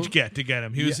a huge so get to get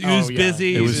him. He was Yeah, oh, yeah.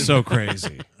 busy. it was so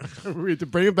crazy. we had to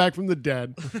bring him back from the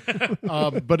dead.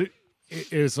 But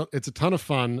it's a ton of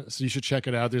fun, so you should check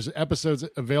it out. There's episodes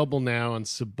available now on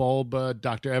Sebulba,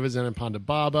 Dr. Evazan and Ponda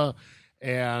Baba,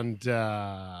 and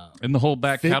In the whole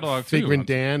back catalog too. Figment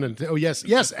Dan, and yes,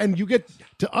 and you get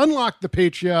to unlock the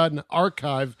Patreon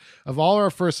archive of all our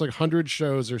first like 100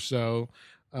 shows or so.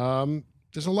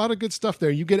 There's a lot of good stuff there.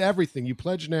 You get everything. You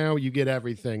pledge now, you get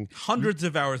everything. hundreds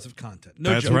of hours of content.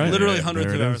 No That's joke. right. Literally Yeah, hundreds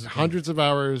there of it hours. is. Of content. Hundreds of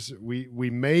hours. We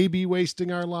may be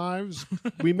wasting our lives.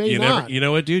 We may You not.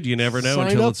 know what, dude? You never know Sign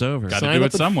until up. it's over. Gotta Sign do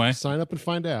up it some way. Sign up and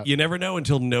find out. You never know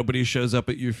until nobody shows up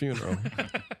at your funeral.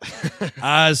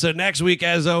 So next week,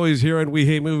 as always, here on We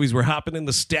Hate Movies, we're hopping in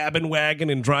the stabbing wagon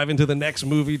and driving to the next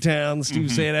movie town. Steve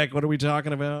Sadak, what are we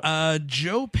talking about?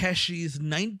 Joe Pesci's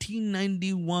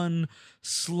 1991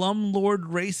 slumlord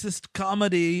racist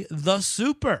comedy, The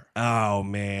Super. Oh,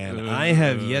 man. I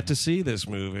have yet to see this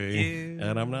movie, Yeah.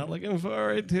 and I'm not looking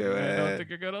forward to I don't it. think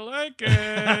you're gonna like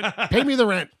it. Pay me the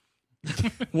rent.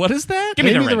 What is that? Give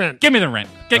me Pay the me the rent. rent. Give me the rent.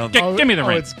 Give me the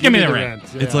rent. It's Give me the rent.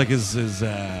 Yeah. It's like his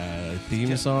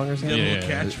theme song or Got something? a Yeah. little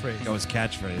catchphrase. Oh, his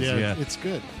catchphrase. yeah, Yeah. it's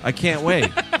good. I can't wait.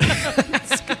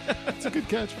 It's a good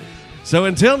catchphrase. So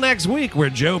until next week, where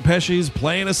Joe Pesci's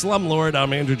playing a slumlord,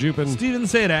 I'm Andrew Jupin. Steven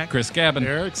Sadak. Chris Gabin.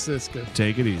 Eric Siska.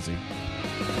 Take it easy.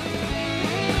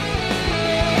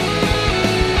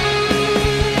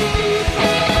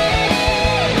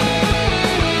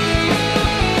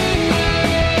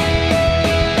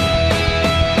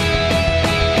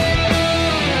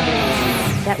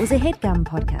 That was a HeadGum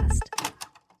podcast.